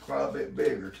they're quite a bit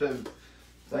bigger too.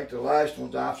 I think the last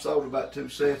ones I've sold about 2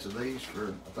 sets of these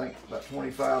for I think about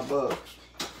 25 bucks.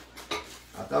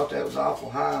 I thought that was awful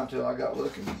high until I got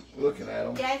looking at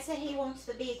them. Dad said he wants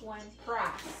the big one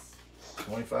price.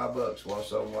 25 bucks. What I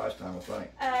sold them last time, I think.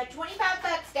 25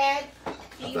 bucks, Dad. I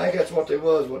think that's what they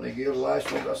was when they gave the last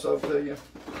ones I sold to you.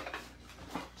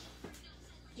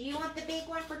 Do you want the big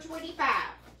one for 25?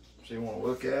 So you want to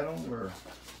look at them, or?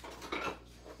 Is it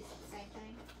the same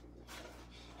thing?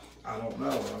 I don't know.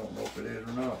 I don't know if it is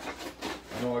or not.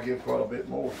 I know I give quite a bit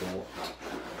more for it.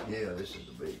 Yeah, this is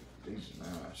the big. These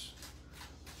are nice.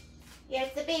 Yeah,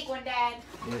 it's the big one, Dad.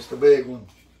 Yeah, it's the big one.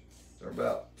 They're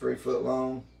about 3 foot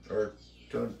long, or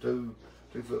two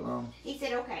foot long. He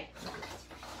said okay.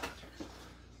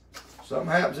 Something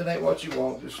happens, it ain't what you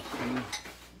want. Just you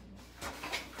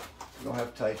don't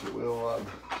have to take it. We'll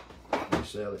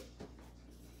resell it.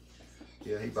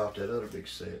 Yeah, he bought that other big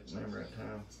set. Remember that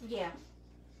time? Yeah.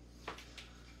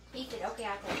 He said okay,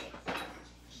 I'll take it.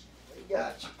 We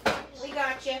got you. We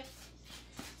got you.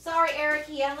 Sorry, Eric.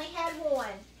 He only had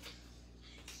one.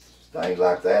 Things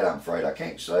like that, I'm afraid I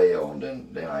can't sell, and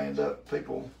then I end up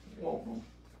people wanting them.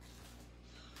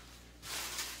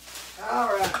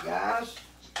 All right, guys.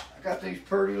 I got these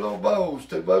pretty little bows,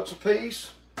 $2 a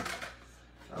piece.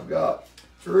 I've got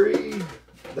 3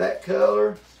 that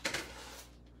color.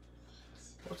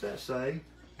 What's that say?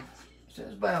 It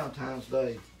says Valentine's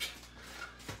Day.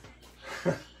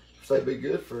 So they'd be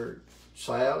good for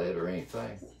salad or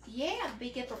anything. Yeah, be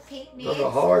good for picnics. There's a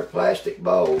hard plastic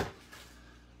bowl.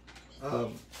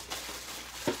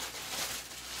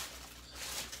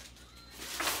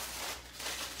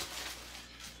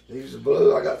 These are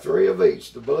blue. I got 3 of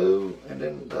each. The blue, and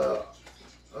then the,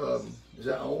 is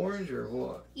that orange or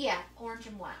what? Yeah, orange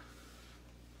and white.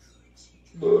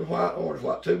 Blue and white, orange,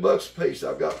 white. $2 a piece.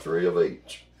 I've got 3 of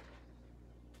each.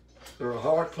 They're a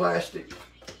hard plastic.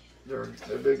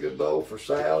 They'd be a good bowl for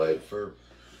salad, or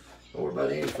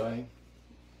about anything.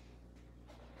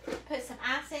 Put some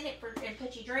ice in it and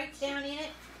put your drinks down in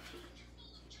it.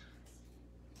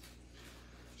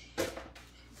 It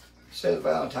says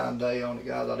Valentine's Day on it,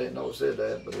 guys. I didn't know it said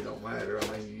that, but it don't matter.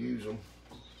 I mean, you use them.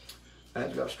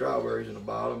 That's got strawberries in the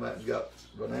bottom. That's got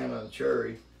banana and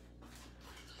cherry.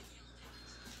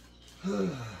 $2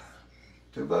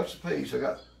 a piece. I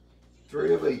got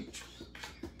 3 of each.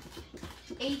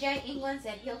 EJ England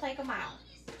said he'll take them out.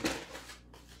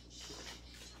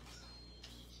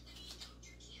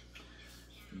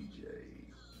 EJ,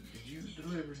 did you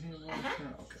deliver him one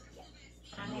time? Okay. Yeah.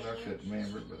 I know I couldn't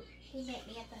remember, but He met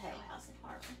me at the Hoe House in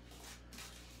Harvard.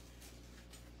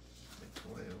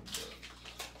 12 bucks.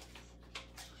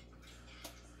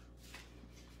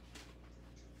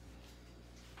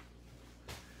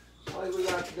 Well, we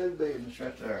got to do business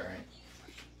right there, ain't it?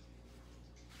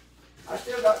 I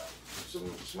still got some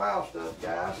smile stuff,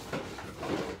 guys.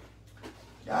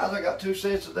 Guys, I got 2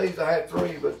 sets of these. I had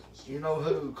 3, but you know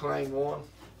who claimed one.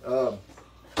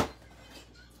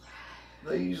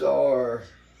 These are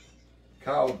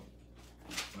called,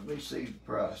 let me see the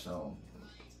price on them.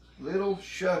 Little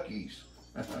Shuckies.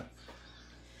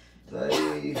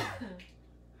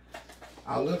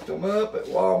 I looked them up at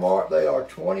Walmart. They are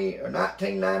 $20 or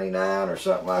 $19.99 or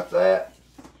something like that.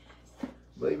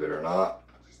 Believe it or not.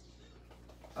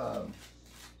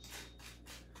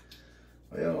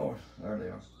 Well, there they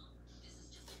are.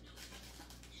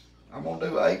 I'm gonna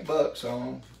do $8 on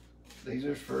them. These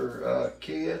are for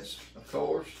kids, of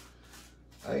course,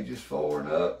 ages 4 and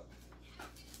up.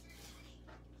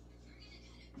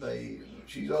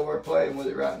 She's over there playing with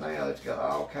it right now. It's got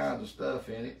all kinds of stuff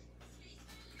in it.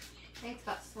 It's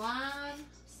got slime,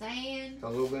 sand. Got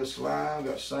a little bit of slime,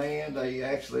 got sand.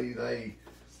 They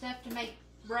Stuff to make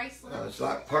bracelets. it's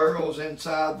like pearls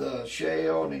inside the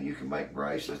shell, and then you can make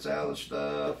bracelets out of the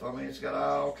stuff. I mean, it's got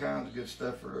all kinds of good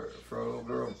stuff for a little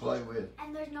girl to play with.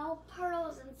 And there's no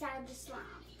pearls inside the slime.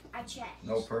 I checked.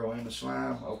 No pearl in the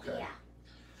slime? Okay. Yeah.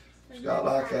 It's got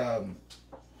like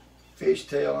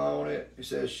fishtail on it. It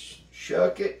says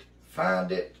shuck it,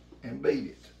 find it, and beat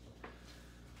it.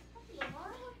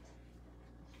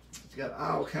 It's got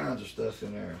all kinds of stuff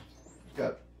in there. It's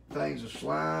got things of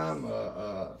slime,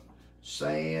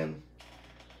 sand.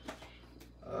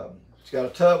 It's got a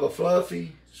tub of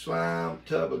fluffy slime,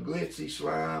 tub of glitzy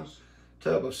slime,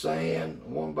 tub of sand,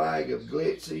 1 bag of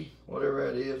glitzy, whatever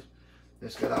that is.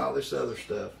 It's got all this other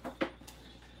stuff.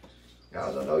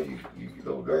 Guys, I know you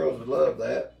little girls would love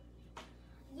that.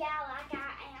 Yeah, like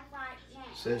I am right now.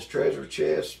 It says Treasure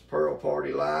Chest Pearl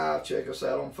Party Live. Check us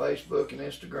out on Facebook and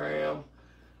Instagram.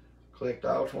 Collect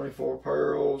all 24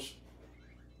 pearls.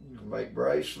 You can make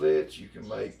bracelets. You can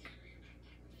make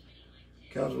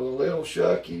Comes with a little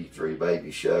shucky, 3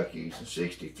 baby shuckies, and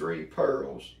 63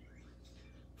 pearls.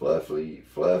 Fluffy,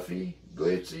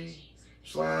 glitzy,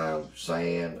 slime,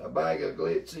 sand, a bag of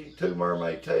glitzy, 2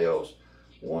 mermaid tails,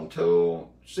 1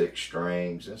 tool, 6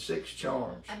 strings, and 6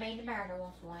 charms. I mean, the mariner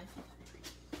wants one.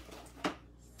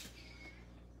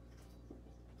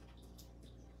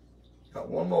 Got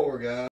one more, guys.